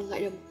ꯈꯧꯔꯥꯡꯅ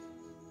ꯉꯥꯏꯔꯝꯃꯨ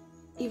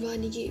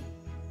ꯏꯕꯥꯅꯤꯒꯤ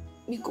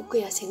ꯃꯤꯀꯨꯞ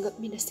ꯀꯌꯥ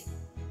ꯁꯦꯝꯒꯠꯃꯤꯟꯅꯁꯤ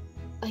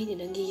ꯑꯩꯅ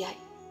ꯅꯪꯒꯤ ꯌꯥꯏ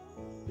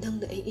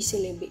ꯅꯪꯅ ꯑꯩꯒꯤ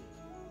ꯁꯤꯂꯦꯝꯕꯤ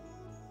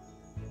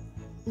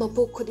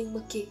ꯃꯄꯣꯛ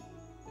ꯈꯨꯗꯤꯡꯃꯛꯀꯤ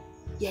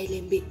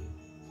ꯌꯥꯏꯂꯦꯝꯕꯤ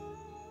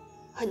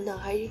ꯍꯟꯅ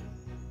ꯍꯥꯏꯔꯤ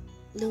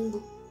ꯅꯪꯕꯨ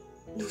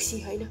ꯅꯨꯡꯁꯤ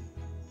ꯍꯥꯏꯅ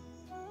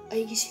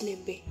ꯑꯩꯒꯤ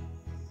ꯁꯤꯂꯦꯝꯕꯤ